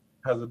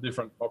has a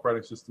different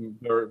operating system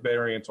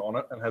variant on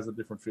it and has a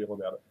different feel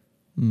about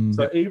it.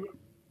 So even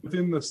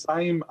within the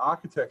same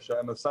architecture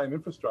and the same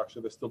infrastructure,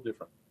 they're still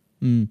different.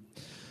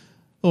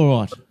 All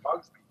right.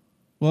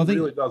 Well, I think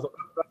it really does.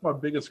 That's my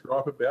biggest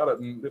gripe about it,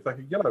 and if they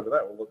could get over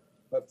that, well, look,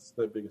 that's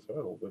their biggest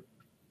hurdle. But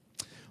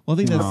I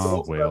think that's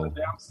I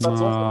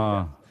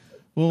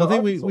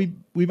think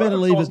we better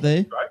leave it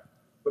there. Great,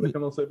 but it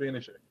can also be an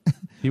issue.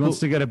 He wants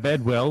to go to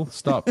bed. Will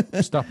stop.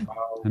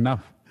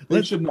 Enough.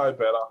 They should know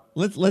better.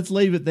 Let's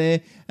leave it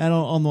there. And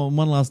on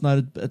one last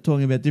note,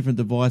 talking about different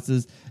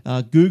devices,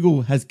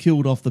 Google has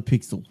killed off the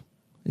Pixel,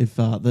 if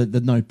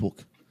the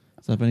notebook.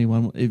 So if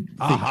anyone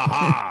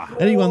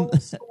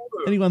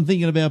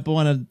thinking about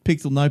buying a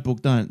Pixel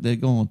notebook, don't. They're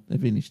gone. They're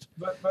finished.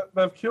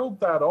 They've killed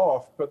that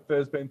off, but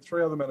there's been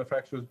 3 other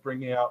manufacturers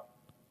bringing out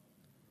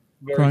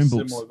very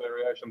similar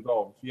variations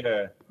of.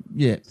 Yeah.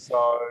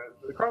 So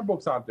the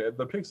Chromebooks aren't dead.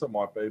 The Pixel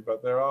might be,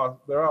 but there are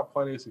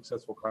plenty of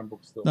successful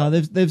Chromebooks still. No,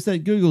 they've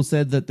said, Google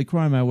said that the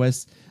Chrome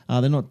OS,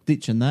 they're not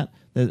ditching that.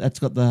 That's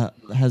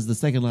has the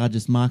second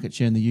largest market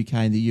share in the UK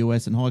and the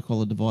US, and high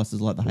quality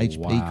devices like the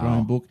HP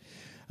Chromebook.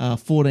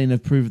 14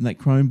 have proven that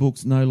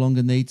Chromebooks no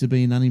longer need to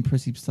be an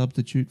unimpressive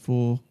substitute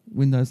for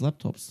Windows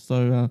laptops.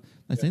 So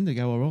they seem to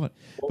go all right.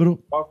 Well,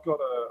 I've got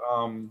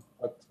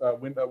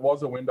it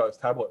was a Windows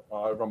tablet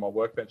over on my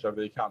workbench over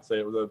there. You can't see it.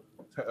 It was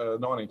a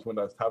 9-inch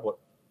Windows tablet.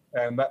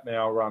 And that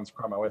now runs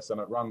Chrome OS,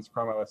 and it runs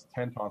Chrome OS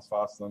 10 times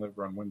faster than ever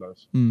run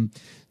Windows.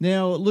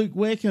 Now, Luke,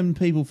 where can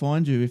people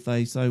find you if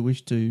they so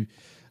wish to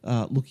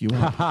look you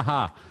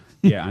up?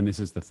 Yeah, and this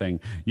is the thing.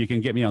 You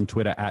can get me on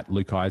Twitter at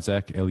Luke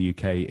Isaac,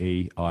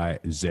 LUKEIZAAK,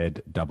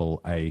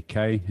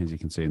 as you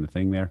can see in the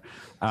thing there.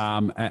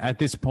 At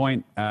this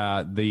point,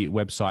 the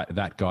website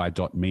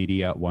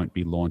thatguy.media won't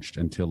be launched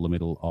until the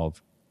middle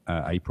of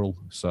April.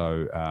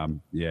 So, I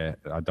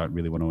don't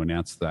really want to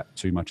announce that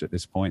too much at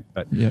this point.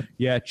 But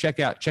yeah, check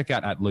out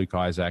at Luke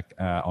Isaac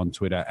on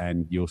Twitter,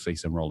 and you'll see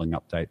some rolling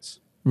updates.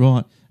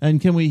 Right. And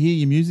can we hear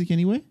your music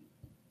anywhere?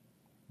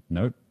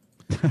 Nope.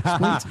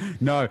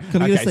 No.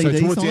 Can I get a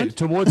CD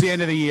towards the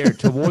end of the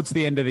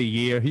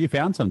year, you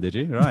found some, did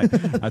you? Right.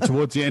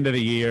 Towards the end of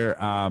the year,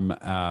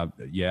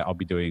 I'll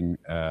be doing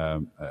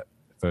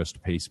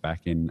first piece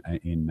back in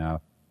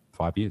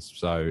 5 years.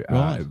 So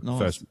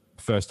nice.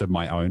 first of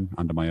my own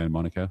under my own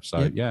moniker.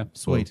 So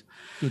sweet,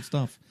 good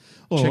stuff.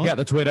 Check out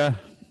the Twitter.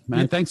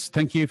 Man,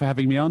 thank you for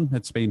having me on.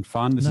 It's been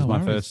fun. This is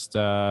my first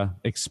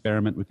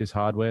experiment with this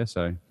hardware.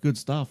 So good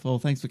stuff. Well,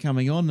 thanks for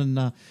coming on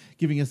and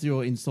giving us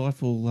your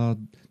insightful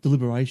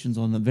deliberations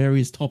on the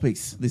various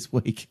topics this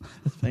week.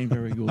 It's been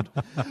very good.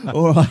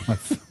 All right.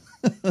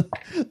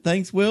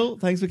 Thanks, Will.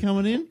 Thanks for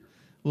coming in.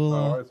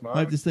 We'll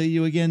hope to see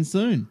you again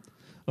soon.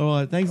 All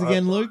right. Thanks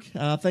again, Luke.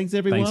 Thanks,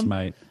 everyone. Thanks,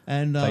 mate.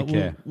 And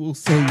we'll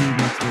see you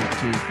next week.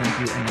 Cheers. Thank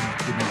you. And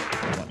good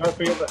night. Don't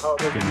forget the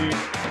hardware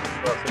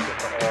review.